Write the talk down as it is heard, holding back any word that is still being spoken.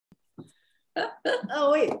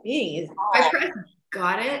Oh, wait, me. I pressed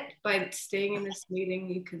got it. By staying in this meeting,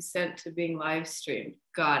 you consent to being live streamed.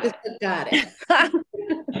 Got it. Got it.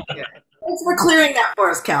 Thanks for clearing that for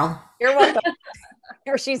us, Cal. You're welcome.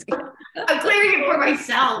 Or she's I'm clearing it for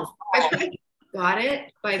myself. Got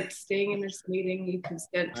it. By staying in this meeting, you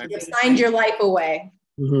consent to You signed your life away.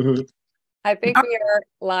 I think we are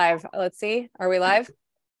live. Let's see. Are we live?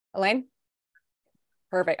 Elaine?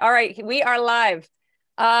 Perfect. All right. We are live.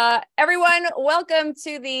 Everyone, welcome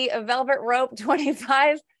to the Velvet Rope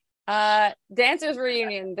 25 Dancers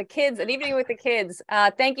Reunion, the kids, an evening with the kids.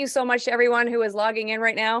 Thank you so much to everyone who is logging in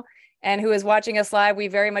right now and who is watching us live. We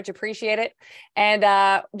very much appreciate it. And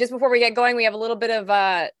just before we get going, we have a little bit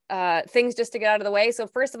of things just to get out of the way. So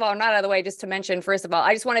first of all, not out of the way, just to mention, first of all,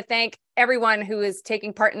 I just want to thank everyone who is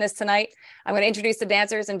taking part in this tonight. I'm going to introduce the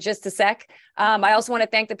dancers in just a sec. I also want to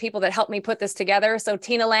thank the people that helped me put this together. So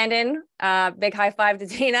Tina Landon, big high five to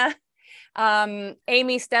Tina.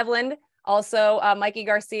 Amy Stevland, also Mikey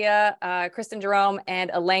Garcia, Kristen Jerome,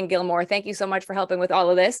 and Elaine Gilmore. Thank you so much for helping with all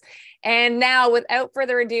of this. And now, without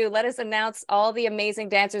further ado, let us announce all the amazing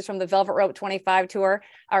dancers from the Velvet Rope 25 tour,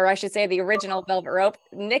 or I should say the original Velvet Rope.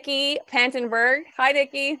 Nikki Pantenburg. Hi,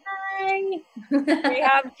 Nikki. Hi. We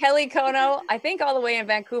have Kelly Konno, I think all the way in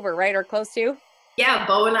Vancouver, right? Or close to? Yeah,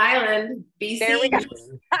 Bowen Island, BC. There we go.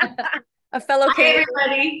 A fellow Canadian.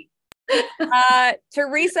 Everybody.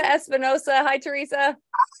 Teresa Espinosa. Hi, Teresa.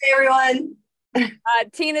 Hey, everyone.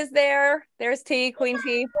 Tina's there. There's T, Queen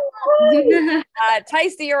T.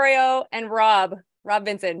 Tyce, Diorio, and Rob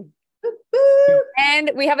Vinson.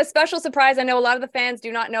 And we have a special surprise. I know a lot of the fans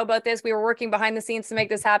do not know about this. We were working behind the scenes to make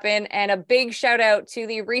this happen. And a big shout out to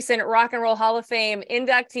the recent Rock and Roll Hall of Fame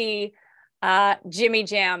inductee, Jimmy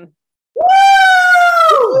Jam.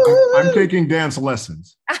 I'm taking dance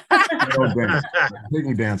lessons. I'm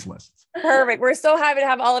taking dance lessons. Perfect. We're so happy to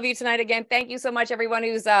have all of you tonight again. Thank you so much, everyone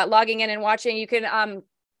who's logging in and watching. You can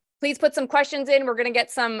please put some questions in. We're going to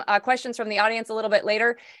get some questions from the audience a little bit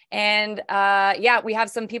later. And yeah, we have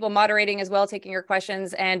some people moderating as well, taking your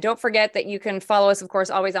questions. And don't forget that you can follow us, of course,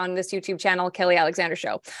 always on this YouTube channel, Kelly Alexander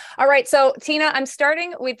Show. All right. So Tina, I'm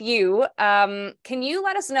starting with you. Can you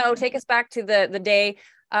let us know, take us back to the day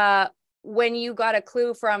when you got a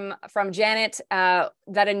clue from Janet that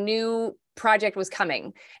a new project was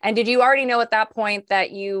coming? And did you already know at that point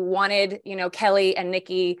that you wanted, you know, Kelly and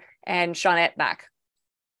Nikki and Shawnette back?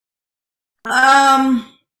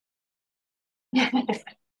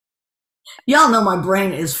 Y'all know my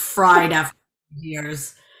brain is fried after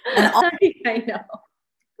years. And I know.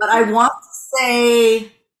 But I want to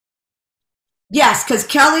say yes, because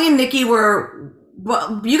Kelly and Nikki were,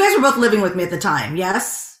 well, you guys were both living with me at the time,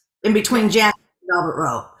 yes? In between Janet and Velvet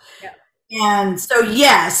Rope. Yeah. And so,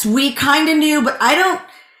 yes, we kind of knew, but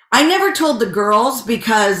I never told the girls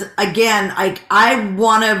because, again, I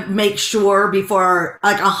want to make sure before,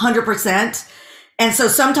 like, 100%. And so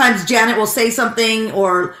sometimes Janet will say something,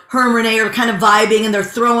 or her and Renee are kind of vibing and they're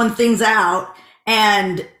throwing things out.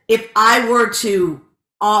 And if I were to,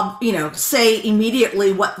 you know, say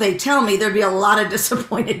immediately what they tell me, there'd be a lot of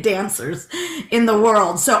disappointed dancers in the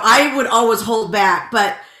world. So I would always hold back.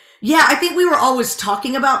 But yeah, I think we were always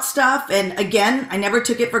talking about stuff. And again, I never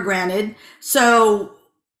took it for granted. So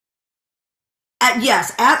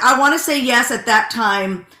I want to say yes at that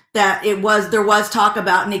time that there was talk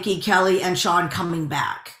about Nikki, Kelly, and Sean coming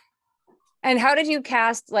back. And how did you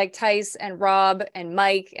cast like Tyce and Rob and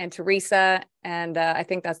Mike and Teresa? And I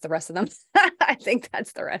think that's the rest of them. I think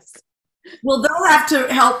that's the rest. Well, they'll have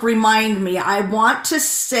to help remind me. I want to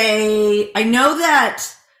say, I know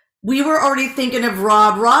that we were already thinking of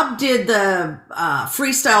Rob. Rob did the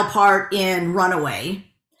freestyle part in Runaway.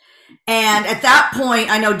 And at that point,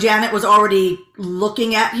 I know Janet was already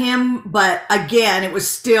looking at him. But again, it was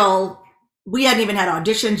still, we hadn't even had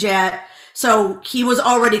auditions yet. So he was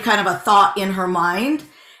already kind of a thought in her mind.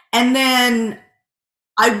 And then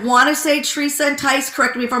I want to say Teresa and Tyce,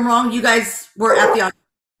 correct me if I'm wrong, you guys were at the audition.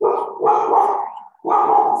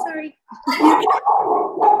 Sorry.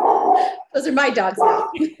 Those are my dogs now.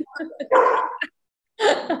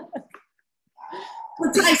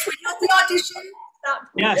 Tyce, were you at the audition?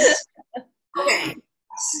 Yes. Okay.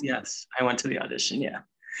 Yes, I went to the audition, yeah.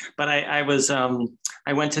 But I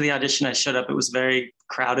went to the audition, I showed up, it was very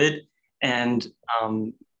crowded. And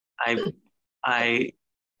I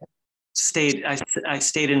stayed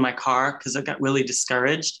in my car because I got really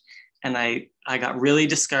discouraged, and I got really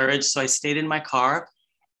discouraged. So I stayed in my car,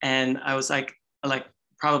 and I was like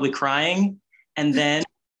probably crying. And then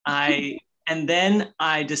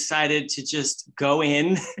I decided to just go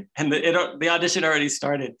in, and the audition already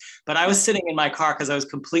started. But I was sitting in my car because I was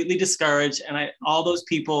completely discouraged, and all those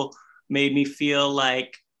people made me feel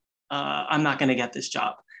like I'm not going to get this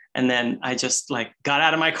job. And then I just like got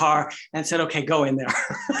out of my car and said, okay, go in there.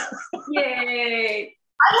 Yay.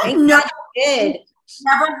 I never, Did.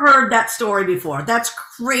 never heard that story before. That's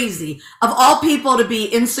crazy. Of all people to be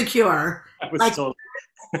insecure. I was Like- told.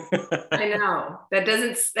 I know. That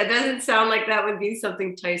doesn't sound like that would be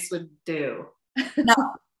something Tyce would do. No.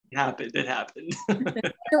 It happened.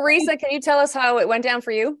 Teresa, can you tell us how it went down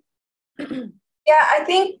for you? Yeah, I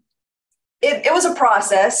think it was a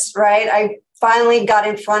process, right? I finally got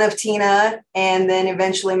in front of Tina and then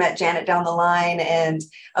eventually met Janet down the line, and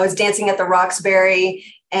I was dancing at the Roxbury,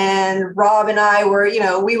 and Rob and I were,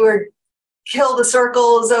 we were kill the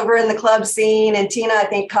circles over in the club scene, and Tina, I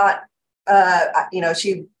think, caught,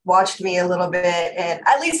 she watched me a little bit, and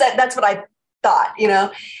at least that's what I thought,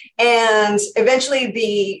 and eventually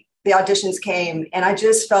the auditions came, and I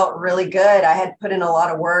just felt really good. I had put in a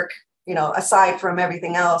lot of work, aside from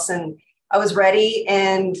everything else, and I was ready.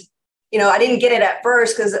 And, I didn't get it at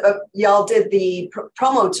first because y'all did the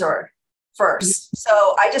promo tour first.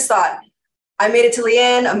 So I just thought I made it to the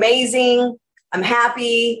end. Amazing. I'm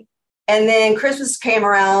happy. And then Christmas came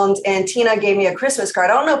around and Tina gave me a Christmas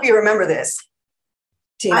card. I don't know if you remember this,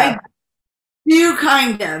 Tina. I do,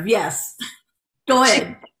 kind of, yes. Go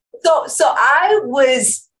ahead. So I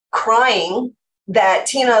was crying that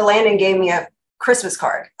Tina Landon gave me a Christmas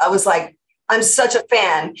card. I was like, I'm such a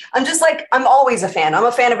fan. I'm always a fan. I'm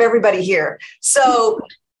a fan of everybody here. So,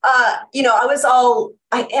 every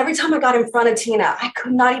time I got in front of Tina, I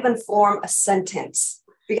could not even form a sentence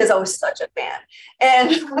because I was such a fan.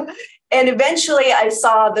 And eventually I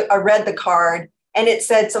read the card, and it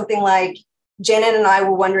said something like, Janet and I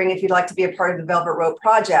were wondering if you'd like to be a part of the Velvet Rope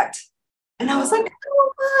project. And I was like,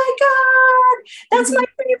 oh my God, that's my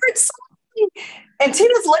favorite song. And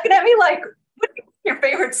Tina's looking at me like, what is your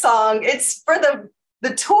favorite song? It's for the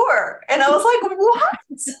tour. And I was like, what?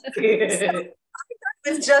 It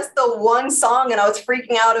was just the one song, and I was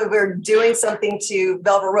freaking out over doing something to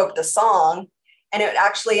Velvet Rope, the song. And it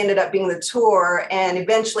actually ended up being the tour. And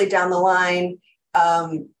eventually down the line,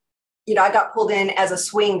 I got pulled in as a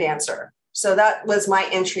swing dancer. So that was my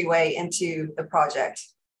entryway into the project.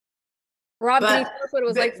 Rob, can you tell us what it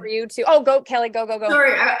was like for you to? Oh, go, Kelly, go.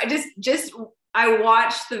 Sorry, I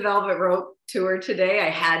watched the Velvet Rope tour today. I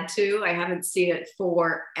had to. I haven't seen it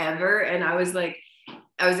forever, and I was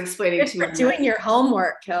explaining Good to for my doing your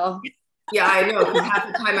homework, Kel. Yeah, I know. Because half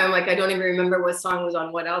the time I'm like, I don't even remember what song was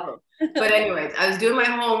on what album. But anyways, I was doing my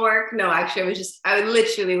homework. No, actually, I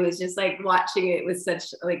literally was just like watching it with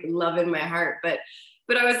such like love in my heart. But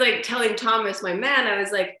I was like telling Thomas, my man, I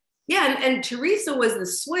was like, yeah, and Teresa was the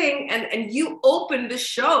swing, and you opened the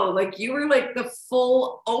show. Like, you were like the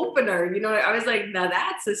full opener. I was like, now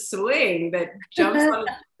that's a swing that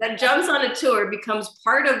jumps on a tour, becomes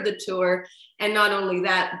part of the tour, and not only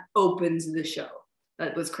that, opens the show.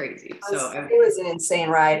 That was crazy. It was an insane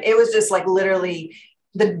ride. It was just like literally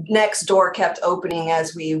the next door kept opening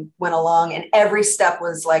as we went along, and every step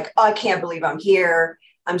was like, oh, I can't believe I'm here.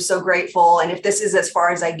 I'm so grateful. And if this is as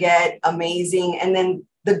far as I get, amazing. And then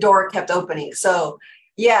the door kept opening. So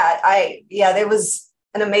there was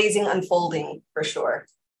an amazing unfolding for sure.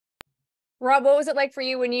 Rob, what was it like for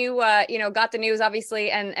you when you got the news,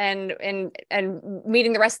 obviously, and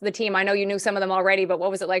meeting the rest of the team? I know you knew some of them already, but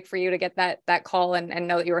what was it like for you to get that call and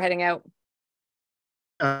know that you were heading out?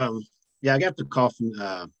 I got the call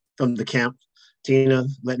from the camp, Tina,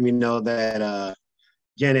 letting me know that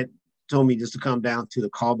Janet told me just to come down to the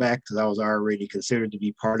callback because I was already considered to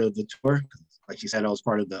be part of the tour. Like she said, I was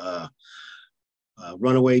part of the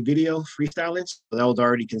runaway video freestyling. So that was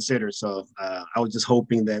already considered. So I was just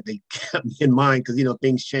hoping that they kept me in mind because,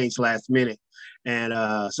 things changed last minute. And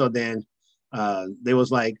so then they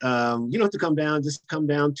was like, you don't have to come down, just come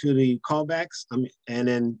down to the callbacks. And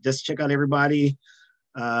then just check out everybody.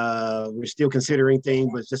 We're still considering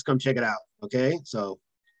things, but just come check it out. Okay. So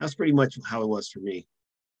that's pretty much how it was for me.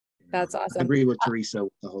 That's awesome. I agree with Teresa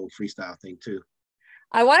with the whole freestyle thing too.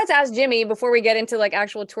 I wanted to ask Jimmy before we get into like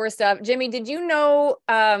actual tour stuff. Jimmy, did you know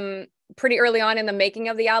pretty early on in the making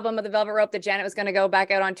of the album of the Velvet Rope that Janet was going to go back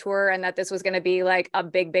out on tour and that this was going to be like a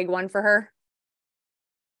big one for her?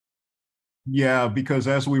 Yeah, because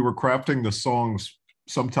as we were crafting the songs,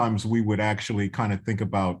 sometimes we would actually kind of think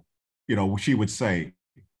about, she would say,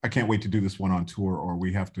 I can't wait to do this one on tour, or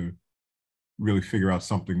we have to really figure out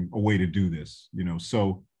a way to do this,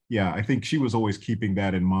 So yeah, I think she was always keeping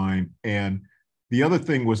that in mind. And the other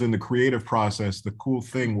thing was in the creative process, the cool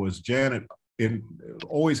thing was Janet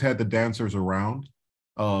always had the dancers around.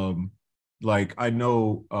 Like I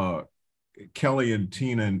know Kelly and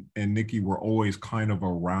Tina and Nikki were always kind of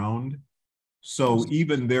around. So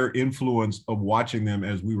even their influence of watching them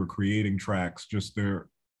as we were creating tracks, just their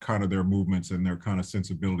kind of their movements and their kind of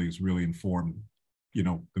sensibilities really informed, you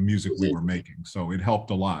know, the music we were making. So it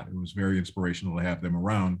helped a lot. It was very inspirational to have them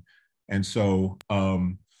around. And so,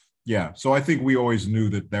 yeah, so I think we always knew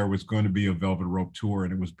that there was going to be a Velvet Rope tour,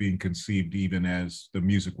 and it was being conceived even as the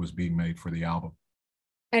music was being made for the album.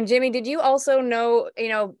 And Jimmy, did you also know, you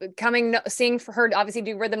know, seeing for her obviously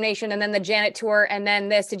do Rhythm Nation and then the Janet tour and then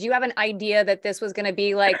this, did you have an idea that this was going to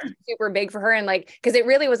be like super big for her? And like, because it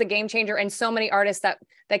really was a game changer, and so many artists that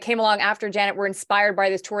came along after Janet were inspired by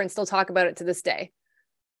this tour and still talk about it to this day.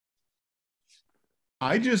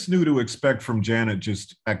 I just knew to expect from Janet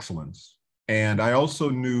just excellence. And I also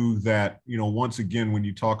knew that, you know, once again, when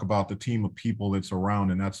you talk about the team of people that's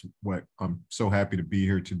around, and that's what I'm so happy to be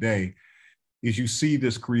here today, is you see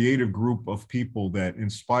this creative group of people that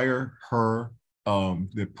inspire her,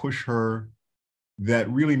 that push her, that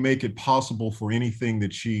really make it possible for anything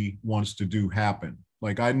that she wants to do happen.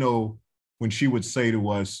 Like, I know when she would say to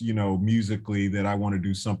us, you know, musically, that I want to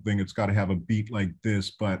do something, it's got to have a beat like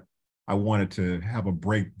this, but I want it to have a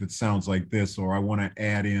break that sounds like this, or I want to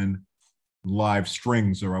add in live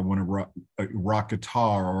strings, or I want to rock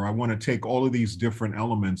guitar, or I want to take all of these different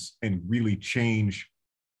elements and really change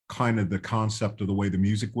kind of the concept of the way the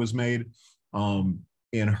music was made.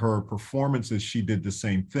 In her performances, she did the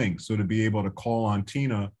same thing. So to be able to call on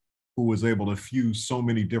Tina, who was able to fuse so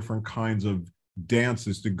many different kinds of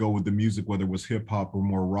dances to go with the music, whether it was hip hop or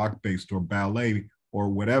more rock based or ballet or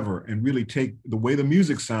whatever, and really take the way the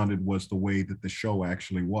music sounded was the way that the show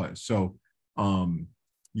actually was. So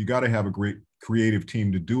you got to have a great creative team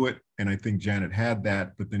to do it. And I think Janet had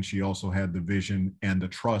that, but then she also had the vision and the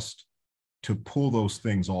trust to pull those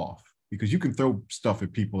things off, because you can throw stuff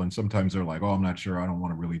at people and sometimes they're like, oh, I'm not sure, I don't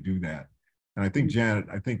want to really do that. And I think Janet,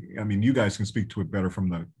 I mean, you guys can speak to it better from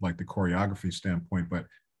the choreography standpoint, but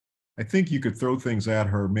I think you could throw things at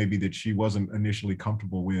her maybe that she wasn't initially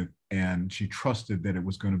comfortable with, and she trusted that it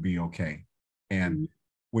was going to be okay. And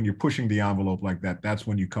when you're pushing the envelope like that, that's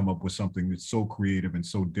when you come up with something that's so creative and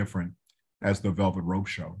so different as the Velvet Rope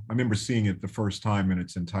show. I remember seeing it the first time in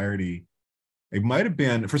its entirety. It might have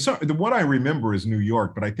been, what I remember is New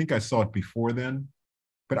York, but I think I saw it before then.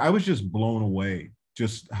 But I was just blown away,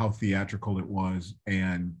 just how theatrical it was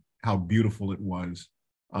and how beautiful it was.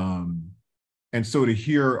 And so to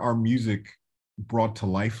hear our music brought to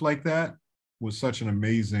life like that was such an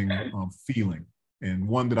amazing feeling, and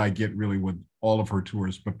one that I get really with all of her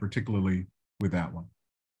tours, but particularly with that one.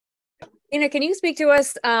 Tina, can you speak to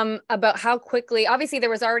us about how quickly, obviously there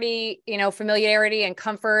was already, you know, familiarity and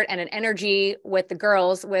comfort and an energy with the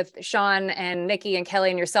girls, with Sean and Nikki and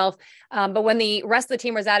Kelly and yourself. But when the rest of the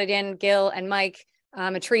team was added in, Gil and Mike,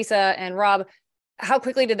 and Teresa and Rob, how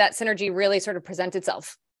quickly did that synergy really sort of present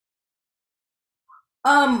itself?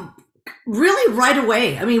 Really right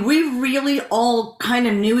away. I mean, we really all kind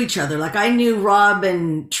of knew each other. Like, I knew Rob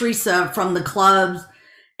and Teresa from the clubs,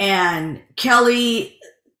 and Kelly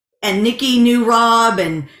and Nikki knew Rob,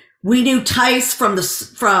 and we knew Tyce from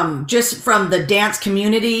the dance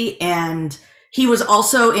community, and he was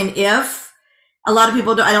also in If. A lot of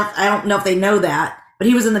people I don't know if they know that, but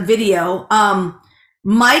he was in the video.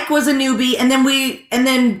 Mike was a newbie, and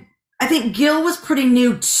then I think Gil was pretty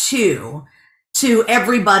new too to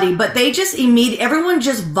everybody, but they just everyone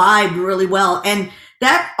just vibed really well. And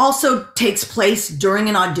that also takes place during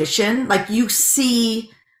an audition. Like, you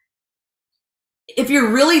see, if you're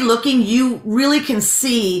really looking, you really can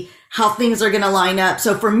see how things are going to line up.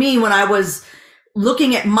 So for me, when I was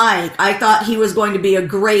looking at Mike, I thought he was going to be a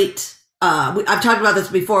great, I've talked about this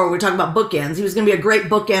before, we're talking about bookends. He was going to be a great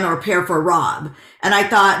bookend or pair for Rob. And I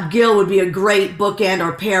thought Gil would be a great bookend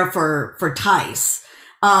or pair for Tyce.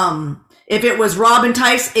 If it was Rob and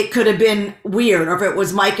Tyce, it could have been weird. Or if it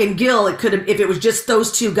was Mike and Gil, if it was just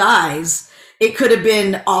those two guys, it could have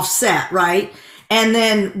been offset, right? And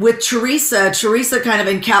then with Teresa kind of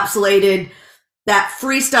encapsulated that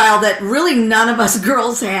freestyle that really none of us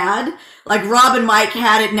girls had. Like, Rob and Mike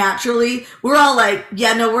had it naturally. We're all like,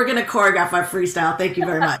 yeah, no, we're going to choreograph our freestyle. Thank you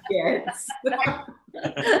very much. Yes.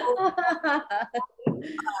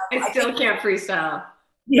 I still can't freestyle.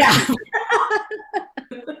 Yeah.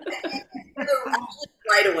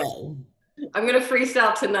 Right away. I'm going to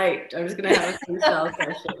freestyle tonight. I'm just going to have a freestyle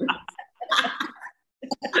session.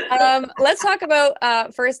 Let's talk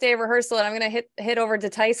about first day of rehearsal, and I'm going to hit over to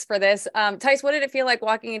Tyce for this. Tyce, what did it feel like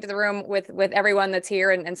walking into the room with everyone that's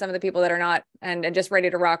here and some of the people that are not, and just ready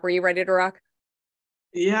to rock? Were you ready to rock?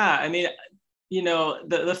 Yeah, I mean, you know,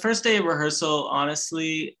 the first day of rehearsal,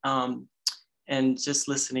 honestly, and just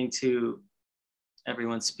listening to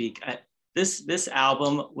everyone speak, this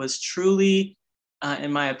album was truly,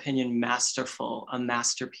 in my opinion, masterful, a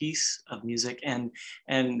masterpiece of music. And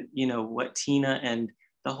you know what Tina and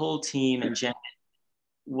the whole team and Jen,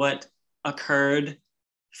 what occurred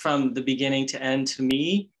from the beginning to end to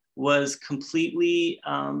me was completely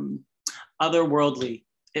otherworldly.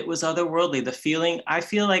 It was otherworldly. The feeling, I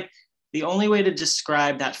feel like the only way to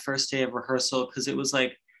describe that first day of rehearsal, because it was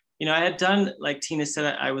like, you know, I had done, like Tina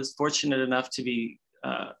said, I was fortunate enough to be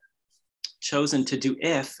chosen to do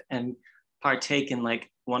If and partake in like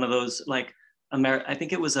one of those, like, I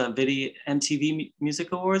think it was a video MTV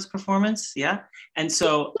Music Awards performance. Yeah. And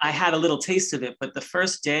so I had a little taste of it, but the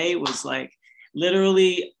first day was like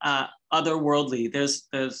literally otherworldly.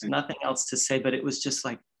 There's nothing else to say, but it was just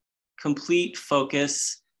like complete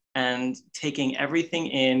focus and taking everything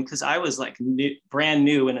in. Cause I was like brand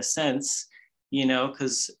new in a sense, you know,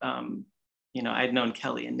 cause, you know, I'd known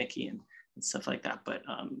Kelly and Nikki and stuff like that, but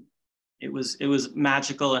it was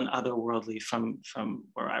magical and otherworldly from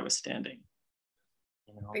where I was standing.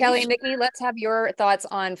 You know? Kelly and Nikki, let's have your thoughts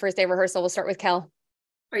on first day rehearsal. We'll start with Kel.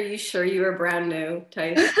 Are you sure you were brand new,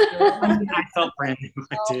 Tyce? I felt brand new.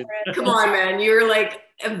 I did. Come on, man. You were like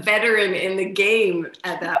a veteran in the game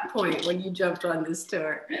at that point when you jumped on this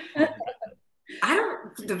tour. I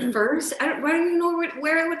don't even know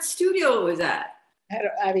what studio it was at.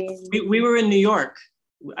 We were in New York.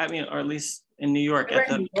 I mean, or at least in New York.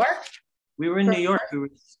 We were in New York. We were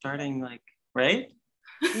starting like, right?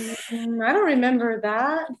 I don't remember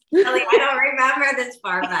that. Kelly, I don't remember this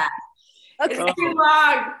far back. Okay. It's too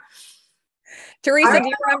long. Teresa, do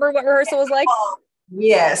you remember what rehearsal was like?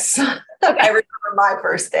 Yes, I remember my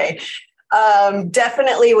first day.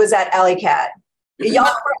 Definitely was at Alley Cat. Y'all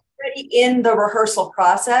were already in the rehearsal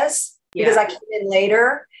process because I came in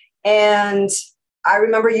later, and I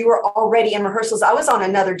remember you were already in rehearsals. I was on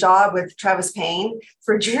another job with Travis Payne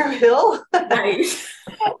for Drew Hill. Nice.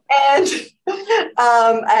 And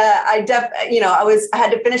I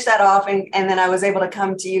had to finish that off, and then I was able to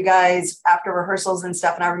come to you guys after rehearsals and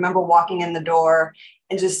stuff. And I remember walking in the door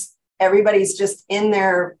and just everybody's just in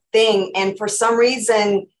their thing. And for some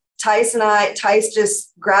reason, Tyce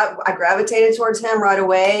just I gravitated towards him right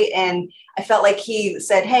away. And I felt like he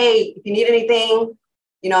said, "Hey, if you need anything,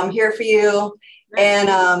 you know, I'm here for you." And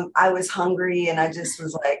I was hungry and I just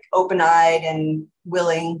was like open-eyed and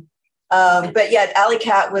willing. But yeah, Alley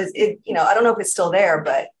Cat was, you know, I don't know if it's still there,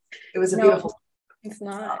 but it was a beautiful. It's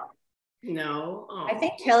not. No. Oh. I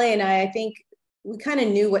think Kelly and I think we kind of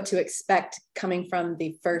knew what to expect coming from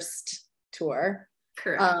the first tour.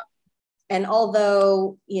 Correct. And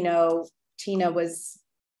although, you know, Tina was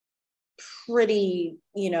pretty,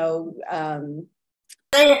 you know,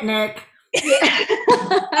 say it, Nick. Yeah.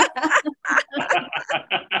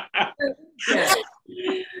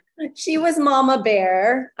 She was Mama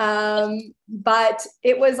Bear, but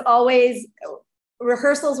it was always,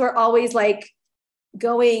 rehearsals were always like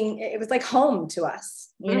it was like home to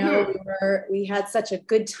us. You know, we had such a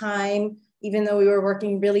good time, even though we were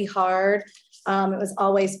working really hard. It was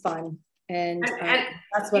always fun. And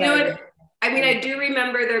that's what I mean, I do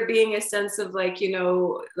remember there being a sense of like, you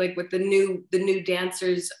know, like with the new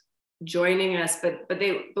dancers joining us, but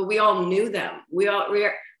we all knew them. We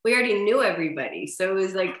already knew everybody. So it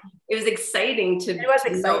was like, it was exciting to know,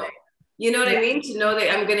 you know what I mean? To know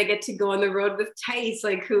that I'm going to get to go on the road with Tyce,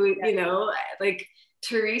 like who, you know, like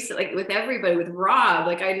Teresa, like with everybody, with Rob,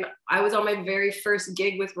 like I was on my very first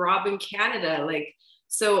gig with Rob in Canada. Like,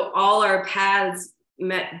 so all our paths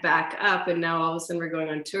met back up and now all of a sudden we're going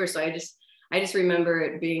on tour. So I just remember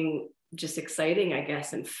it being just exciting, I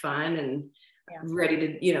guess, and fun and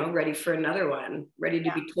ready for another one, ready to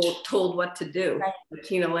be told what to do. Right. With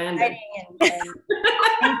Tina Landon. And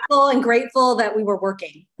thankful and grateful that we were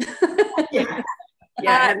working.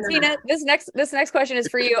 Tina, this next question is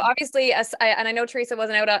for you. Obviously, and I know Teresa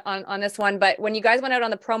wasn't out on this one, but when you guys went out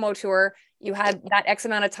on the promo tour, you had that X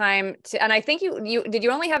amount of time to, and I think you did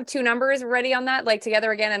you only have 2 numbers ready on that, like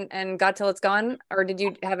Together Again and God Till It's Gone, or did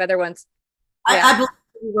you have other ones? I believe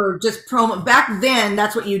we were just promo back then.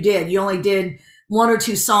 That's what you did. You only did 1 or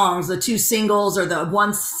 2 songs, the 2 singles or the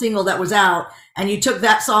 1 single that was out, and you took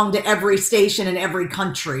that song to every station in every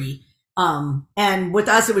country. And with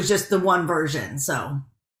us, it was just the 1 version. So,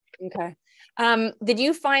 okay. Did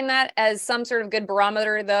you find that as some sort of good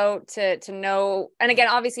barometer though, to know, and again,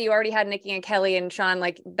 obviously you already had Nikki and Kelly and Sean,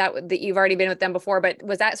 like that you've already been with them before, but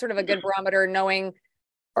was that sort of a good barometer knowing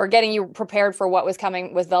or getting you prepared for what was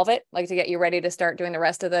coming with Velvet, like to get you ready to start doing the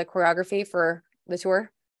rest of the choreography for the tour?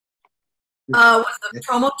 Was the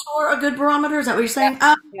promo tour a good barometer? Is that what you're saying?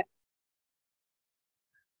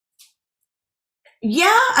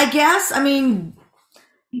 Yeah, I guess. I mean,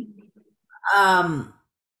 I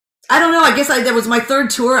don't know. I guess that was my third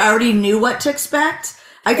tour. I already knew what to expect.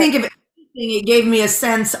 I think if anything, it gave me a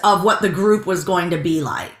sense of what the group was going to be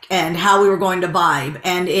like and how we were going to vibe.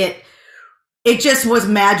 And it just was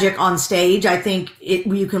magic on stage. I think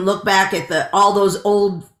you can look back at all the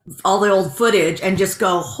old footage and just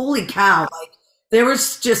go, holy cow. Like there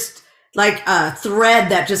was just like a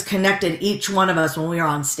thread that just connected each one of us when we were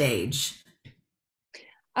on stage.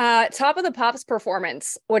 Top of the Pops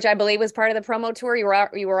performance, which I believe was part of the promo tour.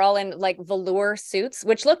 You were all in like velour suits,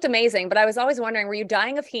 which looked amazing. But I was always wondering, were you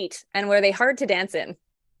dying of heat, and were they hard to dance in?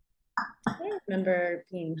 I don't remember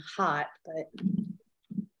being hot, but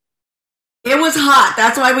it was hot.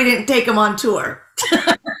 That's why we didn't take them on tour.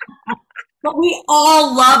 But we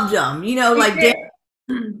all loved them. You know, like we did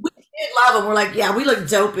love them. We're like, yeah, we look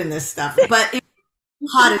dope in this stuff. But it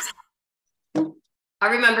was hot as hell.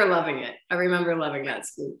 I remember loving it. I remember loving that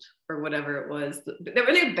suit or whatever it was. They were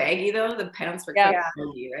really baggy though. The pants were kind of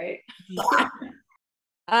baggy, right?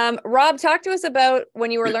 Rob, talk to us about when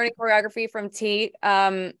you were learning choreography from T.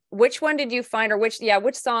 Which one did you find, or which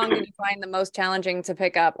song did you find the most challenging to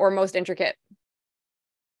pick up or most intricate?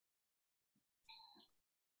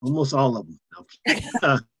 Almost all of them.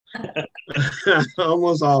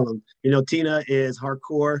 Almost all of them. You know, Tina is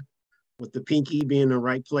hardcore with the pinky being in the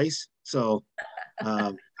right place. So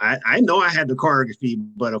I know I had the choreography,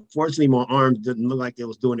 but unfortunately my arms didn't look like they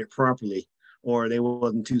was doing it properly, or they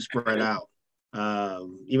wasn't too spread out.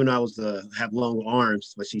 Even though I was have long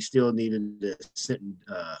arms, but she still needed to sit in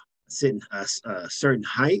a certain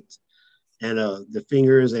height, and the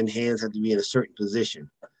fingers and hands had to be in a certain position.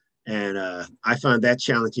 And I found that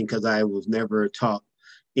challenging because I was never taught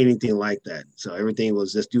anything like that. So everything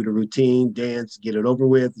was just do the routine, dance, get it over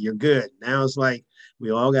with, you're good. Now it's like we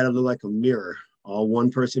all got to look like a mirror, all one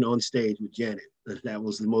person on stage with Janet. That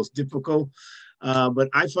was the most difficult. But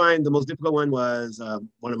I find the most difficult one was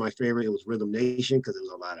one of my favorite. It was Rhythm Nation, because there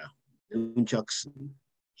was a lot of nunchucks,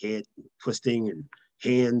 head twisting, and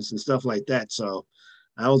hands and stuff like that. So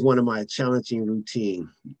that was one of my challenging routine.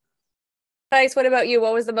 Tyce, what about you?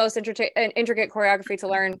 What was the most intricate choreography to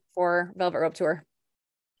learn for Velvet Rope Tour?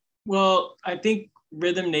 Well, I think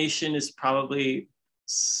Rhythm Nation is probably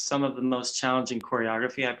some of the most challenging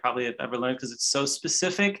choreography I probably have ever learned, because it's so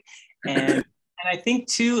specific. And I think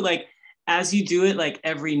too, like, as you do it like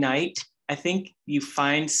every night, I think you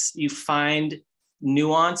find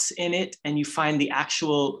nuance in it, and you find the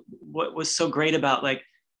actual, what was so great about like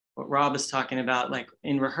what Rob is talking about, like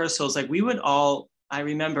in rehearsals, like we would all, I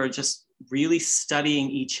remember just really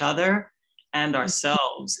studying each other and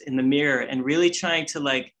ourselves in the mirror and really trying to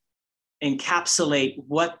like encapsulate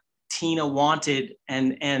what Tina wanted.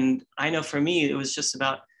 And I know for me, it was just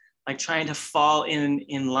about like trying to fall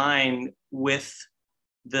in line with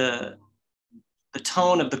the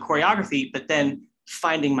tone of the choreography, but then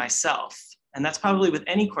finding myself. And that's probably with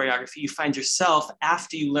any choreography, you find yourself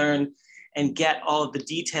after you learn and get all of the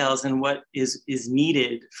details and what is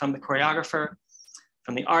needed from the choreographer,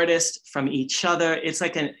 from the artist, from each other. It's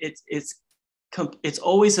like it's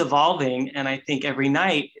always evolving. And I think every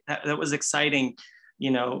night that was exciting,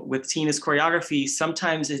 you know, with Tina's choreography.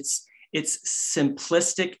 Sometimes it's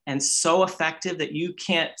simplistic and so effective that you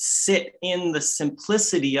can't sit in the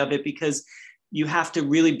simplicity of it, because you have to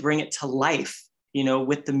really bring it to life, you know,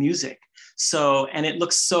 with the music. So, and it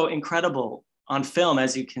looks so incredible on film,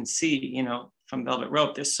 as you can see, you know, from Velvet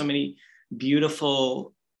Rope. There's so many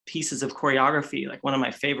beautiful pieces of choreography. Like one of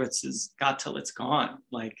my favorites is Got Till It's Gone.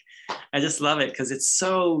 Like, I just love it because it's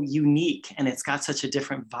so unique and it's got such a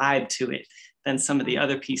different vibe to it than some of the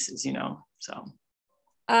other pieces, you know, so.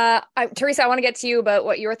 Teresa, I want to get to you about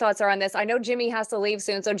what your thoughts are on this. I know Jimmy has to leave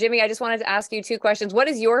soon. So Jimmy, I just wanted to ask you two questions. What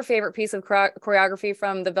is your favorite piece of choreography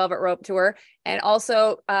from the Velvet Rope Tour? And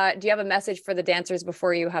also, do you have a message for the dancers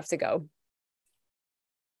before you have to go?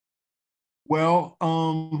 Well,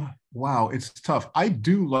 wow, it's tough. I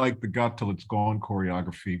do like the Got Till It's Gone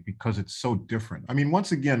choreography because it's so different. I mean,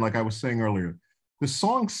 once again, like I was saying earlier, the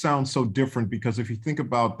song sounds so different because if you think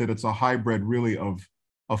about that, it's a hybrid really of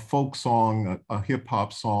a folk song, a hip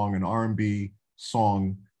hop song, an R&B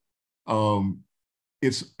song.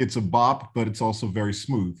 It's a bop, but it's also very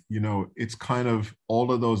smooth. You know, it's kind of all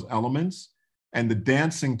of those elements, and the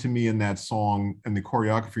dancing to me in that song and the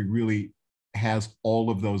choreography really has all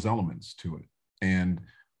of those elements to it. And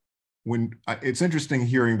when it's interesting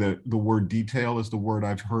hearing the word detail is the word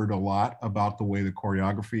I've heard a lot about the way the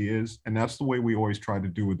choreography is, and that's the way we always try to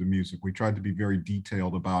do with the music. We tried to be very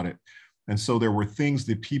detailed about it. And so there were things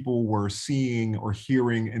that people were seeing or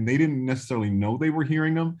hearing, and they didn't necessarily know they were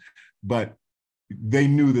hearing them, but they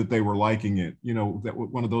knew that they were liking it, you know, that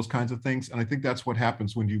one of those kinds of things. And I think that's what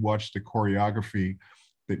happens when you watch the choreography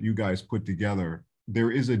that you guys put together.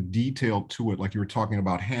 There is a detail to it, like you were talking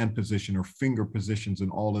about hand position or finger positions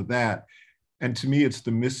and all of that. And to me, it's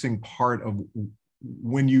the missing part of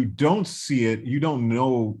when you don't see it, you don't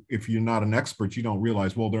know, if you're not an expert, you don't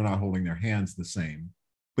realize, well, they're not holding their hands the same,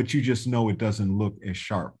 but you just know it doesn't look as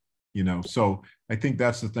sharp, you know? So I think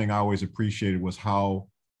that's the thing I always appreciated, was how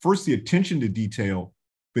first the attention to detail,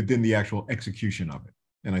 but then the actual execution of it.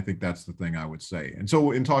 And I think that's the thing I would say. And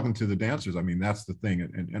so in talking to the dancers, I mean, that's the thing.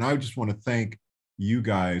 And I just want to thank you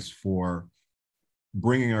guys for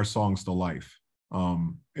bringing our songs to life.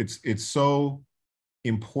 It's so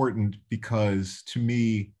important, because to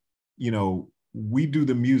me, you know, we do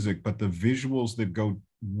the music, but the visuals that go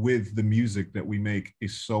with the music that we make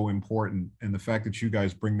is so important. And the fact that you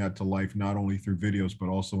guys bring that to life, not only through videos, but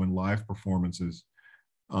also in live performances,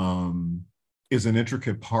 is an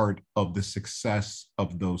intricate part of the success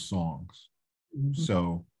of those songs. Mm-hmm.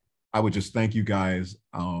 So I would just thank you guys.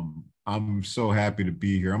 I'm so happy to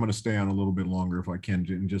be here. I'm going to stay on a little bit longer if I can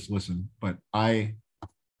and just listen, but I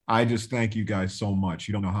just thank you guys so much.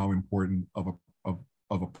 You don't know how important of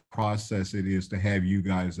a process it is to have you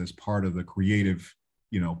guys as part of the creative,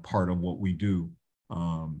 you know, part of what we do.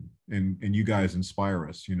 And you guys inspire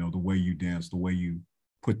us, you know, the way you dance, the way you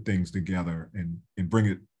put things together and bring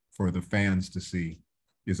it for the fans to see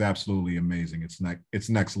is absolutely amazing. It's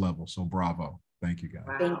next level. So bravo. Thank you guys.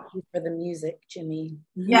 Wow. Thank you for the music, Jimmy.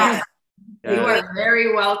 Yeah. You are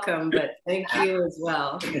very welcome, but thank you as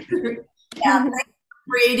well. Yeah,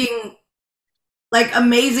 creating like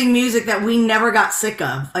amazing music that we never got sick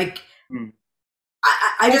of. Like,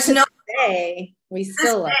 I just know today we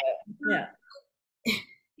still love it. Yeah.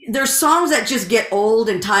 There's songs that just get old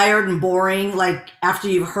and tired and boring, like after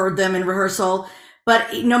you've heard them in rehearsal.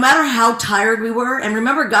 But no matter how tired we were, and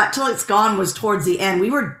remember, Got Till It's Gone was towards the end,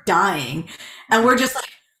 we were dying. And we're just like,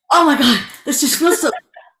 oh my God, this just feels so,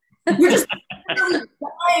 we're just really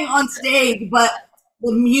dying on stage, but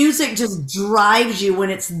the music just drives you when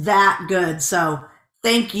it's that good. So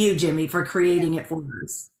thank you, Jimmy, for creating it for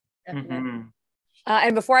us. Mm-hmm.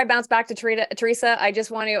 And before I bounce back to Teresa, I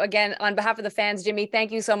just want to, again, on behalf of the fans, Jimmy,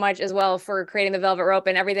 thank you so much as well for creating the Velvet Rope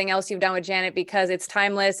and everything else you've done with Janet, because it's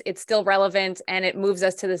timeless, it's still relevant, and it moves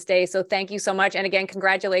us to this day. So thank you so much. And again,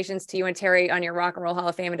 congratulations to you and Terry on your Rock and Roll Hall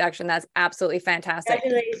of Fame induction. That's absolutely fantastic.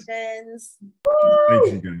 Congratulations.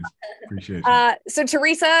 Thank you, guys. Appreciate it. So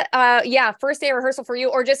Teresa, yeah, first day rehearsal for you,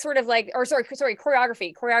 or just sort of like, or sorry,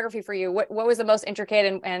 choreography for you. What was the most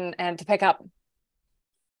intricate and to pick up?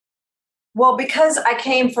 Well, because I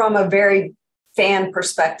came from a very fan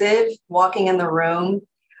perspective, walking in the room,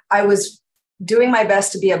 I was doing my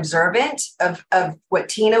best to be observant of what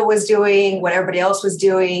Tina was doing, what everybody else was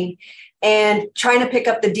doing, and trying to pick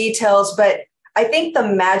up the details. But I think the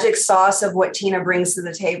magic sauce of what Tina brings to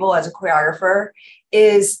the table as a choreographer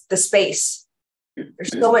is the space.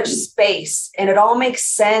 There's so much space, and it all makes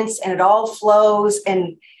sense, and it all flows,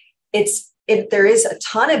 and there is a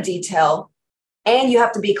ton of detail, and you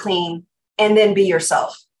have to be clean and then be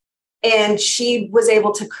yourself. And she was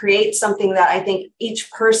able to create something that I think each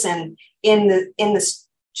person in the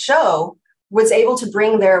show was able to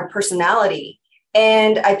bring their personality.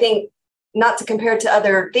 And I think, not to compare it to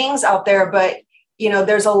other things out there, but, you know,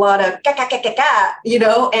 there's a lot of you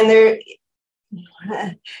know, and there,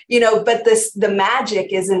 you know, but the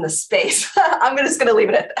magic is in the space. I'm just going to leave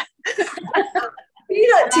it at that. You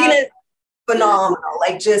know, Tina, phenomenal,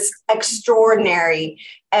 like just extraordinary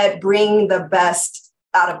at bringing the best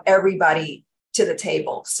out of everybody to the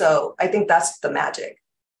table. So I think that's the magic.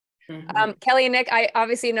 Kelly and Nick, I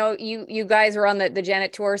obviously know you guys were on the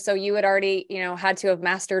Janet tour, so you had already, you know, had to have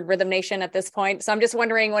mastered Rhythm Nation at this point. So I'm just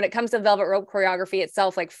wondering, when it comes to Velvet Rope choreography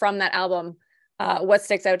itself, like from that album, what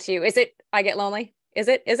sticks out to you? Is it I Get Lonely? Is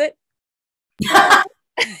it?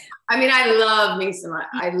 I mean, I love me some.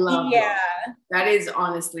 I love it. That is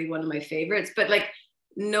honestly one of my favorites. But like,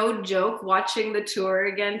 no joke, watching the tour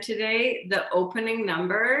again today, the opening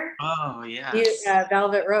number. Oh yeah.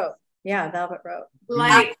 Velvet Rope. Yeah, Velvet Rope.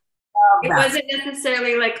 Like, it wasn't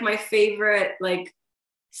necessarily like my favorite like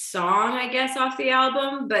song, I guess, off the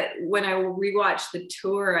album. But when I rewatch the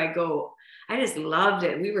tour, I just loved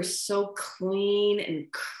it. We were so clean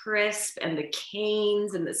and crisp, and the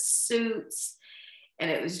canes and the suits. And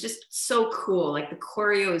it was just so cool. Like the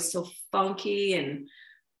choreo is so funky, and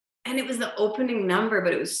it was the opening number,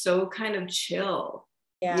 but it was so kind of chill.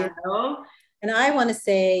 Yeah. You know? And I want to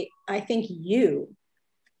say, I think you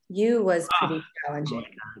You was Oh, pretty challenging.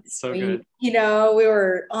 God, so good. You know, we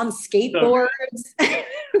were on skateboards.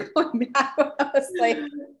 Going back, I was like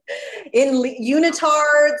in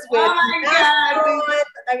unitards with Oh my God.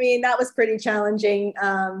 I mean, that was pretty challenging,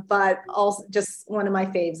 but also just one of my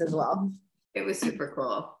faves as well. It was super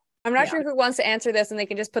cool. I'm not sure who wants to answer this, and they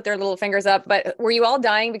can just put their little fingers up, but were you all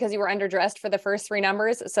dying because you were underdressed for the first 3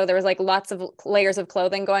 numbers? So there was like lots of layers of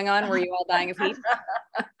clothing going on. Were you all dying of heat?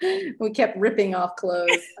 We kept ripping off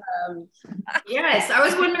clothes. Yes, I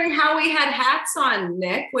was wondering how we had hats on,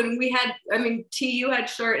 Nick, when we had, I mean, T, you had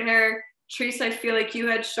short hair. Teresa, I feel like you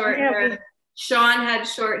had short hair. Sean had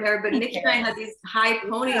short hair, but Nikki and I had these high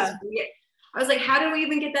ponies. Yeah. I was like, how did we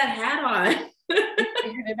even get that hat on?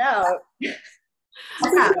 Figured it out.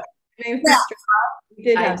 I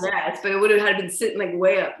guess, but it would have had been sitting like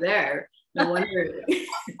way up there. No wonder.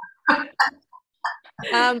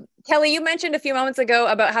 Kelly, you mentioned a few moments ago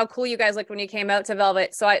about how cool you guys looked when you came out to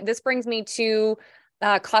Velvet. So this brings me to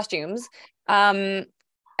costumes. And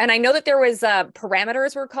I know that there was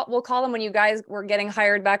parameters, we'll call them, when you guys were getting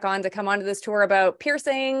hired back on to come onto this tour, about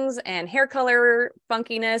piercings and hair color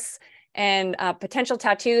funkiness and potential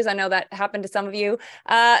tattoos. I know that happened to some of you.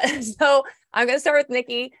 So I'm going to start with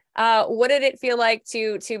Nikki. What did it feel like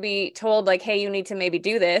to be told, like, hey, you need to maybe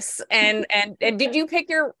do this? And did you pick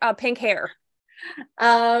your pink hair?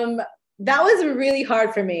 That was really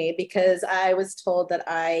hard for me because I was told that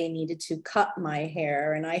I needed to cut my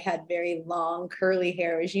hair, and I had very long curly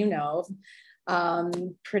hair, as you know,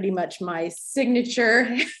 pretty much my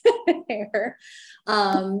signature hair.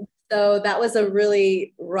 So that was a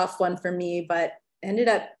really rough one for me, but ended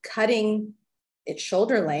up cutting it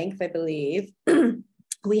shoulder length, I believe.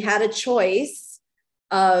 We had a choice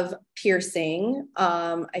of piercing.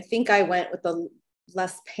 I think I went with the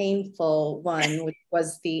less painful one, which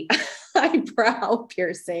was the eyebrow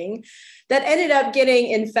piercing that ended up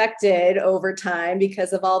getting infected over time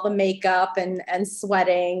because of all the makeup and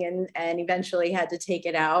sweating, and eventually had to take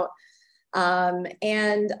it out.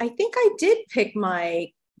 And I think I did pick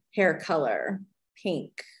my hair color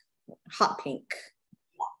pink, hot pink,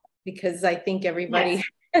 because I think everybody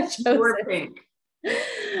chose pink.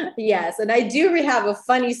 Yes, and I do have a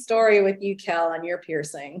funny story with you, Kel, on your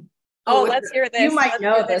piercing. Oh, let's hear this. You might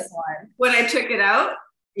know this one. When I took it out?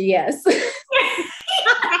 Yes. I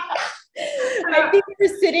think we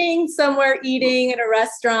were sitting somewhere eating in a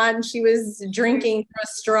restaurant. She was drinking from a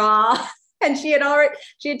straw, and she had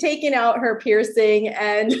taken out her piercing,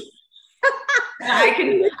 and I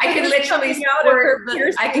can literally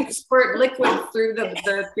squirt liquid through the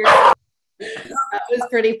piercing. That was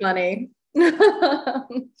pretty funny.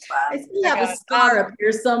 I still have a scar up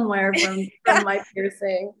here somewhere from my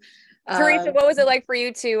piercing. Teresa, what was it like for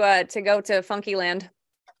you to go to Funky Land?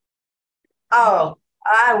 Oh,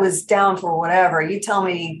 I was down for whatever. You tell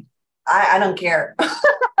me, I don't care.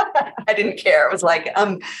 I didn't care. It was like,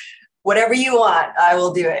 whatever you want, I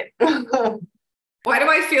will do it. Why do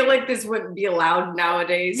I feel like this wouldn't be allowed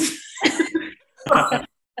nowadays?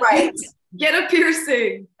 Right. Get a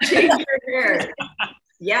piercing. Change your hair.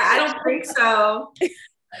 Yeah, I don't think so.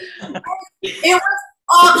 It was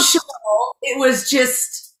optional. It was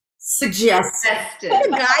just suggested. Do the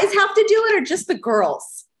guys have to do it, or just the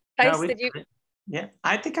girls? Tyce, did you? Yeah,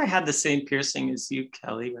 I think I had the same piercing as you,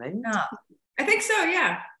 Kelly, right? No. I think so,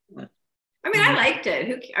 yeah. I mean, I liked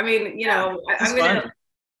it. I mean, you know,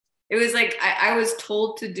 it was like I was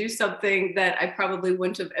told to do something that I probably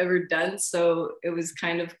wouldn't have ever done. So it was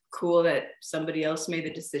kind of cool that somebody else made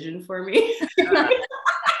the decision for me.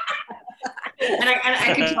 And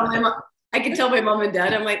I could tell my mom and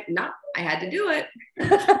dad, I'm like, no, I had to do it.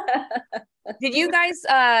 Did you guys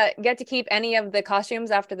get to keep any of the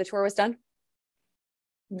costumes after the tour was done?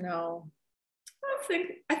 No.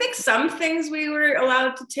 I think some things we were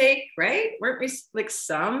allowed to take, right? Weren't we, like,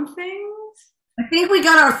 some things? I think we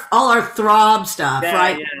got all our throb stuff,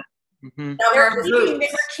 right? Yeah. Mm-hmm. They were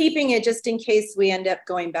keeping it just in case we end up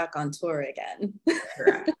going back on tour again.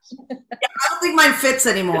 Correct. I don't think mine fits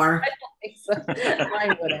anymore. I don't think so.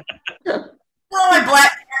 Mine wouldn't. Well, my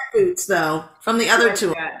black boots, though, from the other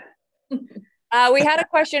tour. We had a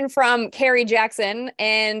question from Carrie Jackson,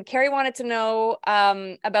 and Carrie wanted to know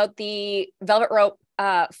about the Velvet Rope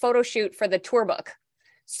photo shoot for the tour book.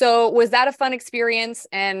 So was that a fun experience?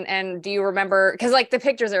 And do you remember, because like the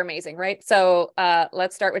pictures are amazing, right? So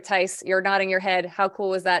let's start with Tyce. You're nodding your head. How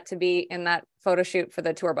cool was that to be in that photo shoot for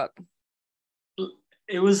the tour book?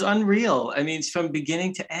 It was unreal. I mean, from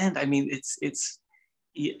beginning to end. I mean, it's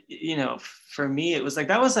you know, for me, it was like,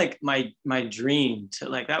 that was like my dream to,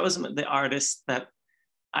 like, that was the artist that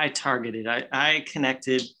I targeted. I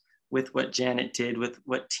connected with what Janet did, with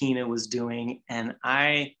what Tina was doing. And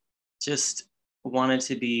I just wanted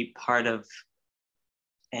to be part of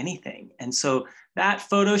anything. And so that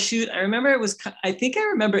photo shoot, I remember it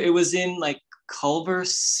was in like Culver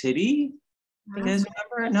City. You guys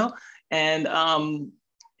remember? No? And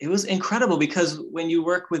it was incredible because when you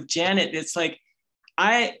work with Janet, it's like,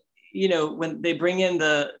 when they bring in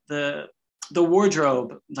the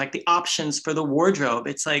wardrobe, like the options for the wardrobe,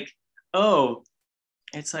 it's like, I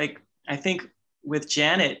think with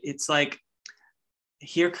Janet, it's like,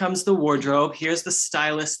 here comes the wardrobe, here's the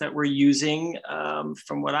stylist that we're using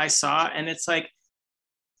from what I saw. And it's like,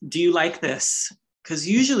 do you like this? Because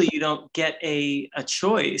usually you don't get a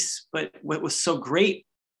choice, but what was so great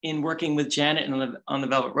in working with Janet on the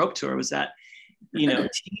Velvet Rope tour was that,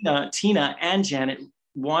 Tina and Janet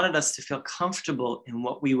wanted us to feel comfortable in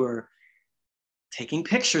what we were taking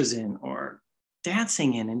pictures in or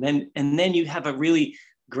dancing in. And then you have a really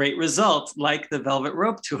great result like the Velvet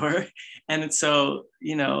Rope tour. And so,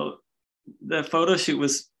 the photo shoot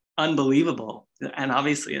was unbelievable. And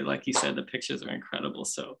obviously, like you said, the pictures are incredible.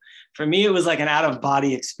 So for me, it was like an out of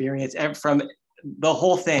body experience from the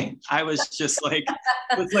whole thing. I was just like,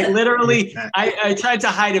 it was like literally, I tried to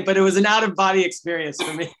hide it, but it was an out of body experience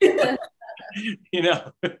for me. Tyce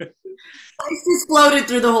just floated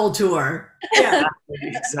through the whole tour. Yeah,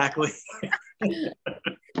 exactly.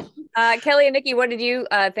 Kelly and Nikki, what did you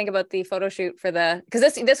think about the photo shoot for because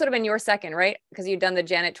this would have been your second, right? Because you'd done the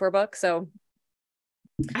Janet tour book. So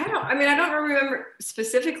I don't remember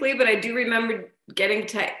specifically, but I do remember getting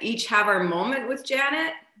to each have our moment with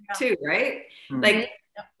Janet too, right? Mm-hmm. Like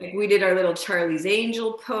we did our little Charlie's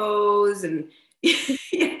Angel pose and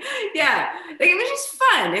yeah, like it was just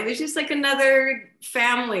fun. It was just like another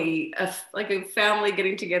family, like a family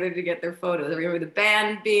getting together to get their photos. I remember the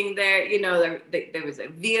band being there, there was a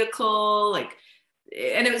vehicle, and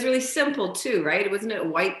it was really simple too, right? It wasn't a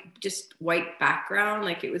white background.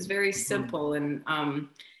 Like it was very simple. And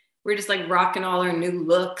we're just like rocking all our new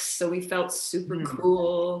looks. So we felt super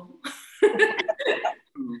cool.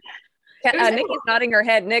 Nikki's nodding her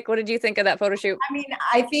head. Nick, what did you think of that photo shoot?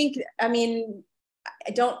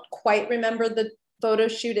 I don't quite remember the photo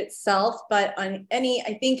shoot itself, but I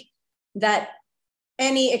think that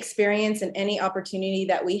any experience and any opportunity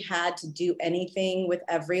that we had to do anything with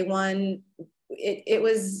everyone, it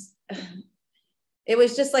was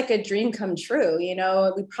just like a dream come true.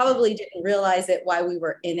 We probably didn't realize it while we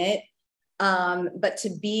were in it. But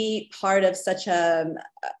to be part of such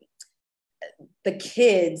the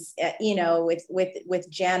kids, with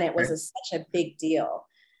Janet was such a big deal.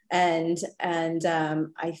 And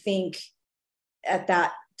I think at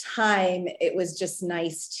that time, it was just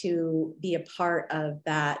nice to be a part of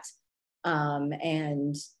that.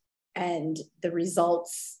 And the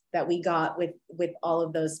results that we got with all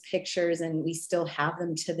of those pictures, and we still have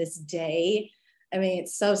them to this day. I mean,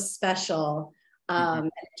 it's so special. And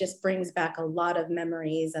it just brings back a lot of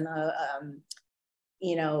memories and,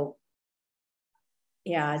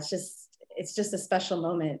 it's just a special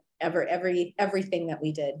moment. Everything that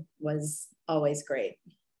we did was always great.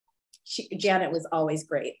 Janet was always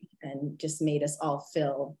great and just made us all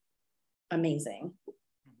feel amazing.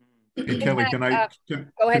 Hey, Kelly, can I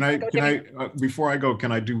before I go,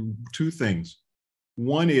 can I do two things?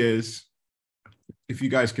 One is, if you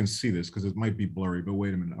guys can see this, because it might be blurry, but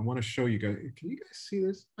wait a minute. I want to show you guys. Can you guys see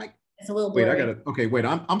this? It's a little blurry. Wait,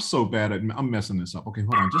 I'm so bad at, I'm messing this up. Okay,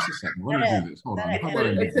 hold on just a second. Let me do this. Hold on. How about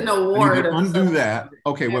it's an award. Undo that.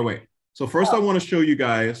 Okay, wait. So first I want to show you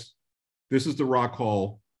guys, this is the Rock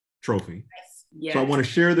Hall trophy. Yes. So I want to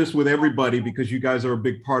share this with everybody because you guys are a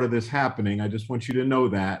big part of this happening. I just want you to know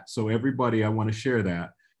that. So everybody, I want to share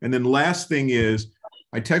that. And then last thing is,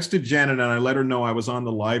 I texted Janet and I let her know I was on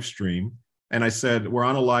the live stream. And I said, we're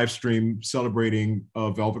on a live stream celebrating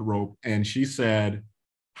Velvet Rope. And she said,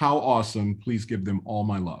 how awesome, please give them all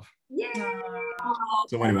my love. Yeah.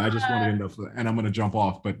 So anyway, I just wanted to know, and I'm going to jump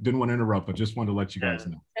off, but didn't want to interrupt, but just wanted to let you guys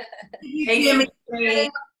know. Hey, Jimmy.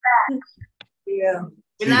 Yeah.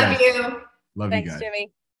 We love you. Love Thanks, you guys.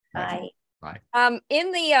 Jimmy. Bye. Bye.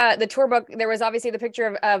 In the tour book, there was obviously the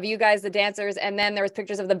picture of you guys, the dancers, and then there was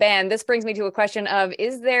pictures of the band. This brings me to a question of,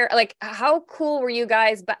 is there, how cool were you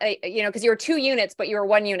guys, because you were two units, but you were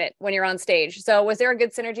one unit when you're on stage. So was there a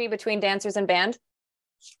good synergy between dancers and band?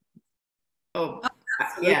 Oh,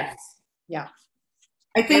 yes. Yeah.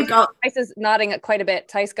 I think Tyce is nodding quite a bit.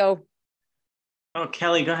 Tyce, go. Oh,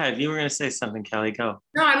 Kelly, go ahead. You were going to say something, Kelly. Go.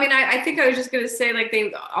 No, I mean, I think I was just going to say,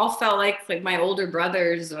 they all felt like my older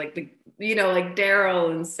brothers, like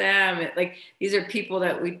Daryl and Sam. These are people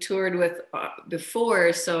that we toured with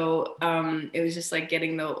before. So it was just like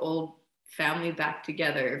getting the old family back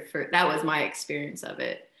together. That was my experience of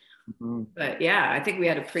it. But yeah, I think we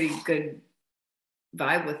had a pretty good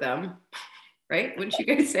vibe with them, right? Wouldn't you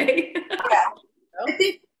guys say? I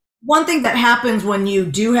think one thing that happens when you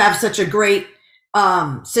do have such a great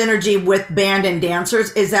synergy with band and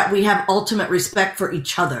dancers is that we have ultimate respect for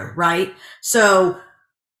each other, right? So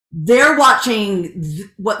they're watching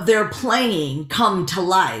what they're playing come to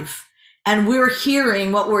life, and we're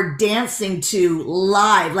hearing what we're dancing to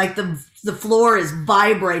live. Like the floor is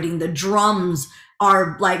vibrating, the drums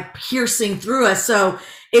are like piercing through us. So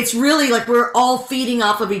it's really like we're all feeding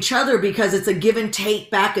off of each other because it's a give and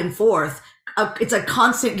take back and forth. It's a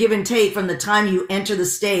constant give and take from the time you enter the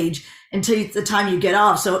stage until the time you get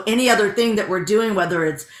off. So any other thing that we're doing, whether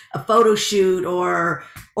it's a photo shoot or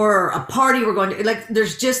a party we're going to, like,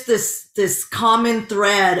 there's just this common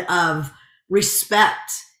thread of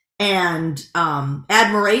respect and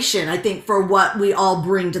admiration, I think, for what we all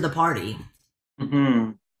bring to the party.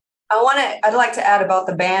 Mm-hmm. I'd like to add about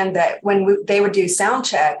the band that when they would do sound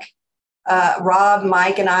check, Rob,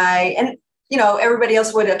 Mike, and I, and everybody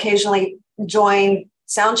else would occasionally join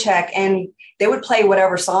sound check, and they would play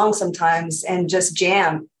whatever song sometimes and just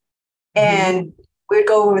jam. And we'd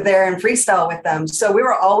go over there and freestyle with them. So we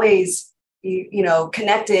were always,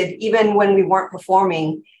 connected, even when we weren't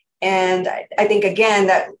performing. And I think, again,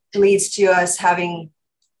 that leads to us having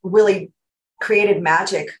really created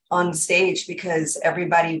magic on stage because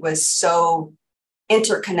everybody was so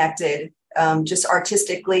interconnected, just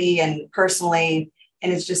artistically and personally.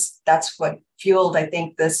 And it's just, that's what fueled, I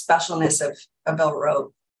think, the specialness of Velvet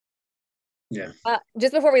Rope. Yeah.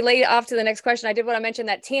 Just before we lay off to the next question, I did want to mention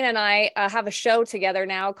that Tina and I have a show together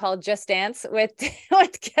now called Just Dance with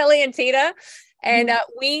Kelly and Tina. And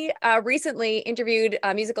we recently interviewed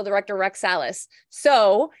musical director Rex Salas.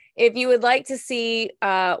 So if you would like to see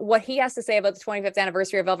what he has to say about the 25th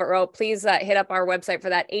anniversary of Velvet Rope, please hit up our website for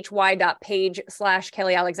that,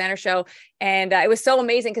 hy.page/Kelly Alexander Show. And it was so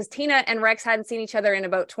amazing because Tina and Rex hadn't seen each other in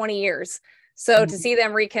about 20 years. So to see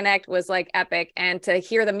them reconnect was like epic, and to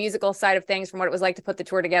hear the musical side of things from what it was like to put the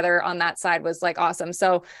tour together on that side was like awesome.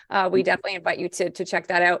 So we definitely invite you to check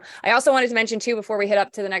that out. I also wanted to mention too, before we hit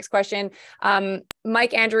up to the next question,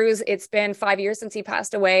 Mike Andrews, it's been 5 years since he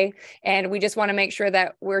passed away, and we just want to make sure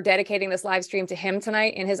that we're dedicating this live stream to him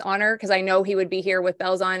tonight in his honor, because I know he would be here with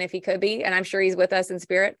bells on if he could be, and I'm sure he's with us in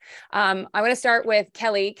spirit. I want to start with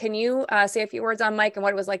Kelly. Can you say a few words on Mike and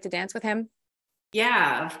what it was like to dance with him?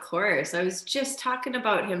 Yeah, of course. I was just talking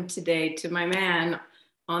about him today to my man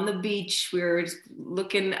on the beach. We were just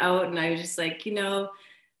looking out, and I was just like,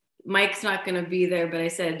 Mike's not going to be there. But I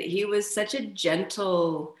said, he was such a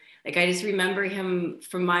gentle, like, I just remember him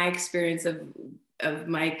from my experience of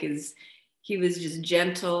Mike is he was just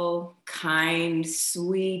gentle, kind,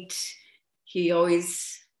 sweet. He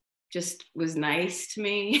always just was nice to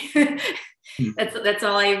me. That's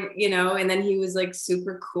all and then he was like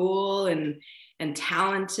super cool and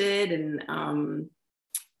talented, and and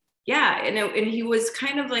he was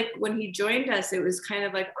kind of like, when he joined us, it was kind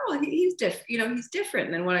of like, oh, he's different, he's different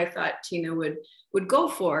than what I thought Tina would go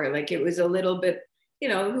for. Like, it was a little bit,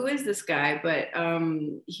 who is this guy? But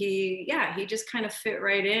he just kind of fit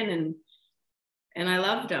right in, and I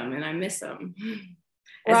loved him and I miss him.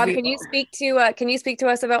 Rob, can you speak to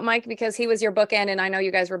us about Mike, because he was your bookend and I know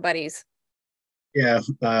you guys were buddies? Yeah,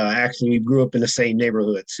 actually, we grew up in the same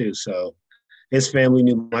neighborhood too, so his family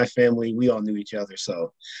knew my family. We all knew each other.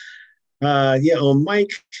 So,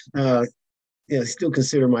 Mike, still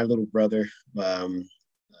consider my little brother. I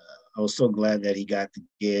was so glad that he got the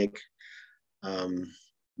gig. But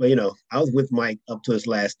I was with Mike up to his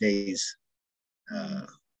last days.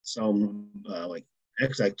 Actually,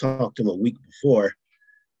 I talked to him a week before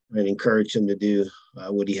and encouraged him to do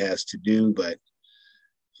what he has to do. But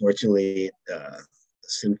fortunately, the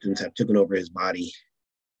symptoms have taken over his body.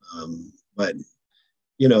 But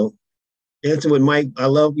dancing with Mike, I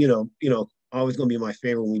love, always gonna be my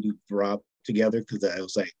favorite when we do drop together, because I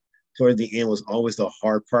was like, towards the end was always the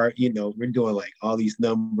hard part. We're doing like all these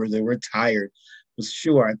numbers and we're tired. For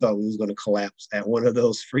sure, I thought we was gonna collapse at one of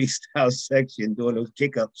those freestyle sections doing those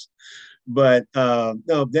kick-ups. But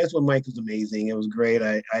no, that's what Mike was amazing. It was great.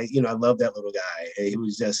 I love that little guy. He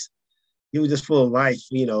was just full of life.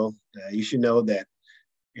 You should know that.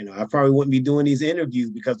 I probably wouldn't be doing these interviews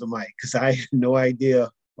because of Mike, because I had no idea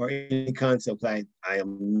or any concept. I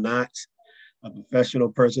am not a professional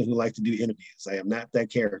person who likes to do interviews. I am not that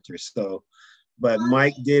character. So, but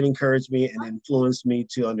Mike did encourage me and influence me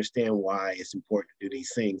to understand why it's important to do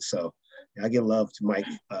these things. So I give love to Mike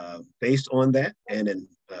based on that, and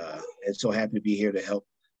so happy to be here to help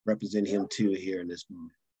represent him too here in this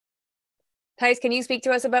moment. Tyce, can you speak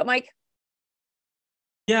to us about Mike?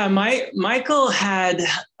 Yeah, Michael had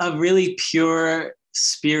a really pure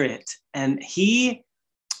spirit, and he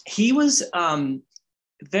was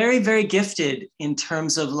very, very gifted in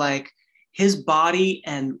terms of like his body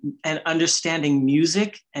and understanding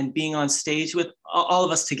music and being on stage with all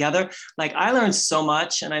of us together. Like I learned so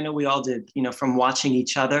much, and I know we all did, you know, from watching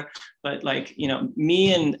each other, but like, you know,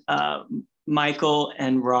 me and Michael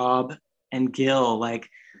and Rob and Gil, like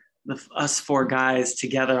us four guys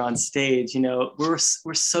together on stage, you know, we're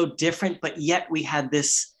so different, but yet we had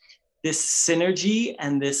this synergy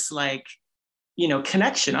and this like, you know,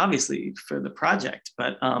 connection, obviously for the project.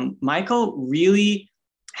 But Michael really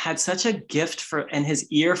had such a gift for, and his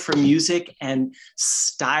ear for music and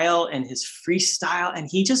style and his freestyle. And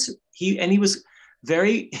he was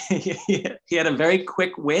very, he had a very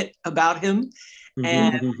quick wit about him.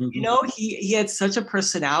 And, you know, he had such a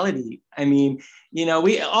personality. I mean, you know,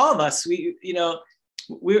 all of us, you know,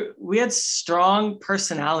 we had strong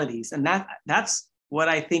personalities, and that's what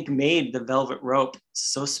I think made the Velvet Rope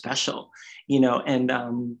so special, you know.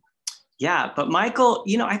 And yeah, but Michael,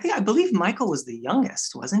 you know, I believe Michael was the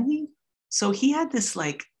youngest, wasn't he? So he had this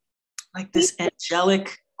like this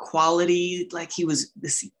angelic quality, like he was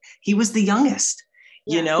the youngest,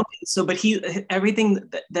 you know. So, but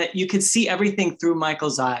everything that you could see everything through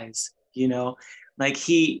Michael's eyes, you know, like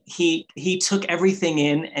he took everything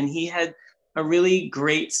in, and he had a really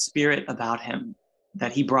great spirit about him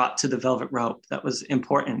that he brought to the Velvet Rope that was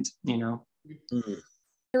important, you know.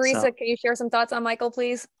 Teresa, can you share some thoughts on Michael,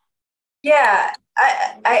 please? Yeah,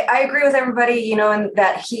 I agree with everybody, you know, and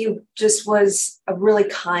that he just was a really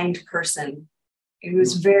kind person. He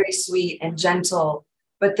was very sweet and gentle.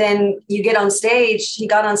 But then he got on stage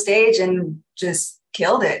and just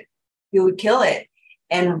killed it. He would kill it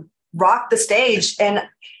and rock the stage. And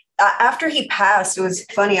after he passed, it was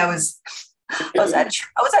funny. I was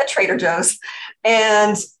at Trader Joe's,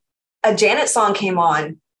 and a Janet song came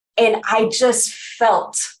on, and I just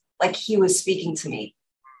felt like he was speaking to me.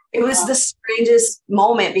 It was the strangest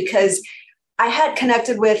moment because I had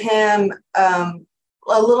connected with him a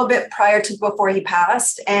little bit before he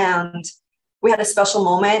passed, and we had a special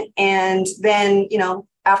moment. And then, you know,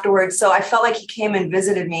 afterwards, so I felt like he came and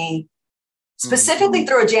visited me specifically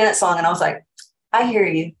through a Janet song. And I was like, I hear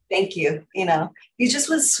you. Thank you. You know, he just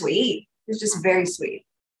was sweet. He was just very sweet.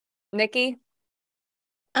 Nikki?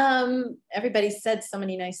 Everybody said so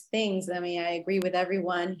many nice things. I mean, I agree with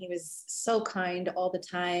everyone. He was so kind all the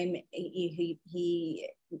time. He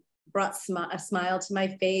brought a smile to my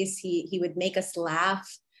face. He would make us laugh.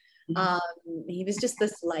 He was just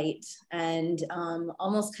this light and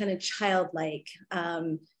almost kind of childlike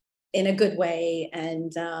in a good way.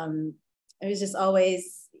 And it was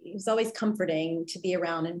always comforting to be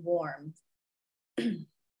around and warm.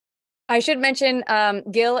 I should mention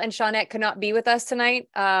Gil and Shawnette could not be with us tonight,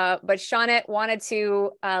 but Shawnette wanted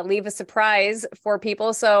to leave a surprise for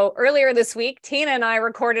people. So earlier this week, Tina and I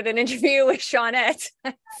recorded an interview with Shawnette.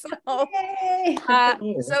 So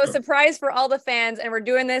surprise for all the fans, and we're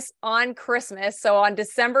doing this on Christmas. So on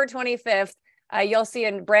December 25th, you'll see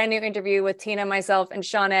a brand new interview with Tina, myself, and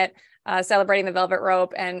Shawnette. Celebrating the Velvet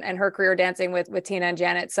Rope and her career dancing with Tina and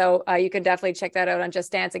Janet. So you can definitely check that out on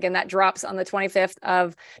Just Dance. Again, that drops on the 25th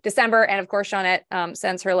of December. And of course, Shawnette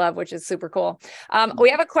sends her love, which is super cool. We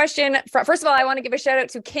have a question. First of all, I want to give a shout out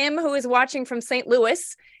to Kim, who is watching from St.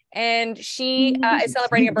 Louis, and she is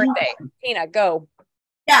celebrating a birthday. Tina, go.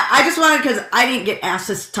 Yeah, I just wanted, because I didn't get asked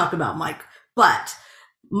to talk about Mike, but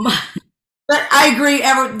I agree.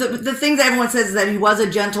 The things everyone says is that he was a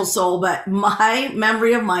gentle soul, but my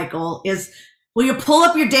memory of Michael is, will you pull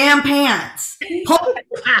up your damn pants? Pull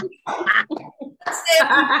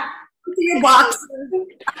your boxers.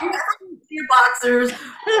 Your boxers.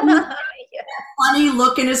 Funny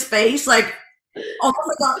look in his face, like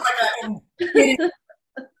almost like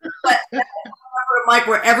but Mike,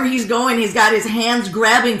 wherever he's going, he's got his hands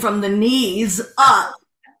grabbing from the knees up.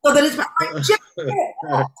 So that it's like,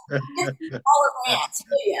 all of hands.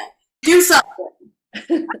 Do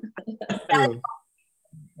something.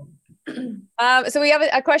 So we have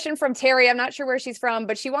a question from Terry. I'm not sure where she's from,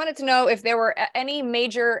 but she wanted to know if there were any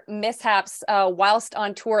major mishaps whilst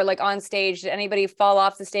on tour, like on stage. Did anybody fall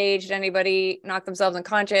off the stage? Did anybody knock themselves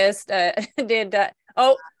unconscious? Tyce is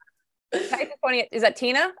pointing at, is that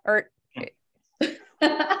Tina or? Pick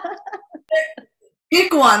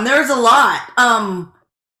one. There's a lot.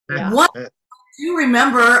 What do you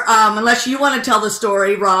remember, unless you want to tell the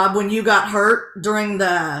story, Rob, when you got hurt during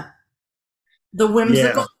the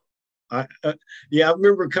whimsical? I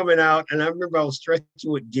remember coming out, and I remember I was stretching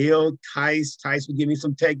with Gil, Tyce. Tyce would give me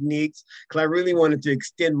some techniques because I really wanted to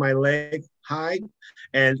extend my leg. hide,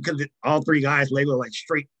 and because all three guys label like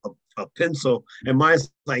straight a pencil, and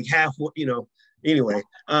mine's like half, you know. Anyway,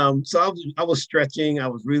 so I was stretching, I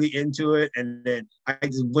was really into it, and then I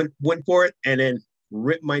just went for it, and then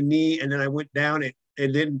ripped my knee, and then I went down. It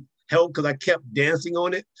didn't help because I kept dancing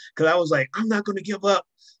on it because I was like, I'm not going to give up.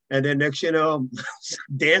 And then next, you know, I'm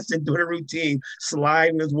dancing, doing a routine,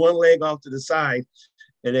 sliding this one leg off to the side,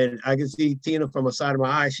 and then I can see Tina from the side of my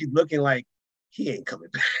eye. She's looking like he ain't coming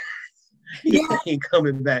back. He ain't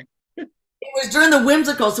coming back. It was during the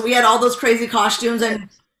whimsical, so we had all those crazy costumes, and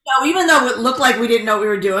you know, even though it looked like we didn't know what we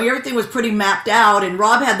were doing, everything was pretty mapped out. And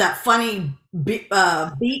Rob had that funny beak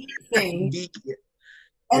thing,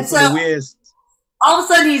 and so all of a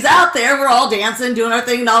sudden he's out there. We're all dancing, doing our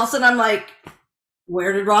thing, and all of a sudden I'm like,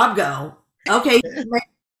 "Where did Rob go?" Okay,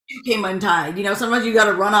 he came untied. You know, sometimes you got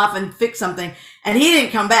to run off and fix something, and he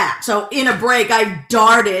didn't come back. So in a break, I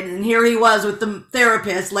darted, and here he was with the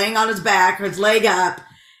therapist laying on his back, his leg up,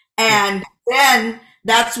 and then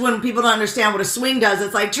that's when people don't understand what a swing does.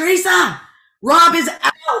 It's like, Teresa, Rob is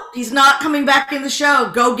out. He's not coming back in the show.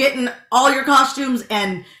 Go get in all your costumes.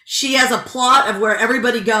 And she has a plot of where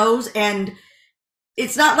everybody goes. And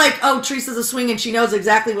it's not like, oh, Teresa's a swing and she knows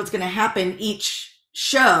exactly what's going to happen each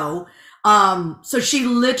show. So she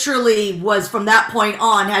literally was, from that point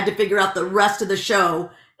on, had to figure out the rest of the show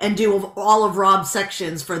and do all of Rob's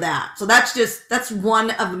sections for that. So that's one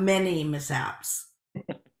of many mishaps.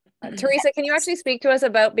 Teresa, can you actually speak to us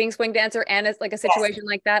about being swing dancer and it's like a situation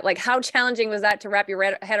like that? Like, how challenging was that to wrap your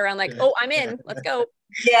head around, like, oh, I'm in, let's go.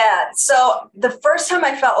 Yeah. So the first time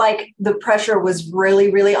I felt like the pressure was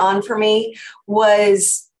really, really on for me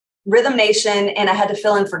was Rhythm Nation, and I had to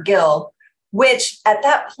fill in for Gil, which at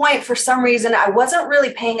that point, for some reason, I wasn't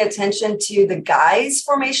really paying attention to the guys'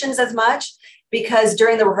 formations as much, because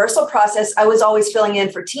during the rehearsal process, I was always filling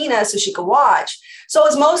in for Tina so she could watch. So I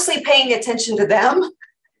was mostly paying attention to them.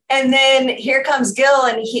 And then here comes Gil,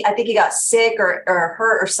 and I think he got sick or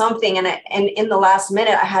hurt or something. And in the last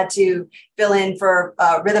minute, I had to fill in for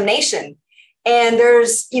Rhythm Nation. And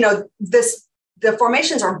there's, you know, the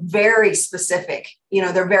formations are very specific. You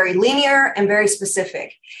know, they're very linear and very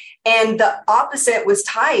specific. And the opposite was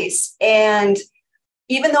Tyce. And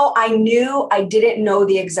even though I knew I didn't know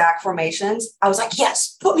the exact formations, I was like,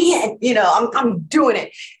 yes, put me in, you know, I'm doing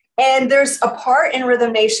it. And there's a part in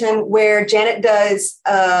Rhythm Nation where Janet does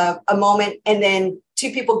a moment, and then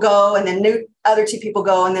two people go, and then other two people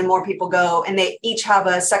go, and then more people go, and they each have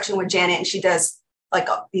a section with Janet, and she does like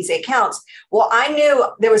these 8 counts. Well, I knew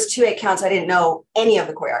there was 2 8 counts. I didn't know any of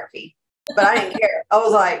the choreography, but I didn't care. I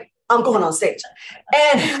was like, I'm going on stage.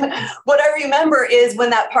 And what I remember is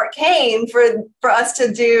when that part came for us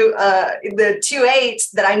to do the 2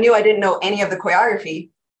 8s that I knew I didn't know any of the choreography.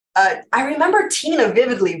 I remember Tina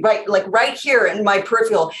vividly, right here in my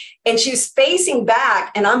peripheral, and she's facing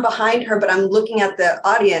back and I'm behind her, but I'm looking at the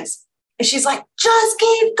audience, and she's like, just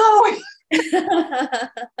keep going.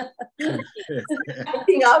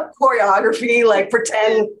 Acting up choreography, like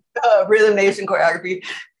pretend Rhythm Nation choreography.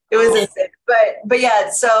 It was insane. But yeah,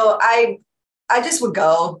 so I just would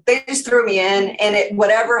go. They just threw me in, and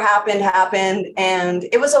whatever happened, and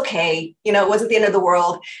it was okay. You know, it wasn't the end of the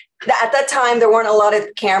world. At that time, there weren't a lot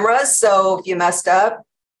of cameras, so if you messed up,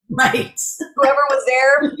 right, whoever was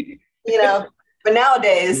there, you know. But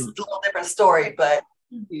nowadays, it's a little different story. But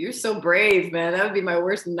you're so brave, man. That would be my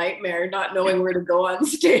worst nightmare, not knowing where to go on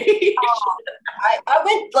stage. I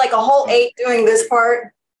went like a whole 8 doing this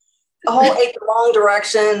part, a whole 8 the wrong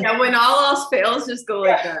direction. And when all else fails, just go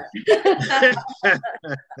like that.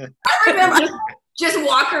 I remember. Just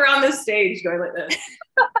walk around the stage going like this.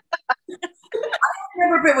 I don't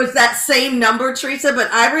remember if it was that same number, Teresa,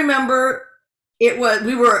 but I remember it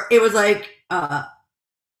was like da,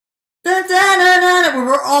 da, da, da, we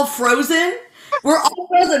were all frozen. We're all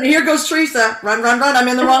frozen. Here goes Teresa. Run, run, run. I'm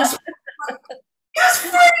in the wrong spot. Just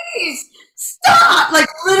freeze. Stop. Like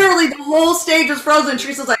literally the whole stage was frozen.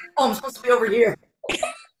 Teresa's like, oh, I'm supposed to be over here.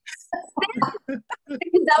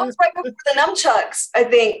 That was right before the nunchucks, I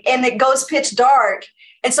think, and it goes pitch dark.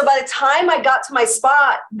 And so by the time I got to my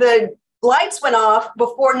spot, the lights went off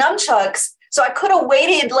before nunchucks. So I could have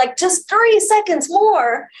waited like just 3 seconds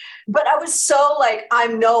more. But I was so like,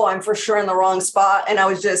 I'm for sure in the wrong spot. And I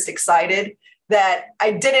was just excited that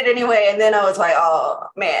I did it anyway. And then I was like, oh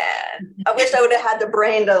man, I wish I would have had the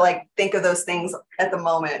brain to like think of those things at the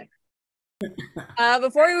moment.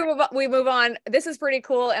 Before we move on, this is pretty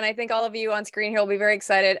cool, and I think all of you on screen here will be very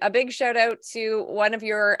excited. A big shout out to one of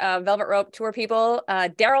your Velvet Rope tour people,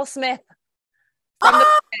 Daryl Smith from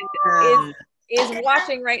the is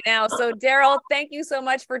watching right now. So Daryl, thank you so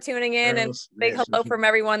much for tuning in, and big hello from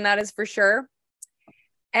everyone, that is for sure.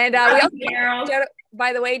 And we also shout out,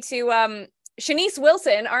 by the way, to Shanice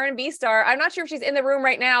Wilson, R&B star. I'm not sure if she's in the room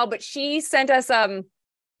right now, but she sent us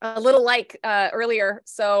a little like earlier,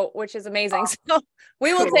 so which is amazing. So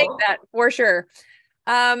we will take that for sure.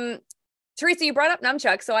 Teresa, you brought up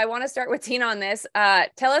nunchucks, so I want to start with Tina on this.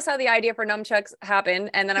 Tell us how the idea for nunchucks happened,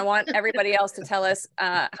 and then I want everybody else to tell us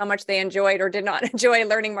how much they enjoyed or did not enjoy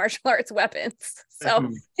learning martial arts weapons.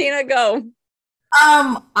 So Tina, go.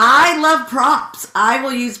 I love props. I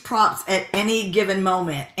will use props at any given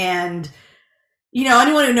moment. And, you know,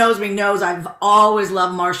 anyone who knows me knows I've always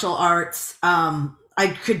loved martial arts. I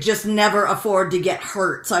could just never afford to get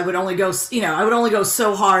hurt. So I would only go, you know, I would only go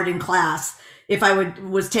so hard in class if I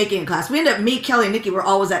was taking a class. We ended up, me, Kelly, and Nikki were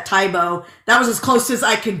always at Taibo. That was as close as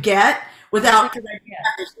I could get without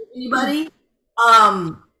anybody.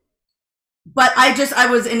 But I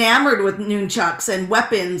was enamored with nunchucks and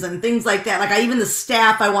weapons and things like that. Like even the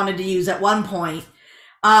staff I wanted to use at one point.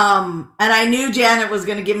 And I knew Janet was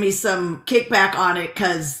going to give me some kickback on it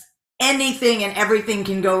because anything and everything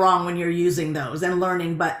can go wrong when you're using those and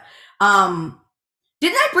learning. But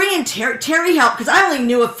didn't I bring in Terry help? Because I only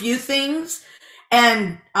knew a few things.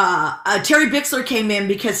 And Terry Bixler came in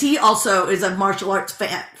because he also is a martial arts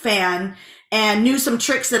fan and knew some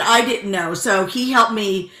tricks that I didn't know. So he helped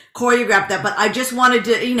me choreograph that. But I just wanted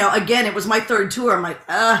to, you know, again, it was my third tour. I'm like,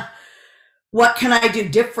 what can I do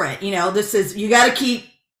different? You know, you got to keep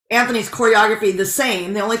Anthony's choreography the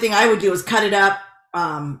same. The only thing I would do is cut it up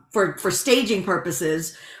for staging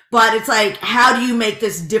purposes. But it's like, how do you make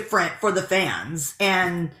this different for the fans?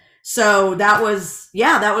 And so that was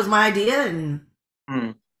my idea, and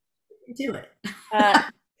do it.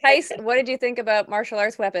 Tyce, what did you think about martial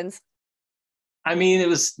arts weapons? I mean, it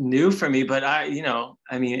was new for me, but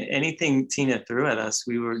anything Tina threw at us,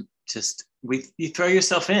 we were just, you throw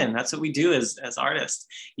yourself in. That's what we do as artists.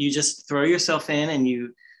 You just throw yourself in and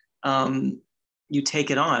you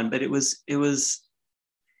take it on. But it was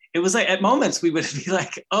like at moments we would be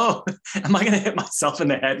like, oh, am I going to hit myself in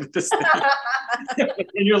the head with this thing?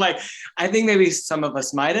 And you're like, I think maybe some of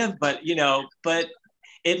us might have, but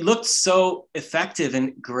it looked so effective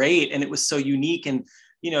and great. And it was so unique. And,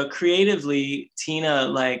 creatively,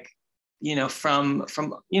 Tina, from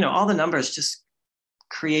all the numbers, just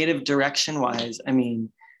creative direction wise,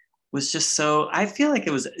 was just so, I feel like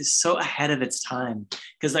it was so ahead of its time,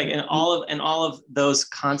 because in all of those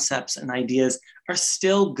concepts and ideas are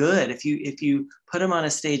still good. If you put them on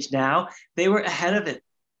a stage now, they were ahead of it,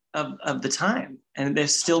 of the time, and they're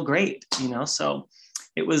still great, so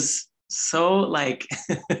it was so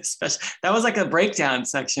special. That was like a breakdown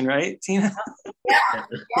section, right, Tina? Yeah.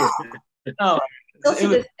 Oh, Still to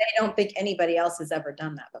this day, I don't think anybody else has ever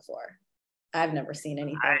done that before. I've never seen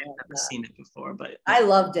anything. I've never seen it before, but I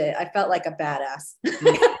loved it. I felt like a badass.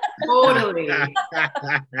 Totally.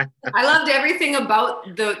 I loved everything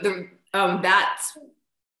about the that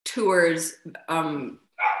tour's oh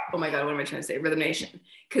my God, what am I trying to say? Rhythm Nation.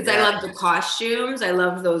 Because I loved the costumes. I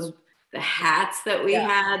loved the hats that we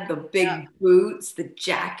had, the big boots, the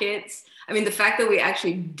jackets. The fact that we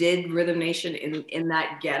actually did Rhythm Nation in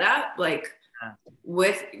that getup,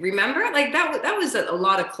 remember, that was a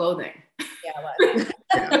lot of clothing. Yeah, it was.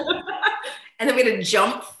 And then we had to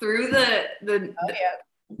jump through the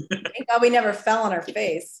Thank God we never fell on our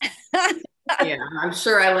face. Yeah, I'm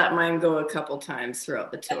sure I let mine go a couple times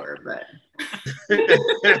throughout the tour, but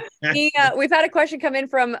we've had a question come in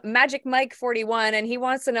from Magic Mike 41, and he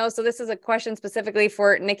wants to know, so this is a question specifically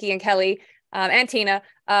for Nikki and Kelly and Tina,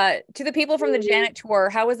 to the people from the Janet tour,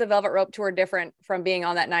 how was the Velvet Rope tour different from being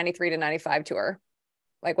on that 93 to 95 tour?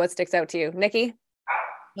 What sticks out to you? Nikki?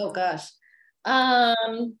 Oh gosh.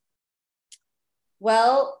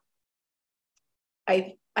 Well,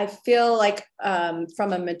 I feel like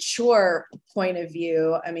from a mature point of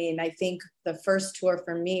view, I think the first tour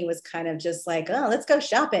for me was kind of just like, oh, let's go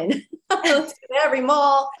shopping. Let's go to every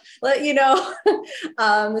mall.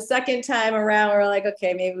 The second time around, we're like,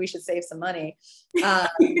 okay, maybe we should save some money. I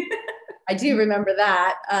do remember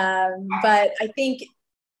that. But I think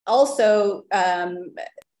also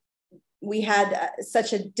we had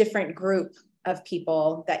such a different group of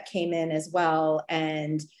people that came in as well.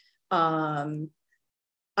 And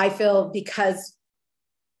I feel because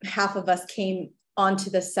half of us came onto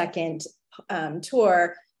the second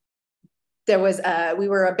tour, there was we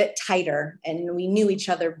were a bit tighter and we knew each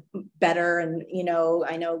other better. And,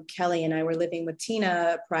 I know Kelly and I were living with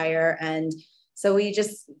Tina prior. And so we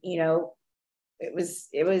just, it was,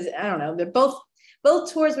 I don't know, they're both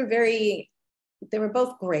tours were they were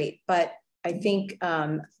both great, but I think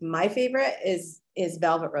my favorite is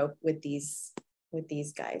Velvet Rope with these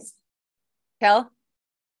guys. Kel?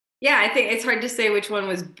 Yeah, I think it's hard to say which one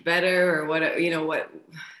was better or what,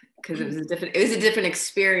 because it was a different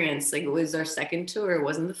experience. Like it was our second tour, it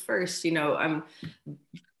wasn't the first,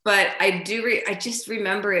 but I just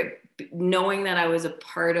remember it, knowing that I was a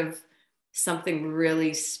part of something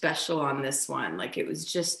really special on this one. Like it was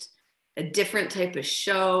just a different type of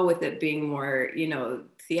show, with it being more,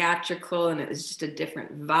 theatrical, and it was just a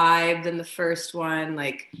different vibe than the first one.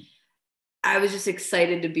 Like I was just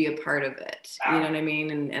excited to be a part of it. You know what I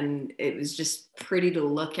mean? And it was just pretty to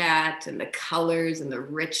look at, and the colors and the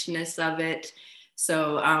richness of it.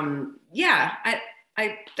 So yeah,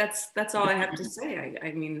 that's all I have to say.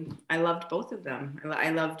 I mean, I loved both of them. I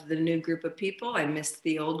loved the new group of people. I missed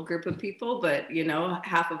the old group of people, but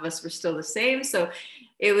half of us were still the same. So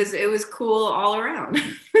it was cool all around.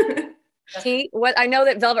 What I know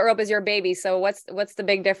that Velvet Rope is your baby. So what's the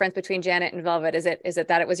big difference between Janet and Velvet? Is it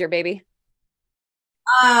that it was your baby?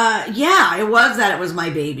 Yeah, it was that it was my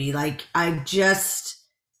baby. Like I just,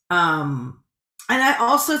 and I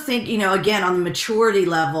also think, again, on the maturity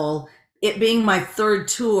level, it being my third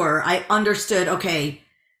tour, I understood, okay,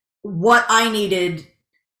 what I needed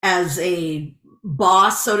as a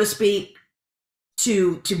boss, so to speak,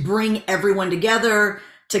 to bring everyone together,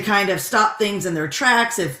 to kind of stop things in their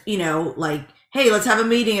tracks. If, like, hey, let's have a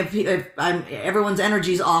meeting if everyone's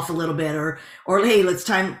energy's off a little bit, or hey, let's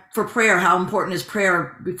time for prayer. How important is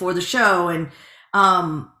prayer before the show? And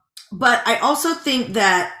but I also think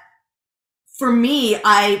that for me,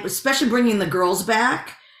 especially bringing the girls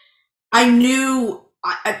back, I knew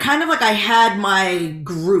I kind of like I had my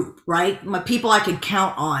group, right? My people I could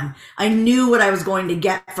count on. I knew what I was going to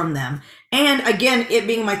get from them. And again, it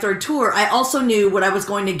being my third tour, I also knew what I was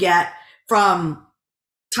going to get from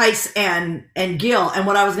Tyce and Gil, and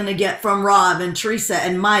what I was going to get from Rob and Teresa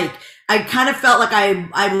and Mike. I kind of felt like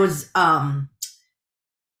I was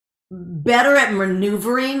better at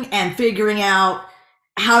maneuvering and figuring out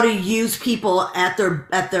how to use people at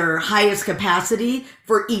their highest capacity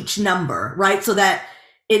for each number, right? So that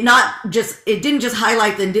it didn't just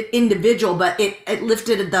highlight the individual, but it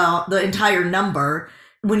lifted the entire number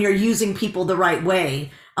when you're using people the right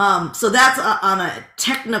way. So that's on a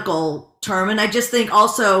technical term. And I just think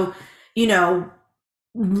also,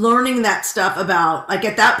 learning that stuff about, like,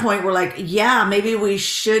 at that point, we're like, yeah, maybe we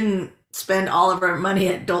shouldn't spend all of our money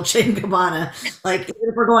at Dolce & Gabbana. Like, if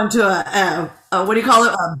we're going to a what do you call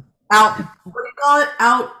it?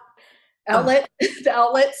 Outlet, the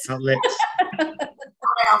outlets.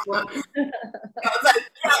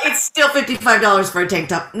 It's still $55 for a tank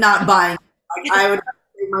top. Not buying. Like, I would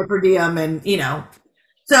pay my per diem, and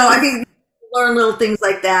So I think you learn little things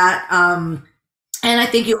like that, and I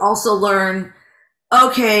think you also learn,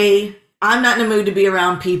 okay, I'm not in a mood to be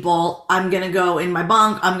around people. I'm going to go in my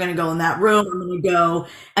bunk. I'm going to go in that room. I'm going to go.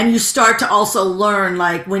 And you start to also learn,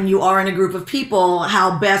 like, when you are in a group of people,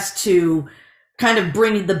 how best to kind of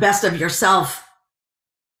bring the best of yourself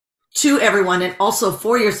to everyone, and also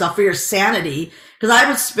for yourself, for your sanity. Because I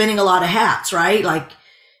was spinning a lot of hats, right? Like,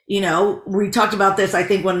 we talked about this, I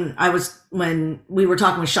think, when we were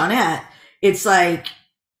talking with Shawnette. It's like,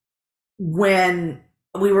 when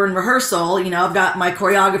we were in rehearsal, I've got my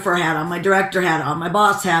choreographer hat on, my director hat on, my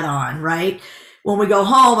boss hat on, right? When we go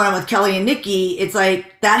home and I'm with Kelly and Nikki, it's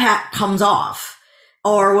like that hat comes off.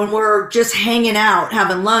 Or when we're just hanging out,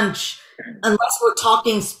 having lunch, unless we're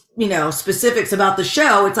talking, specifics about the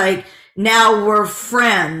show, it's like, now we're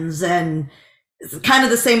friends. And it's kind of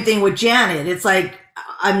the same thing with Janet. It's like,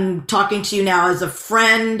 I'm talking to you now as a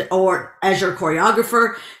friend or as your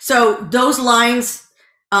choreographer. So those lines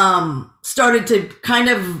started to kind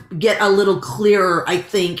of get a little clearer, I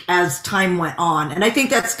think, as time went on. And I think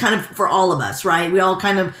that's kind of for all of us, right? We all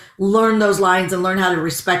kind of learn those lines and learn how to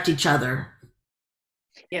respect each other.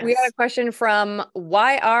 Yes. We got a question from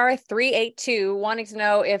YR382 wanting to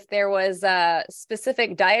know if there was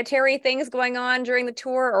specific dietary things going on during the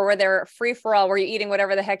tour, or were there free for all? Were you eating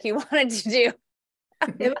whatever the heck you wanted to do?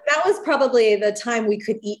 That was probably the time we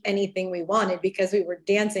could eat anything we wanted, because we were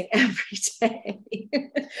dancing every day.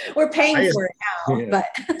 We're paying for it now, but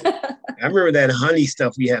I remember that honey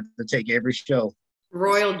stuff we had to take every show.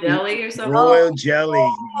 Royal jelly or something? Royal jelly.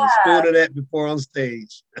 A spoon of that before on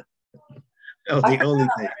stage. That was the only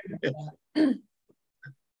thing.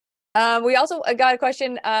 We also got a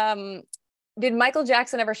question. Did Michael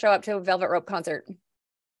Jackson ever show up to a Velvet Rope concert?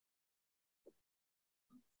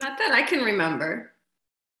 Not that I can remember.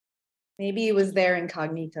 Maybe he was there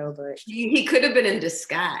incognito, but he could have been in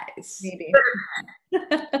disguise. Maybe.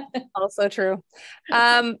 Also true.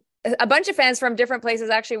 a bunch of fans from different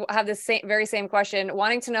places actually have the very same question,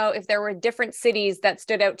 wanting to know if there were different cities that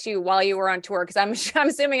stood out to you while you were on tour. Because I'm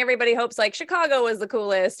assuming everybody hopes like Chicago was the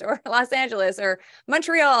coolest, or Los Angeles, or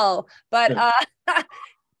Montreal. But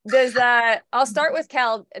I'll start with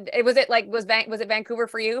Cal. Was it Vancouver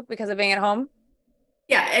for you because of being at home?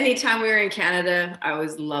 Yeah, anytime we were in Canada, I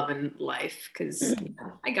was loving life because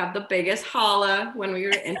I got the biggest holla when we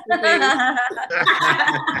were introduced.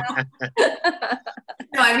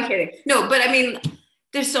 No, I'm kidding. No, but I mean,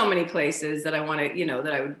 there's so many places that I want to,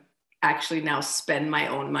 that I would actually now spend my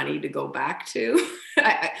own money to go back to.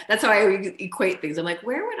 That's how I equate things. I'm like,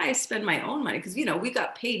 where would I spend my own money? Because, we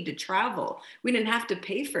got paid to travel. We didn't have to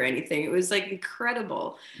pay for anything. It was like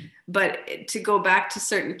incredible. But to go back to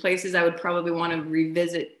certain places, I would probably want to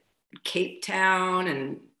revisit Cape Town,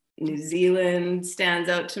 and New Zealand stands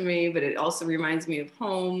out to me, but it also reminds me of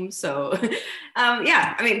home. So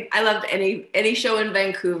yeah, I mean, I loved any show in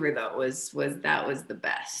Vancouver though, was the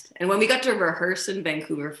best. And when we got to rehearse in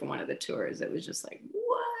Vancouver for one of the tours, it was just like,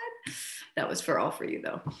 what? That was For All For You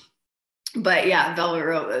though. But yeah, Velvet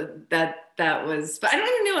Rope, that was, but I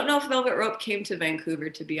don't even know if Velvet Rope came to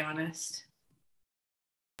Vancouver, to be honest.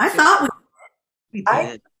 I thought We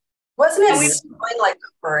did. Wasn't it going like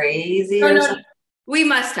crazy or something? We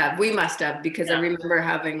must have, because I remember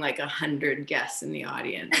having like 100 guests in the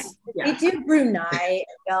audience. Yeah. We did Brunei.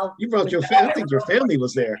 You brought your family. I think your family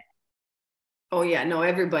was there. Oh yeah, no,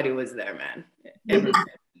 everybody was there, man. Everybody.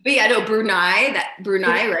 But yeah, no, Brunei,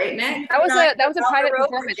 right, Nick? That was a private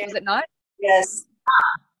performance, was it not? Yes.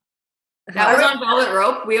 That was on Velvet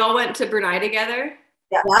Rope. We all went to Brunei together.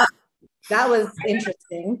 Yeah. That was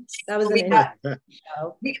interesting. That was an on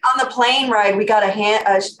the plane ride, we got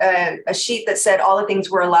a sheet that said all the things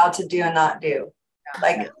we're allowed to do and not do.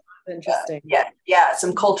 Like, interesting. Yeah,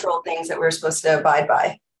 some cultural things that we're supposed to abide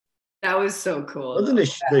by. That was so cool. Wasn't the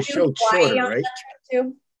show shorter, right?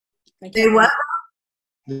 they what?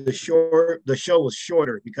 The show was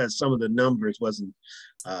shorter because some of the numbers wasn't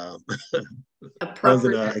accepted.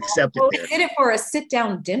 Well, we did it for a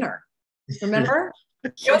sit-down dinner. Remember?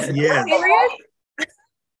 Yeah.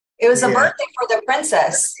 It was a birthday for the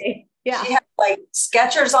princess. Yeah. She had like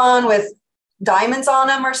Skechers on with diamonds on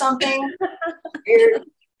them or something.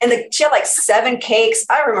 She had like 7 cakes.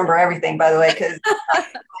 I remember everything, by the way, because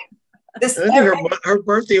I think her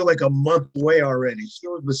birthday was like a month away already. She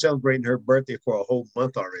was celebrating her birthday for a whole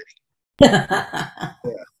month already.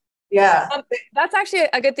 Yeah. That's actually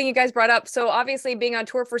a good thing you guys brought up. So obviously being on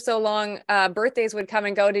tour for so long, birthdays would come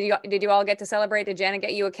and go. Did you all get to celebrate? Did Janet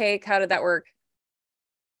get you a cake? How did that work?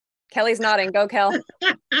 Kelly's nodding. Go, Kel.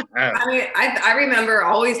 I mean, I remember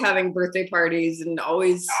always having birthday parties and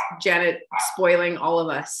always Janet spoiling all of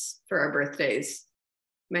us for our birthdays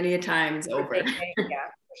many a times over. Yeah,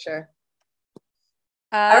 for sure.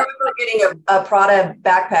 I remember getting a Prada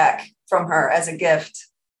backpack from her as a gift.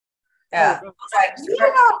 Yeah.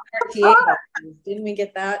 Cartier watches. Didn't we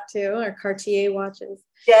get that too? Or Cartier watches?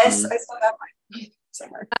 Yes, I saw that one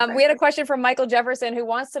somewhere. We had a question from Michael Jefferson, who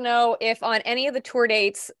wants to know if on any of the tour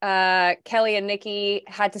dates, Kelly and Nikki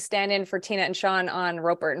had to stand in for Tina and Sean on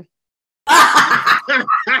Ropeburn.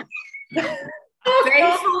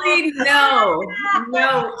 Thankfully, no.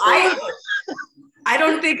 I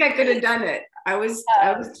don't think I could have done it. I was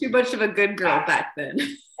too much of a good girl back then.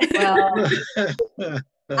 Well,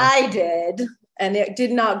 I did, and it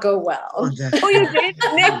did not go well. Oh, you did?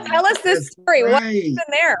 Nick, tell us this story. What happened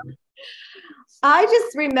there? I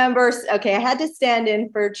just remember, okay, I had to stand in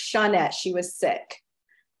for Shawnette. She was sick.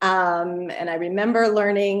 And I remember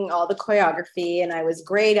learning all the choreography, and I was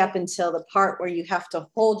great up until the part where you have to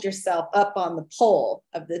hold yourself up on the pole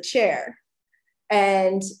of the chair.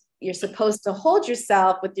 And you're supposed to hold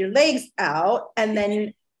yourself with your legs out. And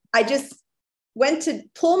then I just went to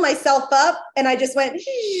pull myself up, and I just went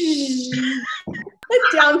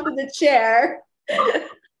down to the chair.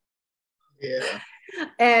 Yeah.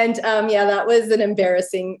 And that was an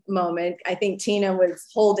embarrassing moment. I think Tina was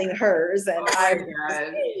holding hers, and I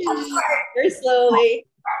was very slowly.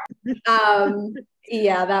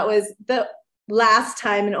 That was the last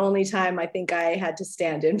time and only time I think I had to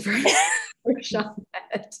stand in for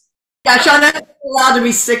Shawnette. Yeah, Shawnette isn't allowed to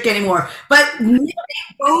be sick anymore. But they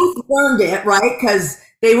both learned it, right? Because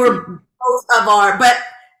they were both of our. But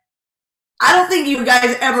I don't think you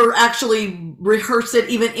guys ever actually rehearsed it,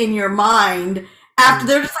 even in your mind. After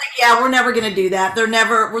they're just like, yeah, we're never gonna do that. They're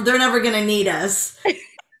never gonna need us.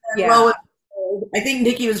 Yeah. I think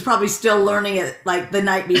Nikki was probably still learning it like the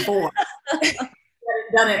night before.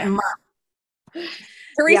 Done it in months.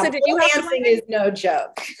 Teresa, did you have dancing is no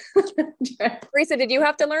joke. Teresa, did you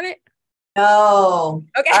have to learn it? No.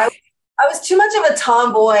 Okay. I was too much of a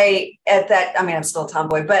tomboy at that. I mean, I'm still a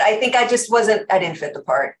tomboy, but I think I didn't fit the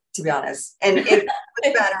part, to be honest. And it was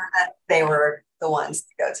better that they were the ones to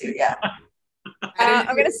go to. Yeah.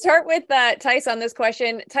 I'm going to start with Tyce on this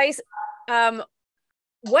question. Tyce,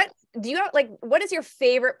 what is your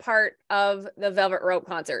favorite part of the Velvet Rope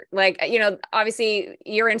concert? Like, obviously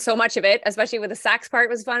you're in so much of it, especially with the sax part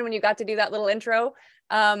was fun when you got to do that little intro.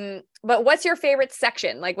 But what's your favorite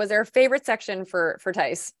section? Like, was there a favorite section for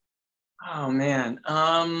Tyce? Oh man.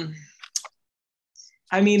 I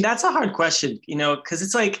mean, that's a hard question, because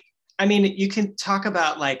it's like, I mean, you can talk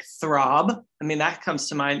about like Throb. I mean, that comes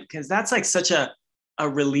to mind because that's like such a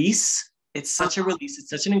release. It's such a release. It's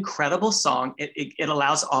such an incredible song. It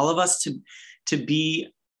allows all of us to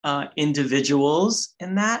be individuals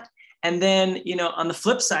in that. And then, on the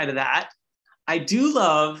flip side of that, I do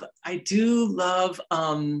love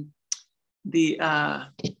the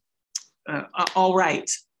All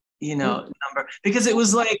Right, number, because it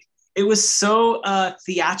was so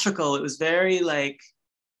theatrical. It was very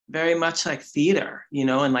much like theater,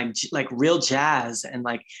 and like real jazz, and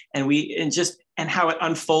how it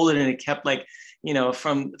unfolded, and it kept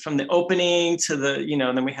from the opening to the,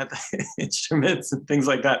 and then we had the instruments and things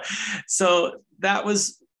like that. So that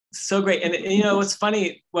was so great. And what's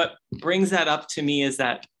funny, what brings that up to me is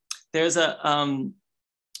that there's a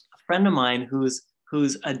friend of mine who's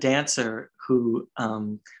a dancer who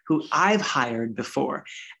I've hired before,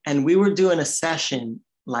 and we were doing a session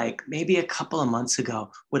like maybe a couple of months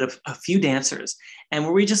ago with a few dancers, and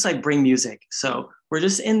where we just like bring music. So we're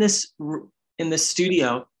just in this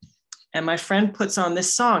studio, and my friend puts on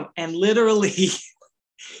this song, and literally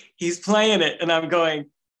he's playing it, and I'm going,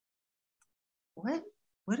 what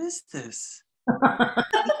is this?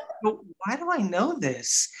 Why do I know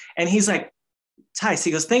this? And he's like, Tyce,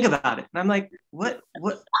 he goes, think about it. And I'm like, what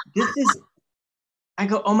this is? I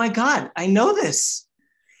go, oh my God, I know this.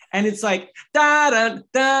 And it's like, da da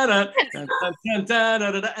da da da da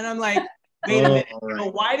da da da. And I'm like, wait a minute.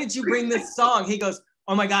 Right. Why did you bring this song? He goes,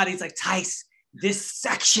 oh my God. He's like, Tyce, this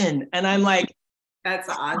section. And I'm like, that's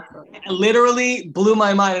awesome. It literally blew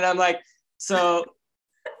my mind. And I'm like, so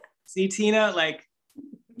see, Tina, like,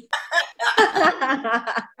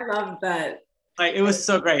 I love that. Like, it was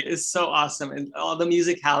so great. It's so awesome. And all the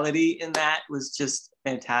musicality in that was just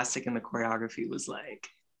fantastic. And the choreography was like,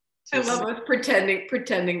 I love us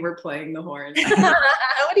pretending we're playing the horn.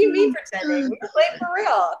 What do you mean pretending? We play for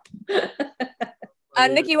real.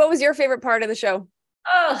 Nikki, what was your favorite part of the show?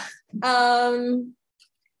 Well,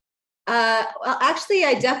 actually,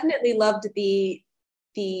 I definitely loved the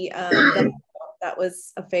that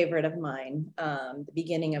was a favorite of mine, the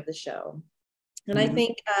beginning of the show. And I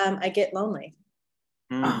think I get lonely.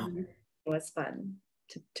 It was fun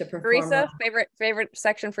to perform. Teresa, favorite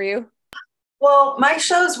section for you? Well, my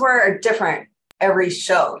shows were different every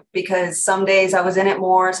show, because some days I was in it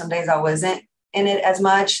more, some days I wasn't in it as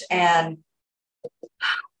much. And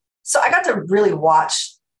so I got to really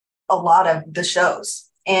watch a lot of the shows.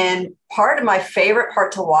 And part of my favorite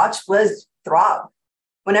part to watch was Throb.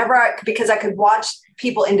 Because I could watch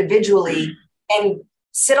people individually and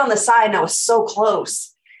sit on the side, and I was so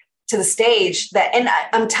close to the stage and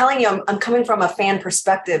I'm telling you, I'm coming from a fan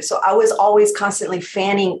perspective. So I was always constantly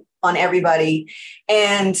fanning on everybody.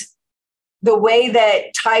 And the way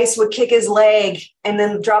that Tyce would kick his leg and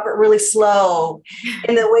then drop it really slow,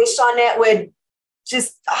 and the way Shawnette would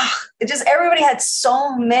everybody had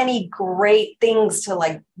so many great things to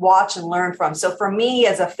like watch and learn from. So for me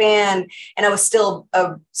as a fan, and I was still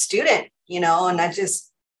a student, and I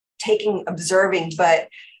just observing, but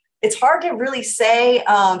it's hard to really say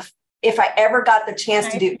if I ever got the chance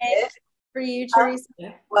to do it. For you, Teresa?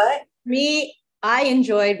 What? Me, I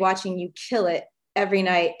enjoyed watching you kill it every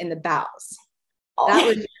night in the bows. That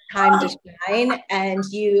was your time to shine, and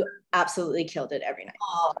you absolutely killed it every night.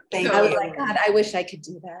 Oh, thank you. I was like, God, I wish I could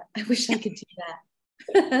do that. I wish I could do that.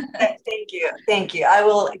 Thank you. I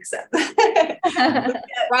will accept.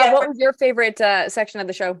 Rob, what was your favorite section of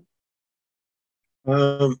the show?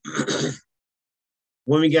 When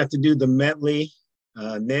we got to do the medley,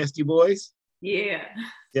 Nasty Boys. Yeah.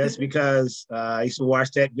 Just because I used to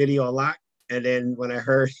watch that video a lot. And then when I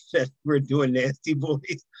heard that we're doing Nasty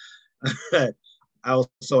Boys, I was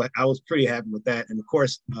pretty happy with that. And of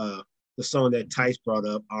course, the song that Tyce brought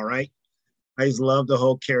up, All Right. I just love the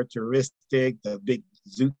whole characteristic, the big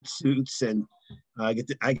zoot suits, and I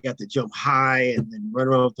got to jump high and then run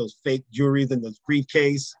around with those fake jewelries and those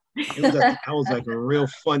briefcase. That was like a real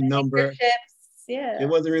fun number. Yeah. It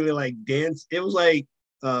wasn't really like dance. It was like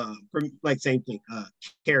same thing,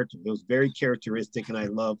 character. It was very characteristic, and I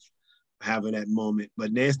love having that moment.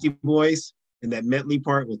 But Nasty Boys, And that medley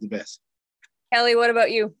part was the best. Kelly, what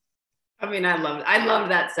about you? I mean, I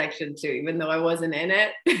loved that section too, even though I wasn't in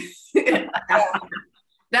it.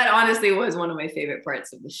 That honestly was one of my favorite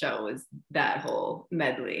parts of the show, was that whole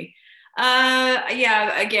medley.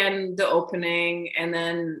 Yeah, again, the opening, and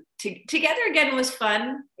then Together Again was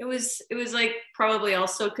fun. It was like probably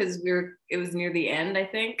also because it was near the end, I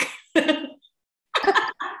think. And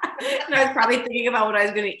I was probably thinking about what I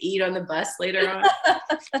was going to eat on the bus later on.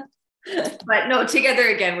 But no, Together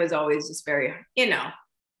Again was always just very,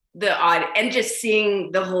 the odd, and just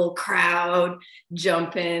seeing the whole crowd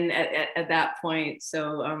jump in at that point.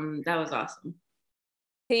 So that was awesome.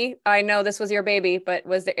 T, I know this was your baby, but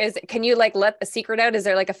can you like let a secret out? Is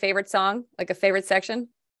there like a favorite song, like a favorite section?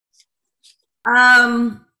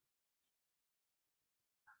 No,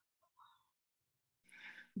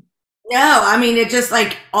 I mean, it just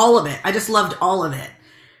like all of it. I just loved all of it.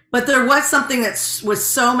 But there was something that was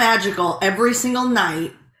so magical every single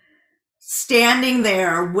night, standing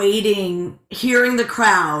there, waiting, hearing the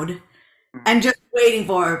crowd, and just waiting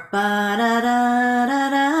for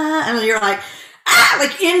ba-da-da-da-da. And you're like,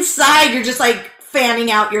 like inside, you're just like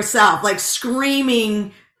fanning out yourself, like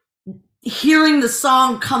screaming, hearing the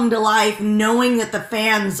song come to life, knowing that the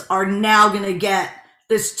fans are now going to get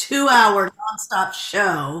this 2-hour nonstop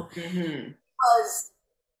show. Mm-hmm. Because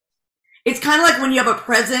it's kind of like when you have a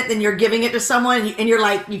present and you're giving it to someone and you're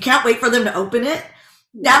like, you can't wait for them to open it.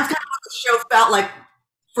 That's kind of what the show felt like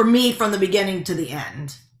for me from the beginning to the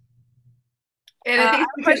end. And I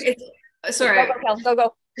think sorry,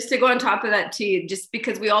 go. Just to go on top of that too, just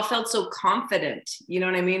because we all felt so confident, you know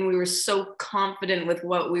what I mean? We were so confident with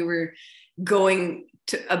what we were going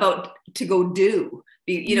to go do,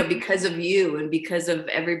 because of you and because of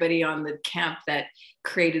everybody on the camp that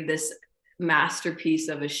created this masterpiece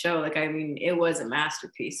of a show. Like, I mean, it was a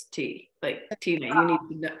masterpiece, like Tina, you need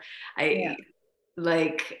to know. I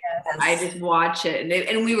just watch it,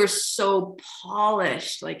 and we were so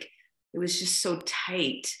polished, like it was just so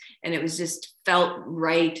tight, and it was just felt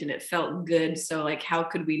right, and it felt good. So like, how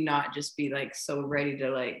could we not just be like so ready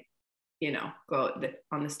to like, go out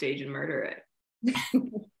on the stage and murder it?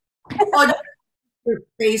 Their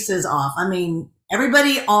faces off. I mean,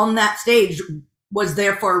 everybody on that stage was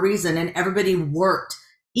there for a reason, and everybody worked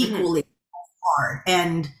equally hard.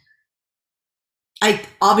 And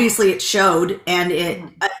obviously it showed, and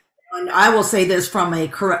and I will say this from a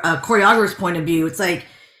choreographer's point of view, it's like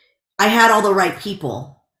I had all the right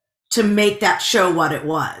people to make that show what it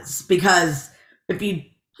was, because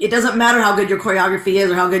it doesn't matter how good your choreography is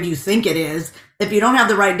or how good you think it is, if you don't have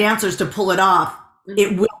the right dancers to pull it off,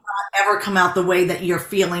 it will not ever come out the way that you're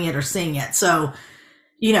feeling it or seeing it. So,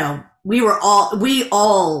 we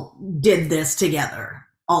all did this together,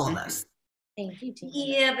 all of us. Thank you, Tina.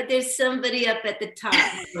 Yeah, but there's somebody up at the top.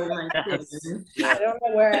 I don't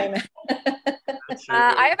know where I'm at.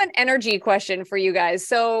 I have an energy question for you guys.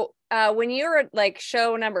 So when you're like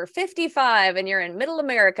show number 55 and you're in Middle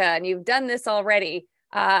America and you've done this already,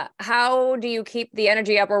 how do you keep the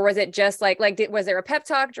energy up? Or was it just was there a pep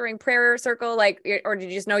talk during prayer circle? Or did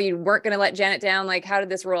you just know you weren't going to let Janet down? Like, how did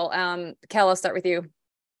this roll? Kel, I'll start with you.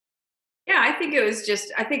 Yeah, I think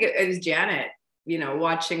it was Janet,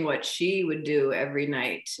 watching what she would do every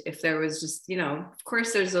night. If there was just, of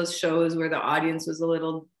course there's those shows where the audience was a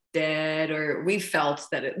little dead, or we felt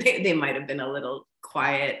that they might have been a little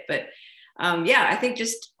quiet, but I think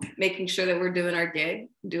just making sure that we're doing our gig,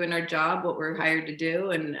 doing our job, what we're hired to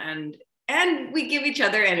do, and we give each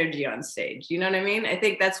other energy on stage. You know what I mean? I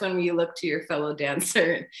think that's when you look to your fellow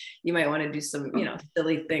dancer, and you might want to do some,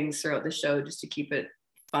 silly things throughout the show just to keep it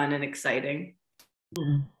fun and exciting.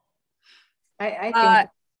 I think.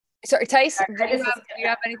 Sorry, Tyce, do you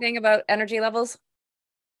have anything about energy levels?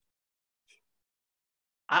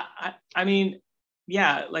 I mean,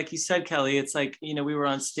 yeah, like you said, Kelly, it's like, we were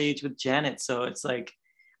on stage with Janet. So it's like,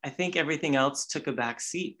 I think everything else took a back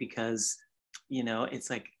seat because, it's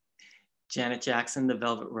like Janet Jackson, the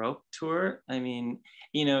Velvet Rope tour. I mean,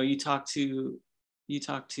 you talk to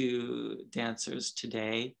dancers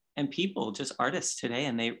today and people, just artists today,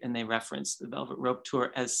 and they reference the Velvet Rope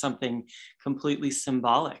tour as something completely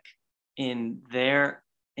symbolic in their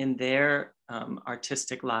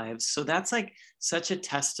artistic lives. So that's like such a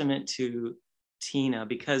testament to Tina,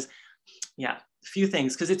 because a few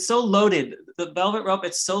things, because it's so loaded. The Velvet Rope,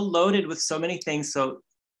 it's so loaded with so many things. So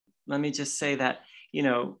let me just say that,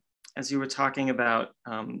 as you were talking about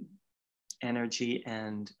energy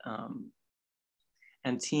and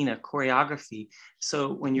Tina, choreography.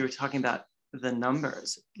 So when you were talking about the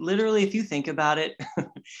numbers, literally, if you think about it,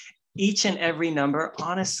 each and every number,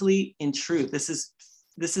 honestly, in truth,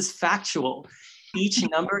 this is factual. each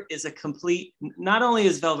number is a complete, not only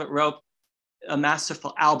is Velvet Rope a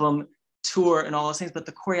masterful album, tour, and all those things, but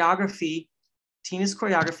the choreography, Tina's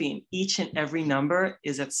choreography in each and every number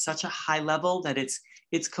is at such a high level that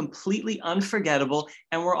it's completely unforgettable.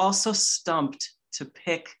 And we're also stumped to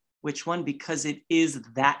pick which one because it is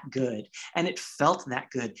that good and it felt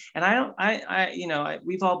that good. And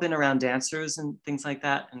we've all been around dancers and things like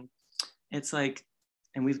that. And it's like,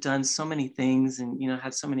 and we've done so many things and,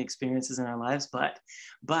 had so many experiences in our lives, but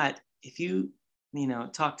if you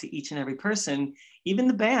talk to each and every person, even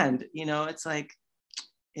the band, it's like,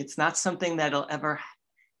 it's not something that'll ever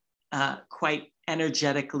quite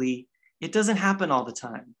energetically, it doesn't happen all the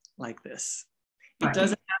time like this. It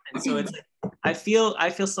doesn't happen. So it's like, I feel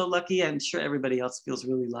so lucky. I'm sure everybody else feels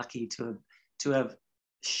really lucky to have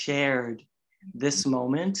shared this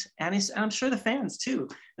moment. And I'm sure the fans too,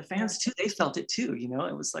 they felt it too.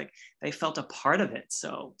 It was like, they felt a part of it.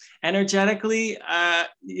 So energetically,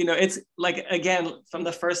 it's like, again, from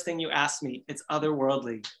the first thing you asked me, it's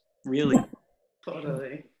otherworldly, really.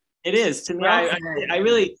 Totally. It is to me.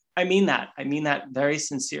 I mean that very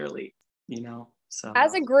sincerely, so.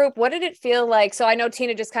 As a group, what did it feel like? So I know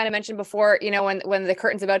Tina just kind of mentioned before, when the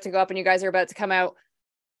curtain's about to go up and you guys are about to come out,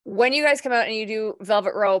 when you guys come out and you do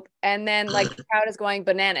Velvet Rope and then like the crowd is going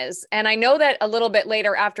bananas. And I know that a little bit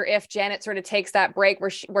later after If, Janet sort of takes that break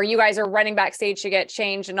where you guys are running backstage to get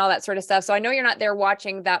changed and all that sort of stuff. So I know you're not there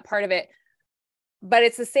watching that part of it, but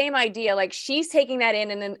it's the same idea. Like she's taking that in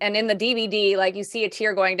and in the DVD, like you see a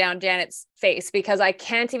tear going down Janet's face because I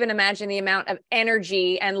can't even imagine the amount of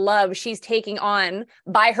energy and love she's taking on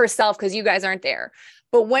by herself because you guys aren't there.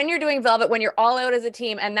 But when you're doing Velvet, when you're all out as a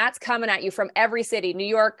team and that's coming at you from every city, New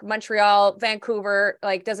York, Montreal, Vancouver,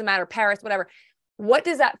 like doesn't matter, Paris, whatever. What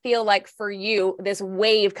does that feel like for you, this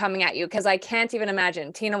wave coming at you? Because I can't even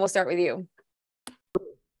imagine. Tina, we'll start with you.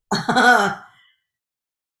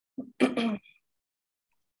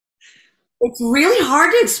 It's really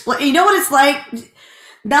hard to explain. You know what it's like?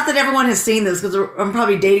 Not that everyone has seen this because I'm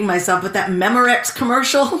probably dating myself, but that Memorex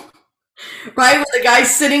commercial, right? Where the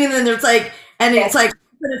guy's sitting and then there's like, and it's like,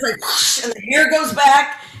 whoosh, and the hair goes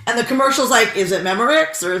back and the commercial's like, is it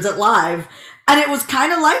Memorex or is it live? And it was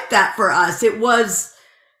kind of like that for us. It was,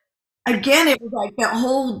 again, it was like that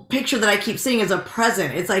whole picture that I keep seeing as a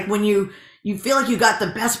present. It's like when you feel like you got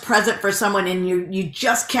the best present for someone and you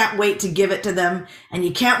just can't wait to give it to them and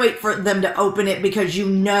you can't wait for them to open it because you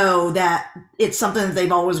know that it's something that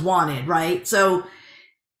they've always wanted, right? So,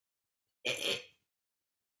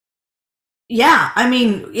 yeah, I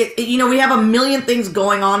mean, we have a million things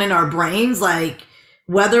going on in our brains, like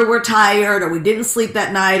whether we're tired or we didn't sleep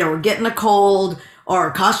that night or we're getting a cold or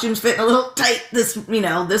our costumes fitting a little tight this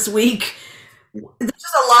week. There's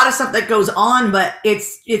just a lot of stuff that goes on, but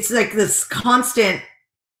it's like this constant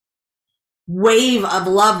wave of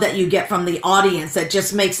love that you get from the audience that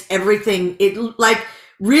just makes everything, it like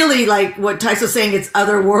really like what Tyce was saying, it's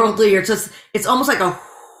otherworldly, or it's almost like a,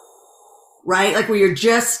 right? Like where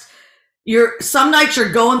some nights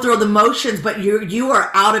you're going through the motions, but you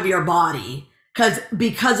are out of your body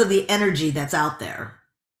because of the energy that's out there.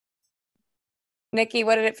 Nikki,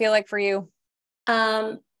 what did it feel like for you?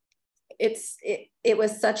 It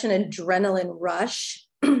was such an adrenaline rush.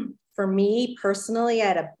 For me personally, I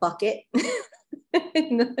had a bucket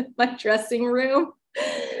in my dressing room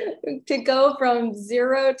to go from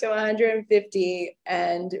 0 to 150.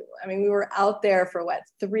 And I mean, we were out there for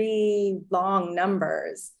 3 long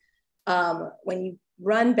numbers. When you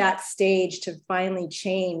run backstage to finally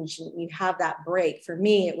change and you have that break, for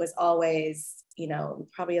me, it was always,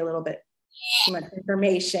 probably a little bit too much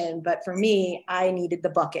information, but for me, I needed the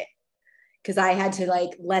bucket because I had to like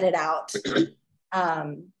let it out.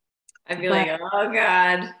 I'd be like, oh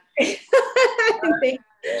God. She's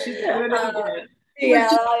doing it again. Yeah.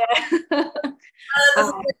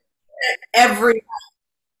 Every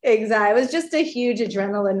Exactly. It was just a huge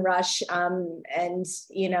adrenaline rush. And,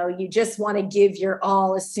 you just want to give your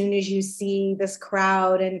all as soon as you see this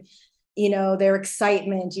crowd and, their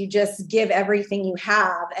excitement. You just give everything you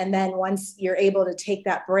have. And then once you're able to take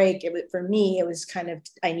that break, for me, it was kind of,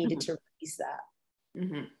 I needed to release that.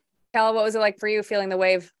 Mm-hmm. Cal, what was it like for you feeling the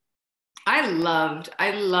wave? I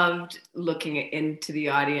loved looking into the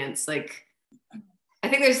audience. Like, I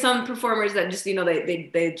think there's some performers that just,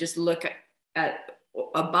 they just look at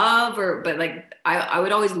above but like I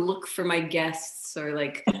would always look for my guests or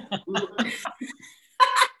like it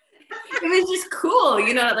was just cool,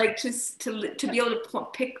 like just to be able to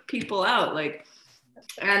pick people out, like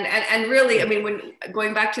and really, I mean, when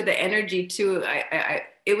going back to the energy too, I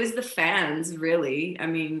it was the fans, really. I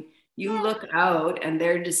mean, you look out and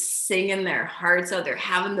they're just singing their hearts out. They're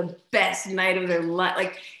having the best night of their life.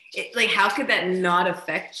 Like how could that not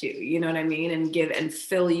affect you? You know what I mean? And give and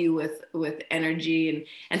fill you with energy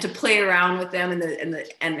and to play around with them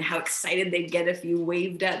and how excited they'd get if you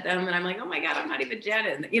waved at them. And I'm like, oh my God, I'm not even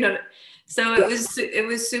Janet. You know, so it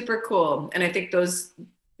was super cool. And I think those,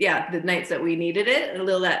 the nights that we needed it, that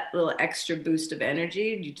little extra boost of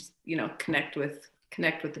energy, you just, you know, connect with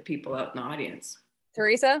the people out in the audience.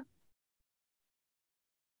 Teresa?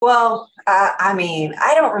 Well, I mean,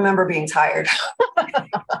 I don't remember being tired.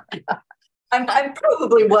 I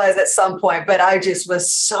probably was at some point, but I just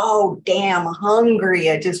was so damn hungry.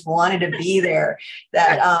 I just wanted to be there.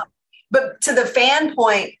 But to the fan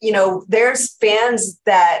point, you know, there's fans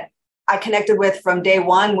that I connected with from day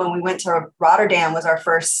one when we went to Rotterdam, was our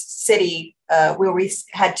first city where we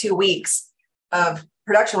had 2 weeks of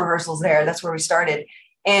production rehearsals there. That's where we started.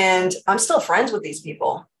 And I'm still friends with these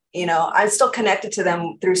people. You know, I'm still connected to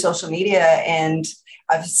them through social media, and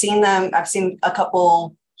I've seen them. I've seen a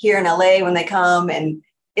couple here in LA when they come, and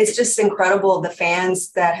it's just incredible, the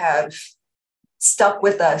fans that have stuck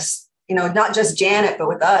with us, you know, not just Janet, but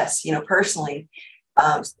with us, you know, personally.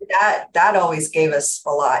 So that always gave us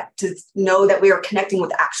a lot, to know that we were connecting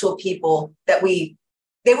with actual people, that they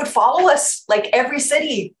would follow us like every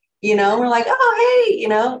city, you know. We're like, oh, hey, you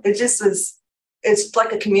know, it's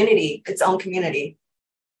like a community, its own community.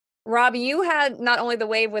 Rob, you had not only the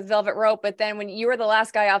wave with Velvet Rope, but then when you were the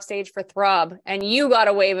last guy off stage for Throb, and you got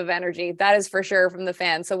a wave of energy, that is for sure, from the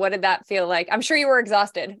fans. So what did that feel like? I'm sure you were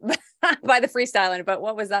exhausted by the freestyling, but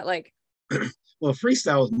what was that like? Well,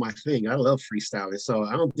 freestyle is my thing. I love freestyling, so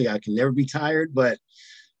I don't think I can never be tired. But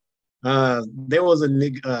there was a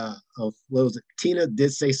nigga, what was it? Tina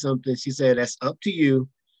did say something. She said, that's up to you.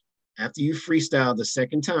 After you freestyle the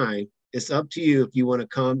second time, it's up to you if you want to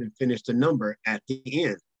come and finish the number at the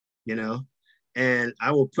end. You know, and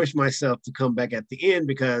I will push myself to come back at the end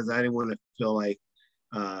because I didn't want to feel like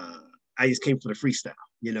I just came for the freestyle,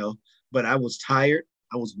 you know. But I was tired,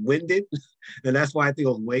 I was winded, and that's why I think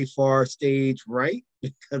I was way far stage right,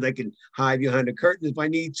 because I can hide behind the curtain if I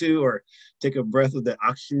need to, or take a breath of the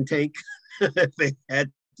oxygen tank if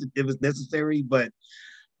it was necessary. But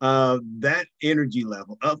that energy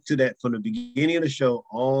level up to that, from the beginning of the show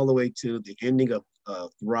all the way to the ending of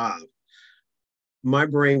Throb, my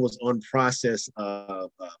brain was on process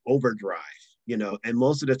of overdrive, you know, and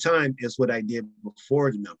most of the time is what I did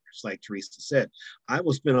before the numbers. Like Teresa said, I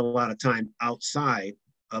will spend a lot of time outside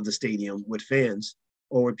of the stadium with fans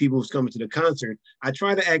or with people who's coming to the concert. I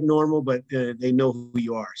try to act normal, but they know who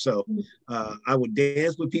you are. So I would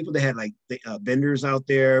dance with people that had like vendors out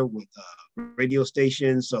there with radio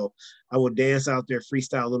stations. So I would dance out there,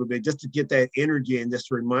 freestyle a little bit just to get that energy and just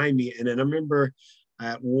to remind me. And then I remember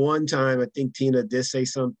at one time, I think Tina did say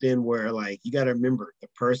something where, like, you got to remember, the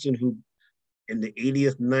person who in the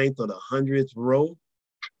 80th, 9th, or the 100th row,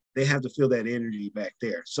 they have to feel that energy back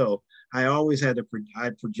there. So I always had to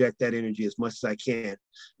project that energy as much as I can,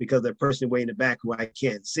 because the person way in the back who I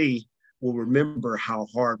can't see will remember how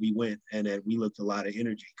hard we went and that we looked a lot of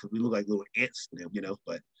energy, because we look like little ants to them, you know.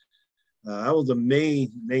 But that was the main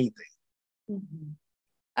thing. Mm-hmm.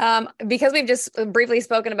 Because we've just briefly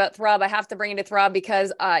spoken about Throb, I have to bring it to Throb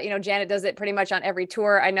because, you know, Janet does it pretty much on every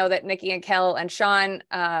tour. I know that Nikki and Kel and Sean,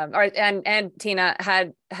 and Tina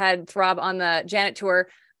had Throb on the Janet tour,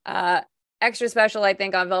 extra special, I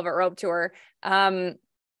think, on Velvet Rope tour.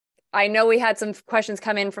 I know we had some questions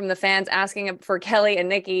come in from the fans asking for Kelly and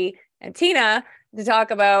Nikki and Tina to talk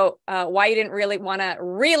about why you didn't really want to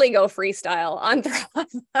go freestyle on Throb.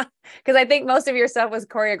 Because I think most of your stuff was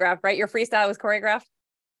choreographed, right? Your freestyle was choreographed?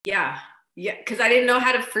 Yeah, because I didn't know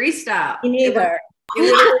how to freestyle. Me neither. It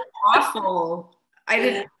was awful.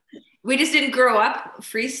 We just didn't grow up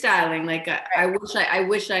freestyling. Like I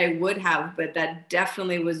wish I would have, but that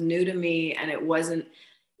definitely was new to me, and it wasn't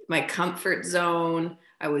my comfort zone.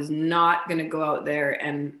 I was not going to go out there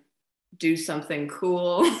and do something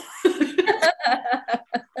cool.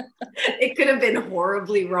 It could have been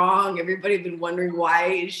horribly wrong. Everybody had been wondering, why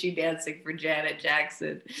is she dancing for Janet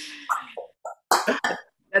Jackson?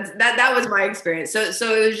 That was my experience. So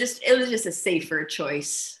it was just a safer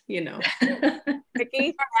choice, you know.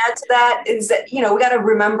 Nikki? Add to that is that, you know, we got to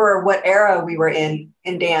remember what era we were in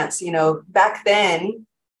dance. You know, back then,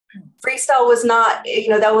 freestyle was not, you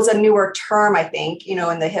know, that was a newer term, I think, you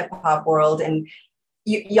know, in the hip hop world. And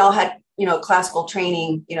y'all had, you know, classical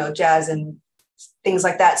training, you know, jazz and things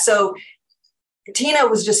like that. So Tina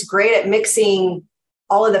was just great at mixing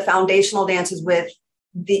all of the foundational dances with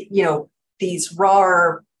the, you know, these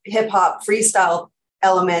raw hip hop freestyle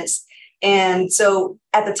elements. And so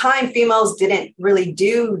at the time, females didn't really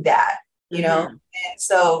do that, you know? And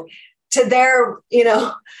so to their, you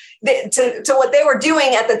know, to what they were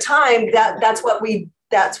doing at the time, that's what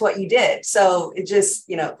you did. So it just,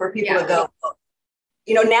 you know, for people to go,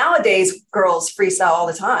 you know, nowadays girls freestyle all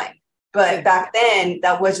the time, but back then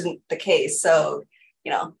that wasn't the case. So,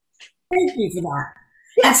 you know. Thank you for that.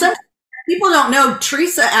 Yeah. And some people don't know,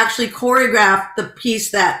 Teresa actually choreographed the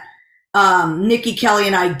piece that Nikki, Kelly,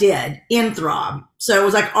 and I did in Throb. So it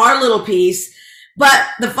was like our little piece. But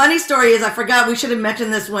the funny story is, I forgot, we should have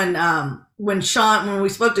mentioned this when we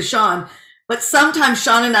spoke to Sean. But sometimes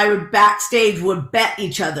Sean and I would backstage would bet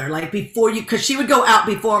each other, like before you, because she would go out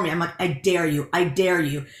before me. I'm like, I dare you,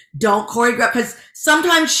 don't choreograph. Because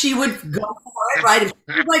sometimes she would go for it, right? If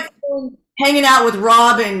she was like hanging out with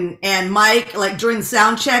Rob and Mike, like during the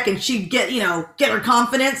sound check, and she'd get her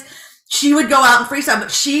confidence, she would go out and freestyle. But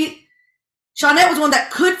Shawnette was one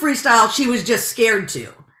that could freestyle. She was just scared to,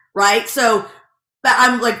 right? So, but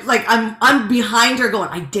I'm I'm behind her going,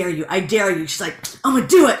 I dare you. She's like, I'm gonna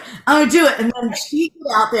do it. And then she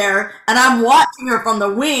get out there and I'm watching her from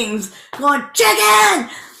the wings going, chicken!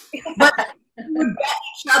 But we would bet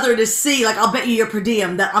each other to see, like, I'll bet you your per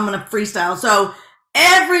diem that I'm gonna freestyle. So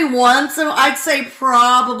every once, so I'd say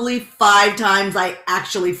probably 5 times I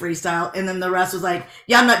actually freestyle. And then the rest was like,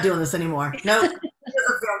 yeah, I'm not doing this anymore. Nope. It doesn't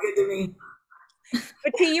feel good to me.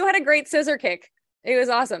 But T, you had a great scissor kick. It was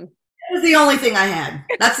awesome. It was the only thing I had.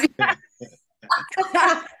 That's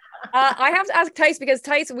I have to ask Tyce, because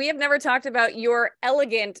Tyce, we have never talked about your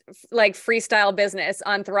elegant like freestyle business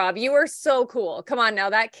on Throb. You were so cool. Come on now,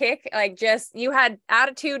 that kick, like, just, you had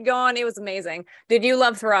attitude going. It was amazing. Did you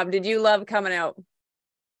love Throb? Did you love coming out?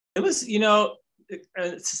 It was,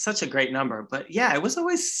 it's such a great number, but yeah, it was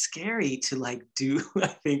always scary to like do, I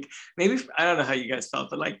think maybe, I don't know how you guys felt,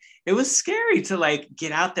 but like, it was scary to like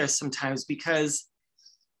get out there sometimes because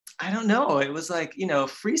I don't know, it was like,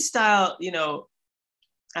 freestyle,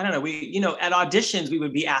 I don't know, we, at auditions, we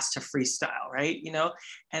would be asked to freestyle, right?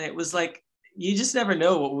 And it was like, you just never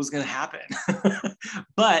know what was going to happen.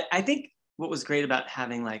 But I think what was great about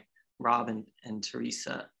having like Rob and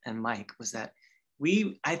Teresa and Mike was that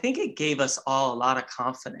I think it gave us all a lot of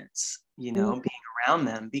confidence, being around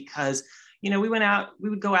them, because, we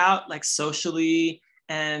would go out like socially,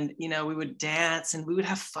 and, we would dance and we would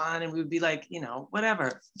have fun and we would be like,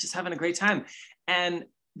 whatever, just having a great time. And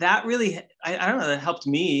that really, I don't know, that helped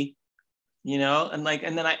me, and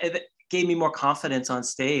then it gave me more confidence on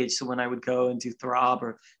stage. So when I would go and do Throb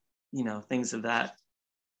or, things of that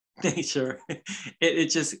nature,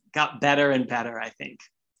 it just got better and better, I think,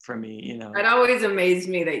 for me, It always amazed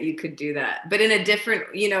me that you could do that, but in a different,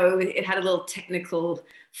 it had a little technical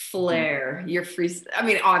flair. Your I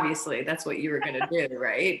mean, obviously that's what you were going to do,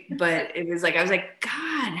 right? But it was like, I was like,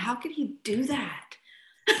 God, how could he do that?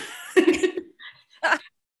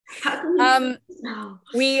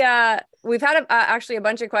 We've had actually a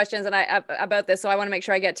bunch of questions about this, so I want to make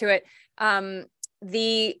sure I get to it.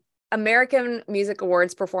 The American Music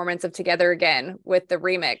Awards performance of Together Again with the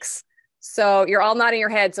remix. So you're all nodding your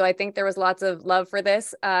head. So I think there was lots of love for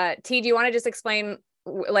this. T, do you want to just explain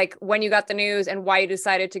like when you got the news and why you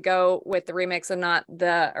decided to go with the remix and not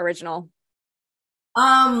the original?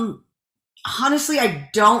 Honestly,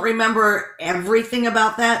 I don't remember everything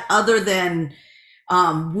about that other than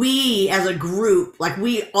we as a group, like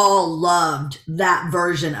we all loved that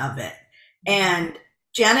version of it. And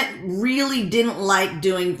Janet really didn't like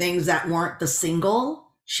doing things that weren't the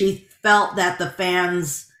single. She felt that the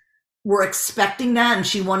fans were expecting that, and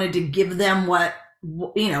she wanted to give them what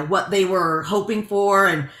they were hoping for.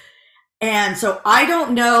 And so I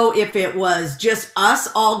don't know if it was just us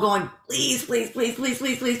all going, please, please, please, please,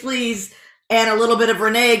 please, please, please, and a little bit of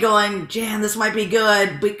Renee going, Jan, this might be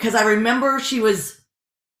good, because I remember she was,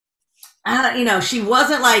 she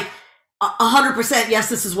wasn't like 100%, yes,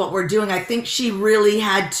 this is what we're doing. I think she really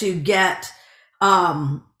had to get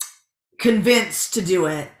convinced to do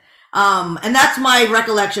it. And that's my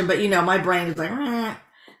recollection, but my brain is like,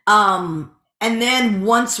 and then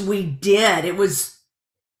once we did,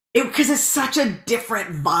 because it's such a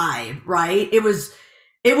different vibe, right? It was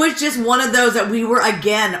just one of those that we were,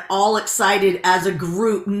 again, all excited as a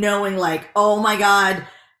group, knowing like, oh my God,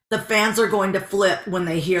 the fans are going to flip when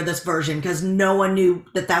they hear this version, because no one knew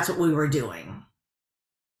that that's what we were doing.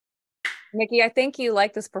 Nikki, I think you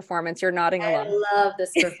like this performance. You're nodding along. I love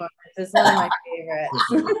this performance. It's one of my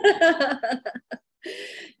favorites.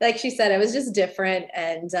 Like she said, it was just different.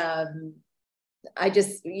 And I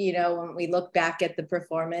just, when we look back at the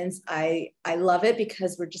performance, I love it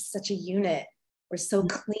because we're just such a unit. We're so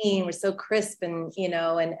clean. We're so crisp, and,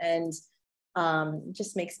 and It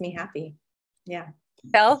just makes me happy. Yeah.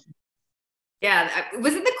 Kel? Yeah.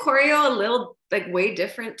 Wasn't the choreo a little like way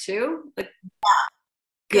different too? Like,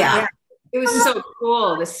 Yeah. it was so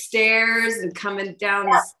cool. The stairs and coming down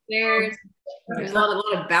the stairs. There's a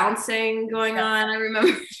lot of bouncing going on. I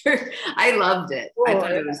remember. I loved it. I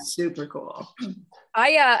thought it was super cool.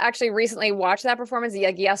 I actually recently watched that performance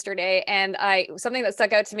like yesterday, and something that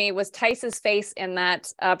stuck out to me was Tyce's face in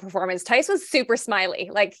that performance. Tyce was super smiley,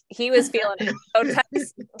 like he was feeling it. So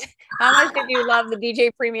Tyce, how much did you love the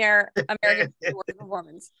DJ Premier American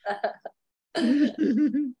performance?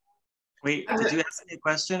 Wait, did you ask me a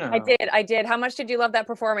question? Or? I did. How much did you love that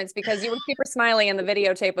performance? Because you were super smiley in the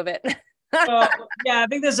videotape of it. Yeah, I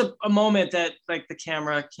think there's a moment that like the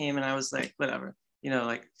camera came and I was like, whatever,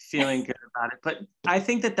 like feeling good about it. But I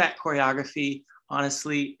think that choreography,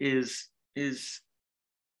 honestly, is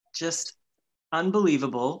just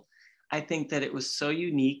unbelievable. I think that it was so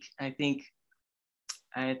unique. I think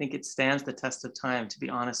it stands the test of time, to be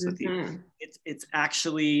honest with you. It's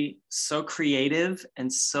actually so creative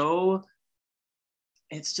and so,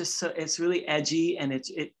 it's just so, it's really edgy. And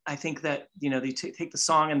I think that, they take the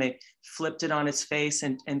song and they flipped it on its face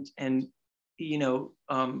and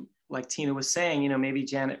like Tina was saying, maybe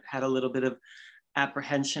Janet had a little bit of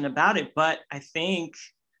apprehension about it, but I think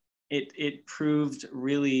it proved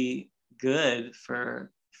really good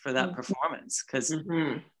for that performance. Because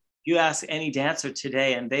you ask any dancer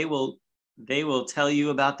today and they will tell you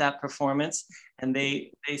about that performance, and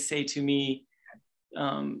they say to me,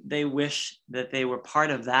 they wish that they were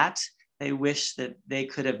part of that. They wish that they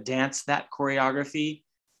could have danced that choreography.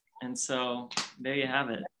 And so there you have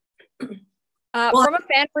it. From a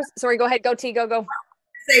fan sorry, go ahead, go T, go.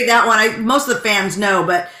 Say that one. Most of the fans know,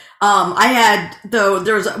 but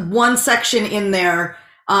there's one section in there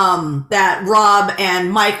that Rob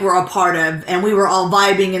and Mike were a part of, and we were all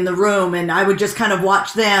vibing in the room, and I would just kind of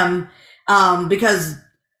watch them because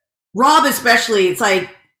Rob especially, it's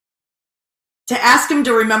like, to ask him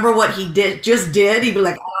to remember what he just did, he'd be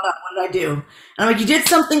like, I don't know, what did I do? And I'm like, you did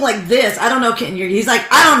something like this. I don't know. He's like,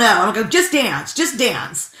 I don't know. I'm like, just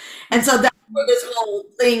dance. And so that's where this whole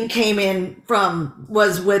thing came in from,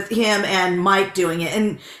 was with him and Mike doing it.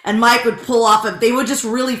 And Mike would pull off they would just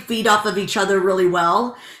really feed off of each other really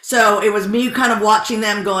well. So it was me kind of watching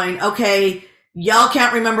them going, okay, y'all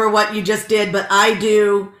can't remember what you just did, but I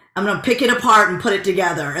do. I'm going to pick it apart and put it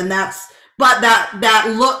together. And but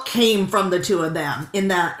that look came from the two of them in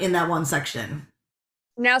that one section.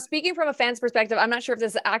 Now, speaking from a fan's perspective, I'm not sure if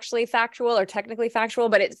this is actually factual or technically factual,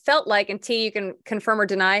 but it felt like, and T, you can confirm or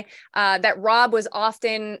deny, that Rob was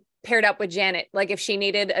often paired up with Janet. Like if she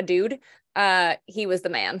needed a dude, he was the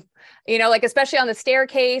man, like especially on the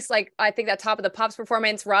staircase. Like I think that Top of the Pops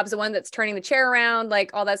performance, Rob's the one that's turning the chair around, like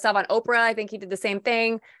all that stuff on Oprah. I think he did the same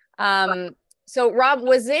thing. So Rob,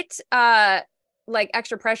 was it like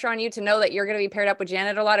extra pressure on you to know that you're going to be paired up with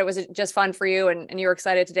Janet a lot, or was it just fun for you and you were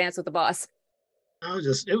excited to dance with the boss?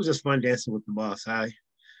 It was just fun dancing with the boss.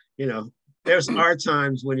 There's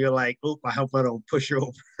times when you're like, "Oop, I hope I don't push her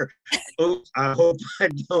over. Oops, I hope I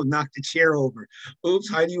don't knock the chair over. Oops,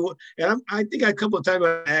 how do you?" And I think a couple of times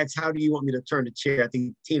I asked, "How do you want me to turn the chair?" I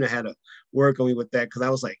think Tina had to work on me with that, because I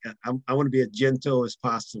was like, I want to be as gentle as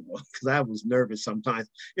possible, because I was nervous sometimes.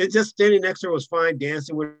 It just standing next to her was fine,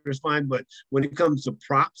 dancing with her was fine, but when it comes to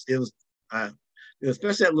props, it was.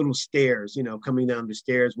 Especially that little stairs, coming down the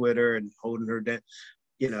stairs with her and holding her down,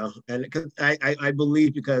 and because I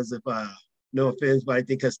believe, because of no offense, but I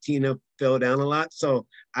think because Tina fell down a lot, so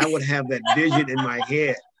I would have that vision in my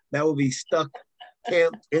head that would be stuck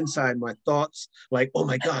camped inside my thoughts, like, oh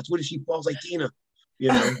my gosh, what if she falls like Tina,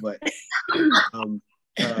 but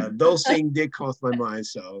those things did cross my mind.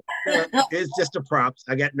 So it's just the props.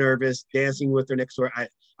 I got nervous dancing with her next to her.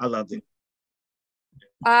 I loved it.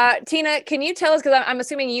 Tina, can you tell us, because I'm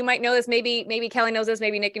assuming you might know this, maybe Kelly knows this,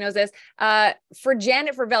 maybe Nikki knows this, for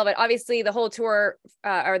Janet for Velvet, obviously the whole tour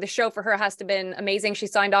or the show for her has to have been amazing. She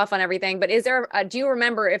signed off on everything, but is there do you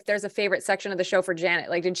remember if there's a favorite section of the show for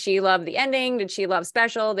Janet? Like, did she love the ending? Did she love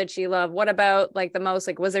Special? Did she love What About like the most?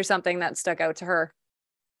 Like, was there something that stuck out to her?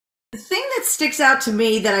 The thing that sticks out to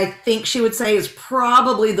me that I think she would say is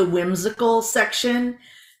probably the whimsical section,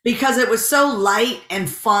 because it was so light and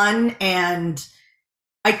fun, and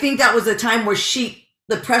I think that was a time where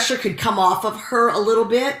the pressure could come off of her a little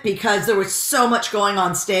bit, because there was so much going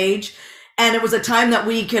on stage, and it was a time that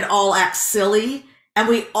we could all act silly, and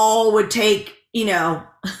we all would take,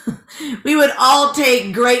 we would all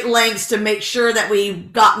take great lengths to make sure that we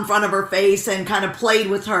got in front of her face and kind of played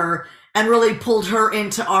with her and really pulled her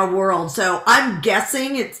into our world. So I'm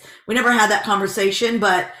guessing we never had that conversation,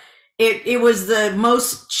 but it was the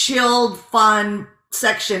most chilled, fun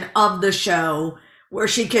section of the show where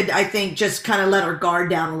she could, I think, just kind of let her guard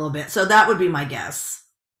down a little bit. So that would be my guess.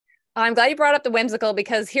 I'm glad you brought up the whimsical,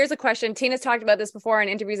 because here's a question. Tina's talked about this before in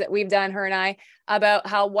interviews that we've done, her and I, about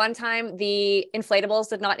how one time the inflatables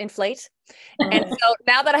did not inflate. And so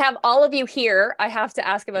now that I have all of you here, I have to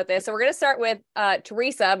ask about this. So we're going to start with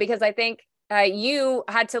Teresa, because I think you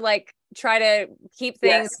had to like try to keep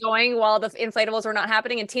things going while the inflatables were not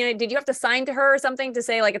happening. And Tina, did you have to sign to her or something to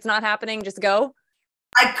say like, it's not happening, just go?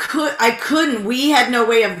 I couldn't. We had no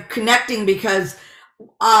way of connecting because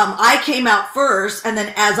I came out first, and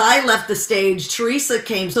then as I left the stage, Teresa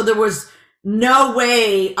came. So there was no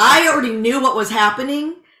way. I already knew what was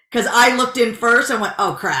happening because I looked in first and went,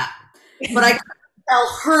 oh crap. But I couldn't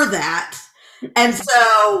tell her that. And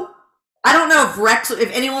so I don't know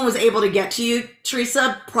if anyone was able to get to you,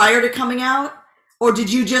 Teresa, prior to coming out, or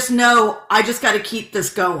did you just know, I just got to keep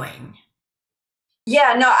this going?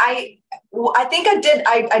 Yeah, no, I think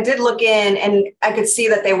I did look in, and I could see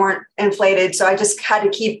that they weren't inflated. So I just had to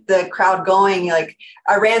keep the crowd going. Like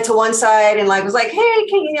I ran to one side and like was like, hey,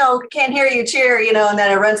 can't hear you, cheer, and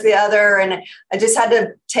then I ran to the other, and I just had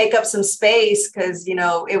to take up some space because,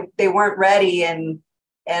 they weren't ready. And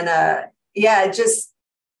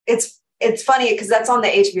it's funny because that's on the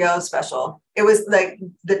HBO special. It was like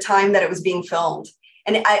the time that it was being filmed.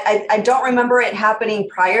 And I don't remember it happening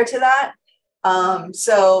prior to that.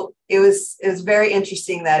 So it was very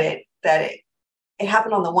interesting that it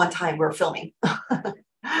happened on the one time we were filming.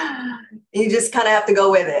 You just kind of have to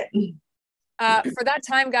go with it. For that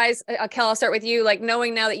time, guys, Kel, I'll start with you. Like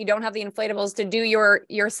knowing now that you don't have the inflatables to do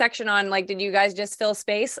your section on, like, did you guys just fill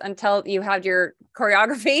space until you had your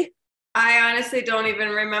choreography? I honestly don't even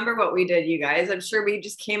remember what we did, you guys. I'm sure we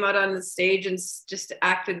just came out on the stage and just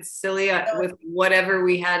acted silly with whatever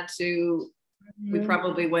we had to. We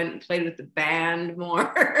probably went and played with the band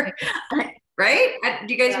more, right?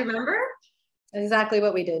 Do you guys remember? Exactly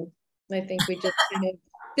what we did. I think we just kind of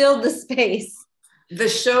filled the space. The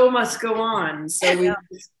show must go on. So we,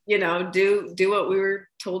 do what we were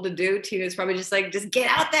told to do. Tina's probably just like, just get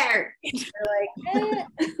out there. We're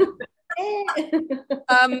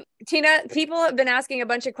like, Tina, people have been asking a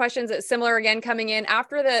bunch of questions that similar again coming in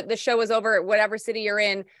after the show was over, whatever city you're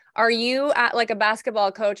in. Are you at like a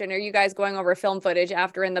basketball coach, and are you guys going over film footage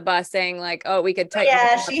after in the bus saying like, oh, we could tighten?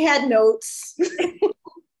 Yeah, she had notes.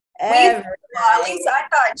 At least I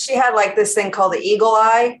thought she had like this thing called the eagle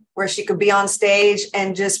eye, where she could be on stage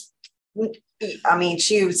and just,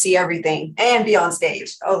 she would see everything and be on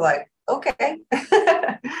stage. I was like, okay.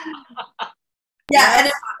 Yeah,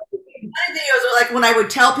 and my videos are like when I would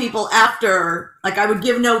tell people after, like I would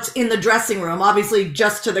give notes in the dressing room, obviously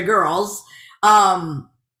just to the girls.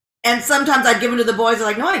 And sometimes I'd give them to the boys. They're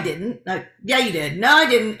like, no, I didn't. Like, yeah, you did. No, I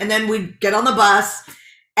didn't. And then we'd get on the bus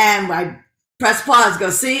and I'd press pause,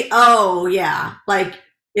 go, see? Oh, yeah. Like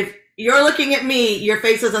if you're looking at me, your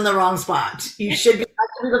face is in the wrong spot. You should be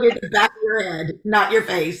looking at the back of your head, not your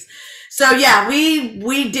face. So yeah,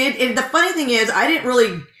 we did. And the funny thing is, I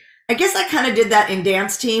guess I kind of did that in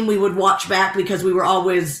dance team. We would watch back because we were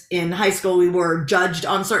always in high school. We were judged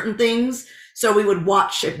on certain things. So we would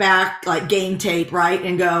watch it back like game tape, right?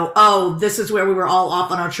 And go, oh, this is where we were all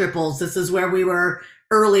off on our triples. This is where we were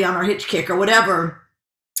early on our hitch kick or whatever.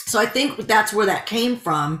 So I think that's where that came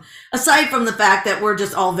from. Aside from the fact that we're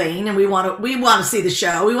just all vain and we want to see the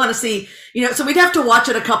show. We want to see, so we'd have to watch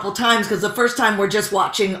it a couple times because the first time we're just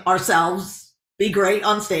watching ourselves be great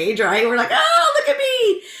on stage, right? We're like, oh, look at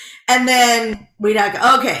me. And then we'd like,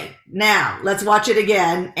 okay, now let's watch it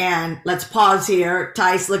again and let's pause here.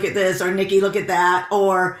 Tyce, look at this, or Nikki, look at that.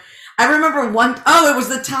 Or I remember it was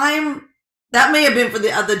the time that may have been for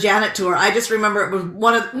the Janet tour. I just remember it was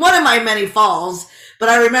one of my many falls, but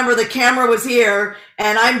I remember the camera was here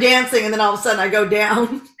and I'm dancing and then all of a sudden I go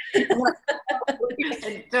down.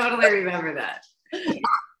 I totally remember that.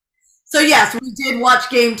 So yes, we did watch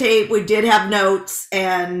game tape. We did have notes,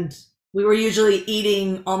 and we were usually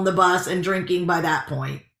eating on the bus and drinking by that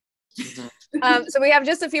point. So we have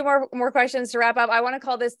just a few more questions to wrap up. I want to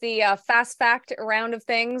call this the fast fact round of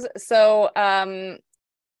things. So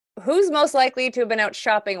who's most likely to have been out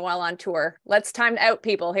shopping while on tour? Let's time out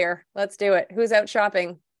people here. Let's do it. Who's out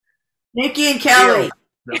shopping? Nikki and Kelly.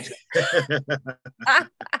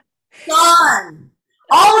 Fun.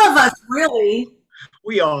 All of us, really.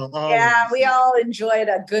 We all. Yeah, we all enjoyed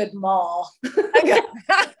a good mall.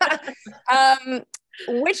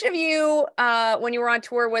 Which of you, when you were on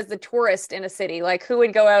tour, was the tourist in a city? Like, who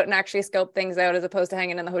would go out and actually scope things out as opposed to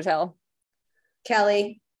hanging in the hotel?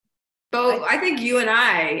 Kelly. So I think you and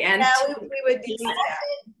I. And yeah, we would be.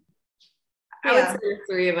 I would say the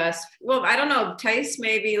three of us. Well, I don't know. Tyce,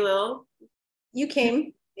 maybe Lil. You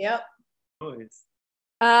came. Yep. Always.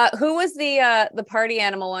 Who was the party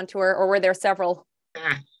animal on tour, or were there several?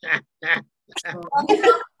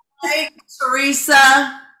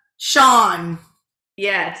 Teresa, Sean.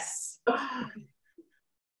 Yes.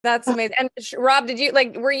 That's amazing. And Rob, did you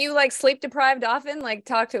were you like sleep deprived often? Like,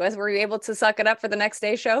 talk to us. Were you able to suck it up for the next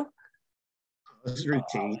day's show? It's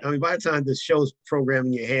routine. I mean, by the time the show's programmed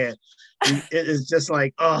in your head, it's just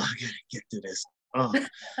like, oh, I gotta get to this.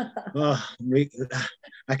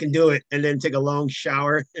 I can do it, and then take a long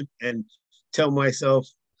shower and tell myself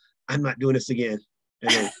I'm not doing this again.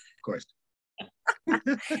 And then, of course. Who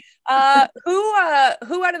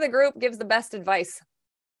out of the group gives the best advice?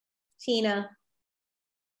 Tina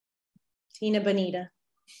Bonita.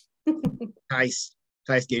 Tyce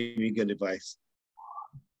gave me good advice.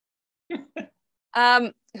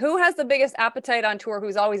 Who has the biggest appetite on tour?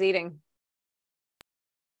 Who's always eating?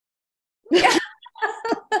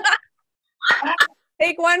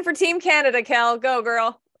 Take one for Team Canada, Kel. Go,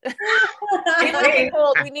 girl.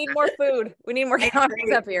 We need more food. We need more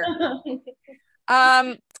calories up here.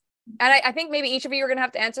 And I think maybe each of you are gonna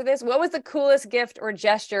have to answer this. What was the coolest gift or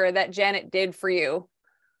gesture that Janet did for you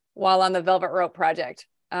while on the Velvet Rope project?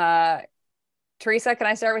 Teresa, can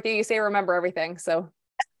I start with you? You say remember everything, so.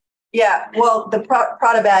 Yeah, well, the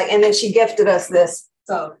Prada bag, and then she gifted us this.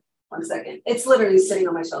 So 1 second. It's literally sitting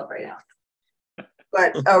on my shelf right now.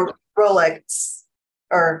 But a Rolex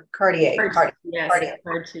or Cartier. Yes,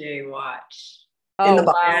 Cartier watch. In the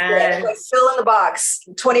box. Yeah, like still in the box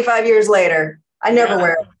 25 years later. I never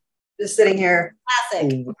wear it. Just sitting here.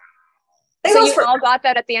 Classic. So you all got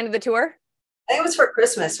that at the end of the tour? I think it was for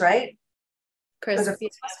Christmas, right? Christmas.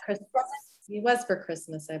 It was for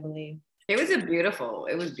Christmas, I believe. It was beautiful.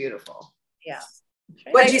 Yeah.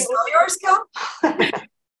 What, did you sell yours, Kel?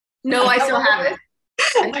 No, I still have it.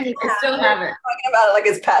 I still have it. Talking about it like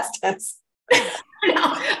it's past tense. No,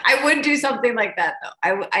 I would do something like that though.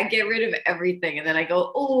 I get rid of everything and then I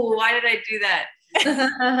go, oh, why did I do that?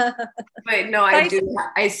 But no, I do.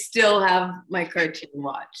 I still have my Cartier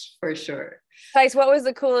watch for sure. Tyce, what was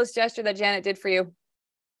the coolest gesture that Janet did for you?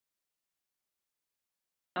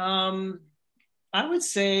 I would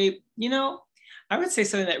say,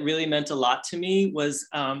 something that really meant a lot to me was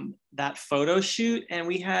that photo shoot. And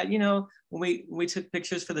we had, when we took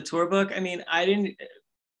pictures for the tour book, I mean,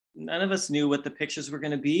 none of us knew what the pictures were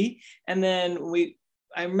going to be. And then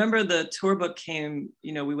I remember the tour book came,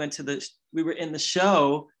 we were in the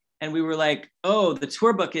show and we were like, oh, the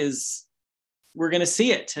tour book we're going to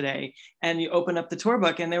see it today. And you open up the tour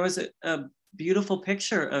book and there was a beautiful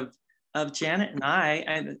picture of Janet and I,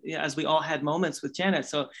 and as we all had moments with Janet.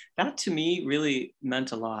 So that to me really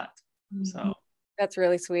meant a lot. So that's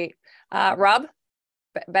really sweet. Rob,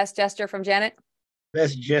 best gesture from Janet?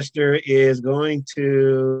 Best gesture is going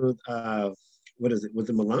to, what is it? Was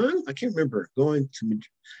it Milan? I can't remember.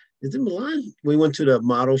 Is it Milan? We went to the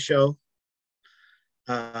model show.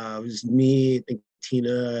 It was me, I think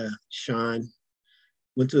Tina, Sean,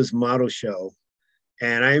 went to this model show.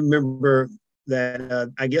 And I remember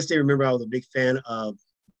that, I guess they remember I was a big fan of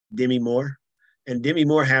Demi Moore. And Demi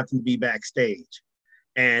Moore happened to be backstage.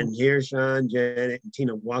 And here's Sean, Janet, and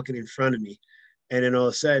Tina walking in front of me. And then all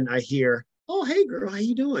of a sudden I hear, oh, hey girl, how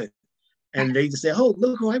you doing? And they just say, oh,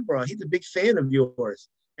 look who I brought. He's a big fan of yours.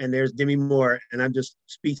 And there's Demi Moore. And I'm just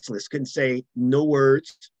speechless, couldn't say no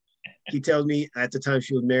words. He tells me at the time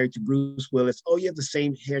she was married to Bruce Willis, oh, you have the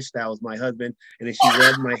same hairstyle as my husband. And then she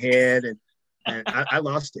rubbed my head and I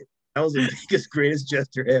lost it. That was the biggest, greatest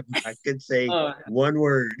gesture ever. I couldn't say one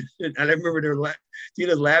word. And I remember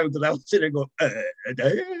Tina's laughing because I was sitting there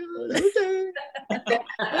going,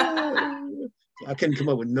 I couldn't come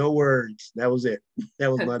up with no words. That was it.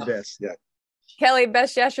 That was my best. Yeah. Kelly,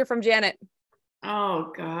 best gesture from Janet?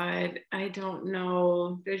 Oh God, I don't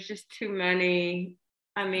know. There's just too many.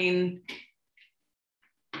 I mean,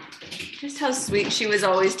 just how sweet she was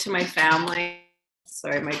always to my family.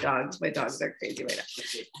 Sorry, my dogs are crazy right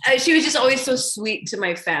now. She was just always so sweet to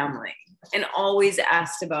my family and always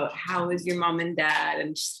asked about how is your mom and dad.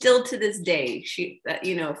 And still to this day,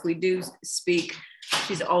 if we do speak,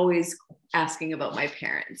 she's always asking about my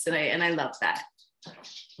parents. And I love that.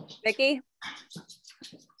 Nikki?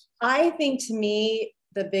 I think to me,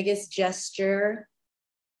 the biggest gesture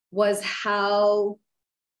was how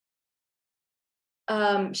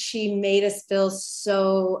she made us feel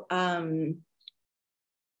so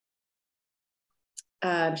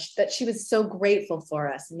that she was so grateful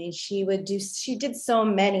for us. I mean, she did so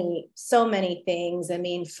many things. I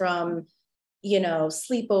mean, from,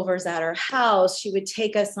 sleepovers at her house, she would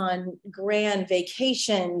take us on grand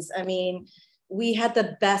vacations. I mean, we had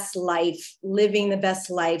the best life, living the best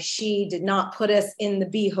life. She did not put us in the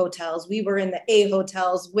B hotels. We were in the A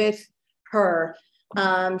hotels with her.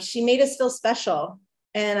 She made us feel special.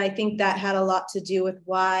 And I think that had a lot to do with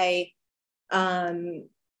why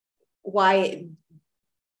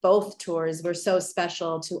both tours were so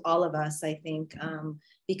special to all of us, I think,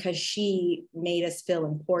 because she made us feel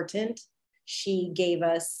important. She gave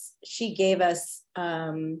us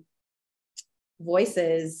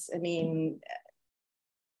voices, I mean,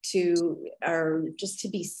 just to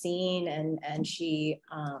be seen, and she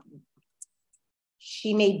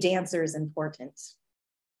made dancers important.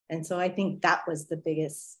 And so I think that was the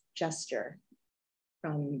biggest gesture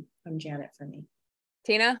from Janet for me.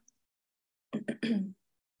 Tina?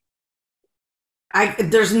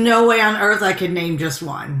 There's no way on earth I could name just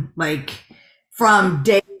one. Like, from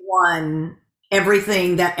day one,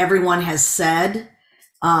 everything that everyone has said,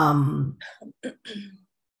 the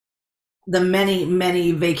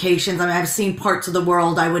many vacations. I mean, I've seen parts of the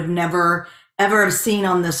world I would never ever have seen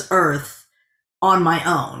on this earth on my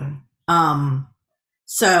own.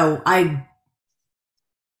 So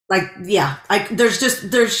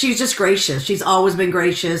she's just gracious. She's always been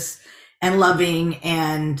gracious and loving,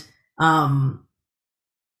 and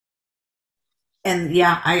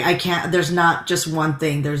yeah, I can't, there's not just one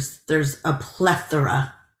thing. There's a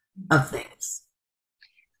plethora of things.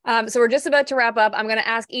 So we're just about to wrap up. I'm going to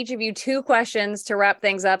ask each of you 2 questions to wrap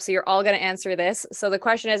things up. So you're all going to answer this. So the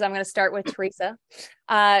question is, I'm going to start with Teresa.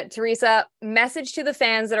 Teresa, message to the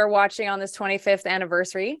fans that are watching on this 25th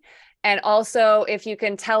anniversary. And also, if you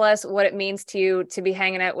can tell us what it means to you to be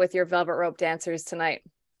hanging out with your Velvet Rope dancers tonight.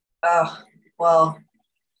 Oh, well,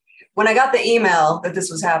 when I got the email that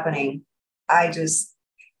this was happening, it's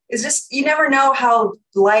just, you never know how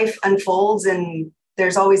life unfolds, and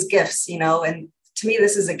there's always gifts, you know, and to me,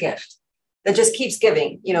 this is a gift that just keeps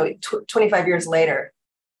giving, you know, 25 years later.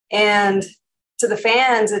 And to the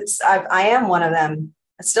fans, I am one of them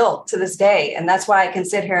still to this day. And that's why I can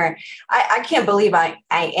sit here. I can't believe I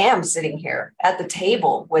am sitting here at the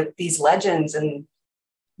table with these legends and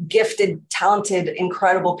gifted, talented,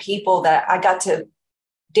 incredible people that I got to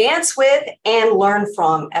dance with and learn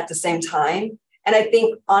from at the same time. And I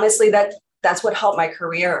think, honestly, that's what helped my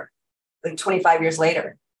career, like 25 years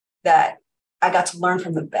later, that I got to learn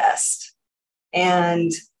from the best.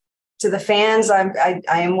 And to the fans, I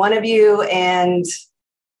am one of you, and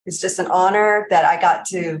it's just an honor that I got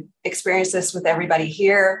to experience this with everybody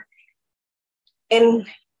here. And,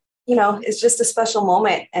 you know, it's just a special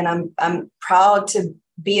moment, and I'm proud to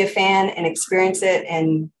be a fan and experience it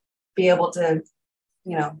and be able to,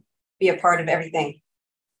 you know, be a part of everything.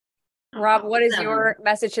 Rob, what is your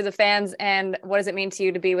message to the fans, and what does it mean to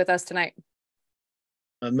you to be with us tonight?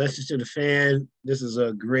 A message to the fan. This is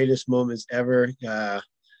the greatest moments ever.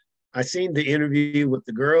 I seen the interview with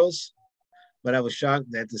the girls, but I was shocked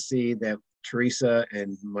to see that Teresa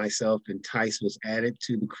and myself and Tyce was added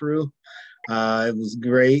to the crew. It was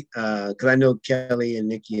great because I know Kelly and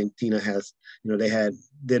Nikki and Tina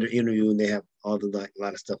did an interview, and they have a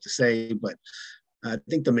lot of stuff to say. But I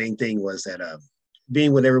think the main thing was that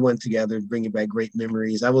being with everyone together, bringing back great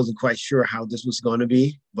memories. I wasn't quite sure how this was going to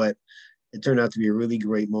be, but it turned out to be a really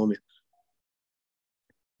great moment.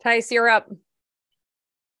 Tyce, you're up.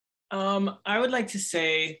 I would like to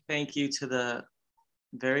say thank you to the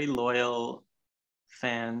very loyal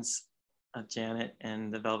fans of Janet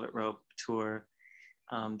and the Velvet Rope tour.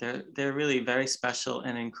 They're really very special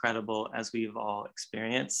and incredible, as we've all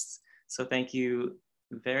experienced. So thank you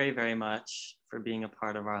very, very much for being a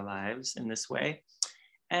part of our lives in this way.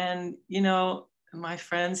 And, you know, my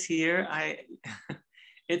friends here,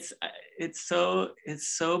 it's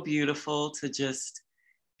so beautiful to just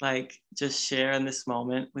share in this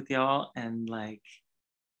moment with y'all. And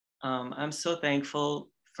I'm so thankful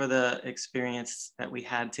for the experience that we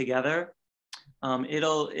had together.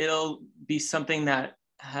 It'll be something that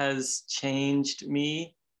has changed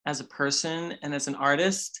me as a person and as an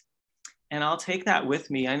artist. And I'll take that with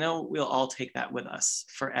me. I know we'll all take that with us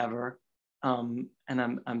forever. And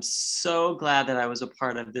I'm so glad that I was a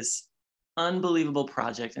part of this unbelievable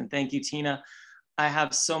project. And thank you, Tina. I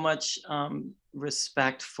have so much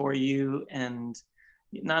respect for you, and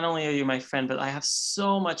not only are you my friend, but I have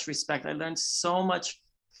so much respect. I learned so much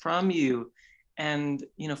from you, and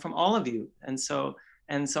from all of you. And so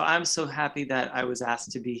I'm so happy that I was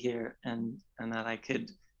asked to be here, and that I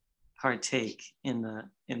could partake in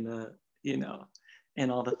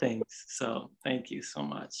all the things. So thank you so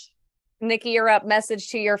much. Nikki, you're up. Message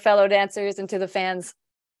to your fellow dancers and to the fans.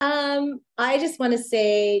 I just want to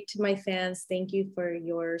say to my fans, thank you for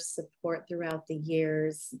your support throughout the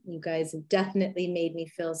years. You guys have definitely made me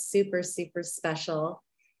feel super, super special.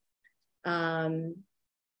 And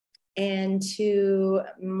to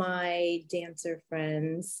my dancer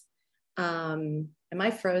friends, am I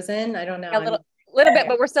frozen? I don't know. A little bit,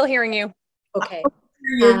 but we're still hearing you. Okay.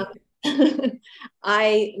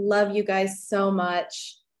 I love you guys so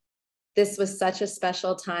much. This was such a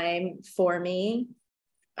special time for me.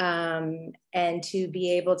 And to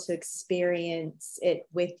be able to experience it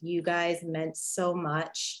with you guys meant so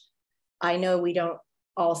much. I know we don't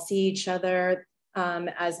all see each other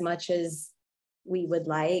as much as we would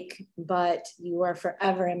like, but you are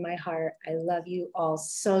forever in my heart. I love you all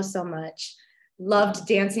so, so much. Loved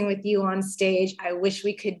dancing with you on stage. I wish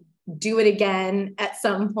we could do it again at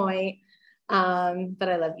some point. But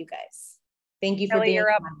I love you guys. Thank you for Kelly, being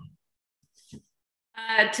you're up.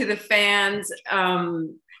 To the fans,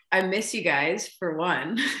 I miss you guys for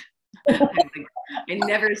one. I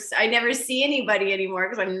never see anybody anymore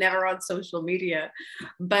because I'm never on social media,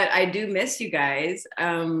 but I do miss you guys.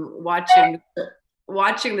 Watching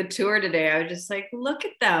the tour today, I was just like, look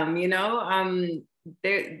at them, you know.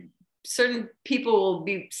 There certain people will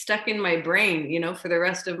be stuck in my brain, you know, for the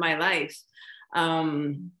rest of my life.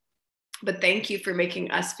 But thank you for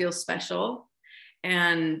making us feel special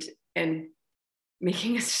and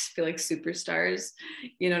making us just feel like superstars.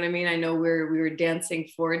 You know what I mean? I know we were dancing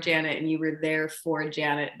for Janet and you were there for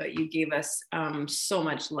Janet, but you gave us so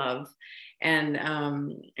much love and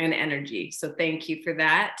energy. So thank you for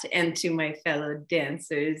that. And to my fellow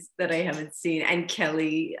dancers that I haven't seen, and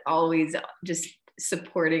Kelly, always just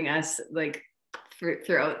supporting us like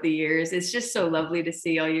throughout the years. It's just so lovely to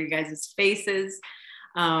see all your guys' faces.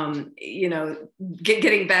 You know,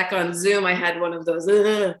 getting back on Zoom, I had one of those,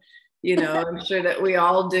 you know, I'm sure that we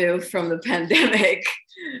all do from the pandemic.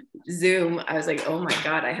 Zoom, I was like, oh my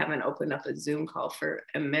God, I haven't opened up a Zoom call for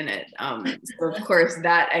a minute. So of course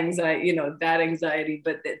that anxiety,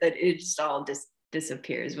 but that it just all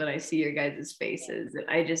disappears when I see your guys' faces. And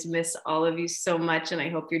I just miss all of you so much. And I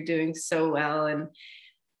hope you're doing so well. And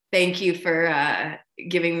thank you for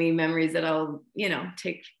giving me memories that I'll, you know,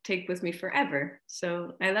 take with me forever.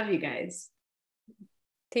 So I love you guys.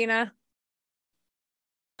 Tina?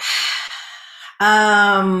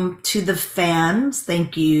 To the fans,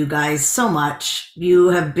 thank you guys so much. You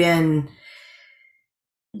have been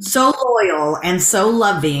so loyal and so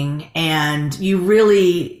loving, and you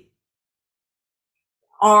really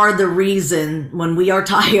are the reason when we are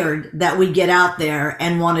tired that we get out there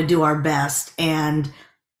and want to do our best. And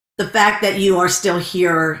the fact that you are still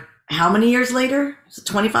here, how many years later? Is it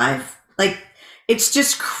 25? Like, it's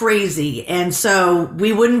just crazy. And so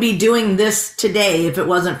we wouldn't be doing this today if it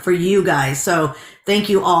wasn't for you guys. So thank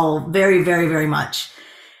you all very, very, very much.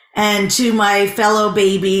 And to my fellow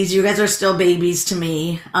babies, you guys are still babies to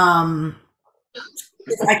me. I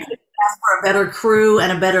couldn't ask for a better crew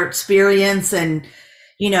and a better experience. And,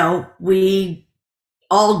 you know, we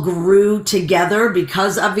all grew together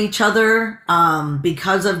because of each other,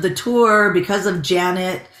 because of the tour, because of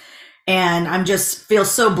Janet. And I'm just feel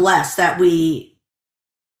so blessed that we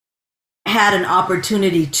had an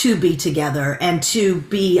opportunity to be together and to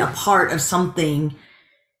be a part of something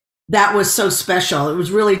that was so special. It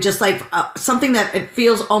was really just like something that it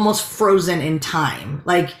feels almost frozen in time.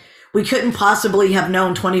 Like we couldn't possibly have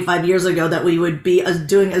known 25 years ago that we would be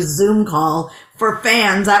doing a Zoom call for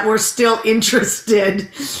fans that were still interested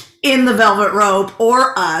in the Velvet Rope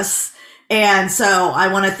or us. And so I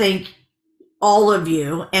want to thank all of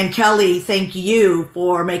you. And Kelly, thank you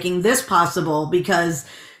for making this possible, because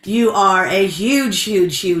you are a huge,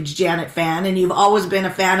 huge, huge Janet fan, and you've always been a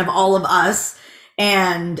fan of all of us.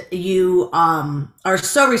 And you are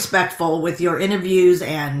so respectful with your interviews,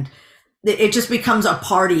 and it just becomes a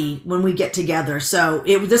party when we get together. So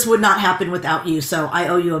this would not happen without you. So I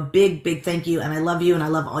owe you a big, big thank you. And I love you, and I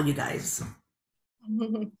love all you guys.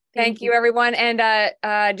 Thank you, everyone. And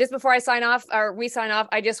just before I sign off, or we sign off,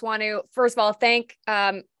 I just want to, first of all, thank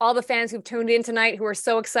all the fans who've tuned in tonight, who are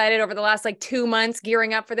so excited over the last 2 months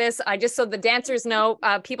gearing up for this. Just so the dancers know,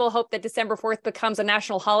 people hope that December 4th becomes a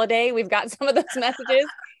national holiday. We've got some of those messages.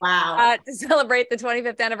 Wow. To celebrate the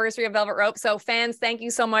 25th anniversary of Velvet Rope. So fans, thank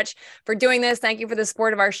you so much for doing this. Thank you for the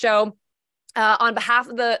support of our show. On behalf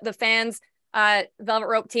of the fans, Velvet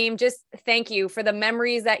Rope team, just thank you for the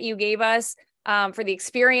memories that you gave us. for the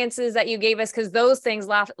experiences that you gave us, because those things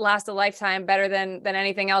last a lifetime better than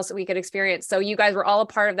anything else that we could experience. So you guys were all a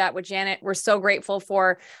part of that with Janet. We're so grateful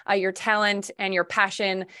for your talent and your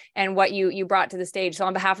passion and what you brought to the stage. So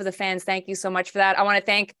on behalf of the fans, thank you so much for that. I want to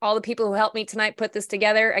thank all the people who helped me tonight put this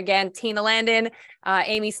together. Again, Tina Landon,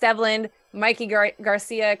 Amy Stevland, Mikey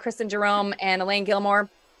Garcia, Kristen Jerome, and Elaine Gilmore.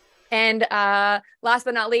 And last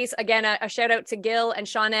but not least, again, a shout out to Gil and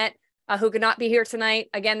Shawnette, who could not be here tonight.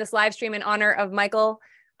 Again, this live stream in honor of Michael,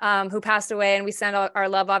 who passed away, and we send our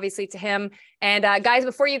love, obviously, to him. And guys,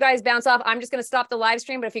 before you guys bounce off, I'm just going to stop the live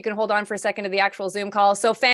stream, but if you can hold on for a second to the actual Zoom call. So fans,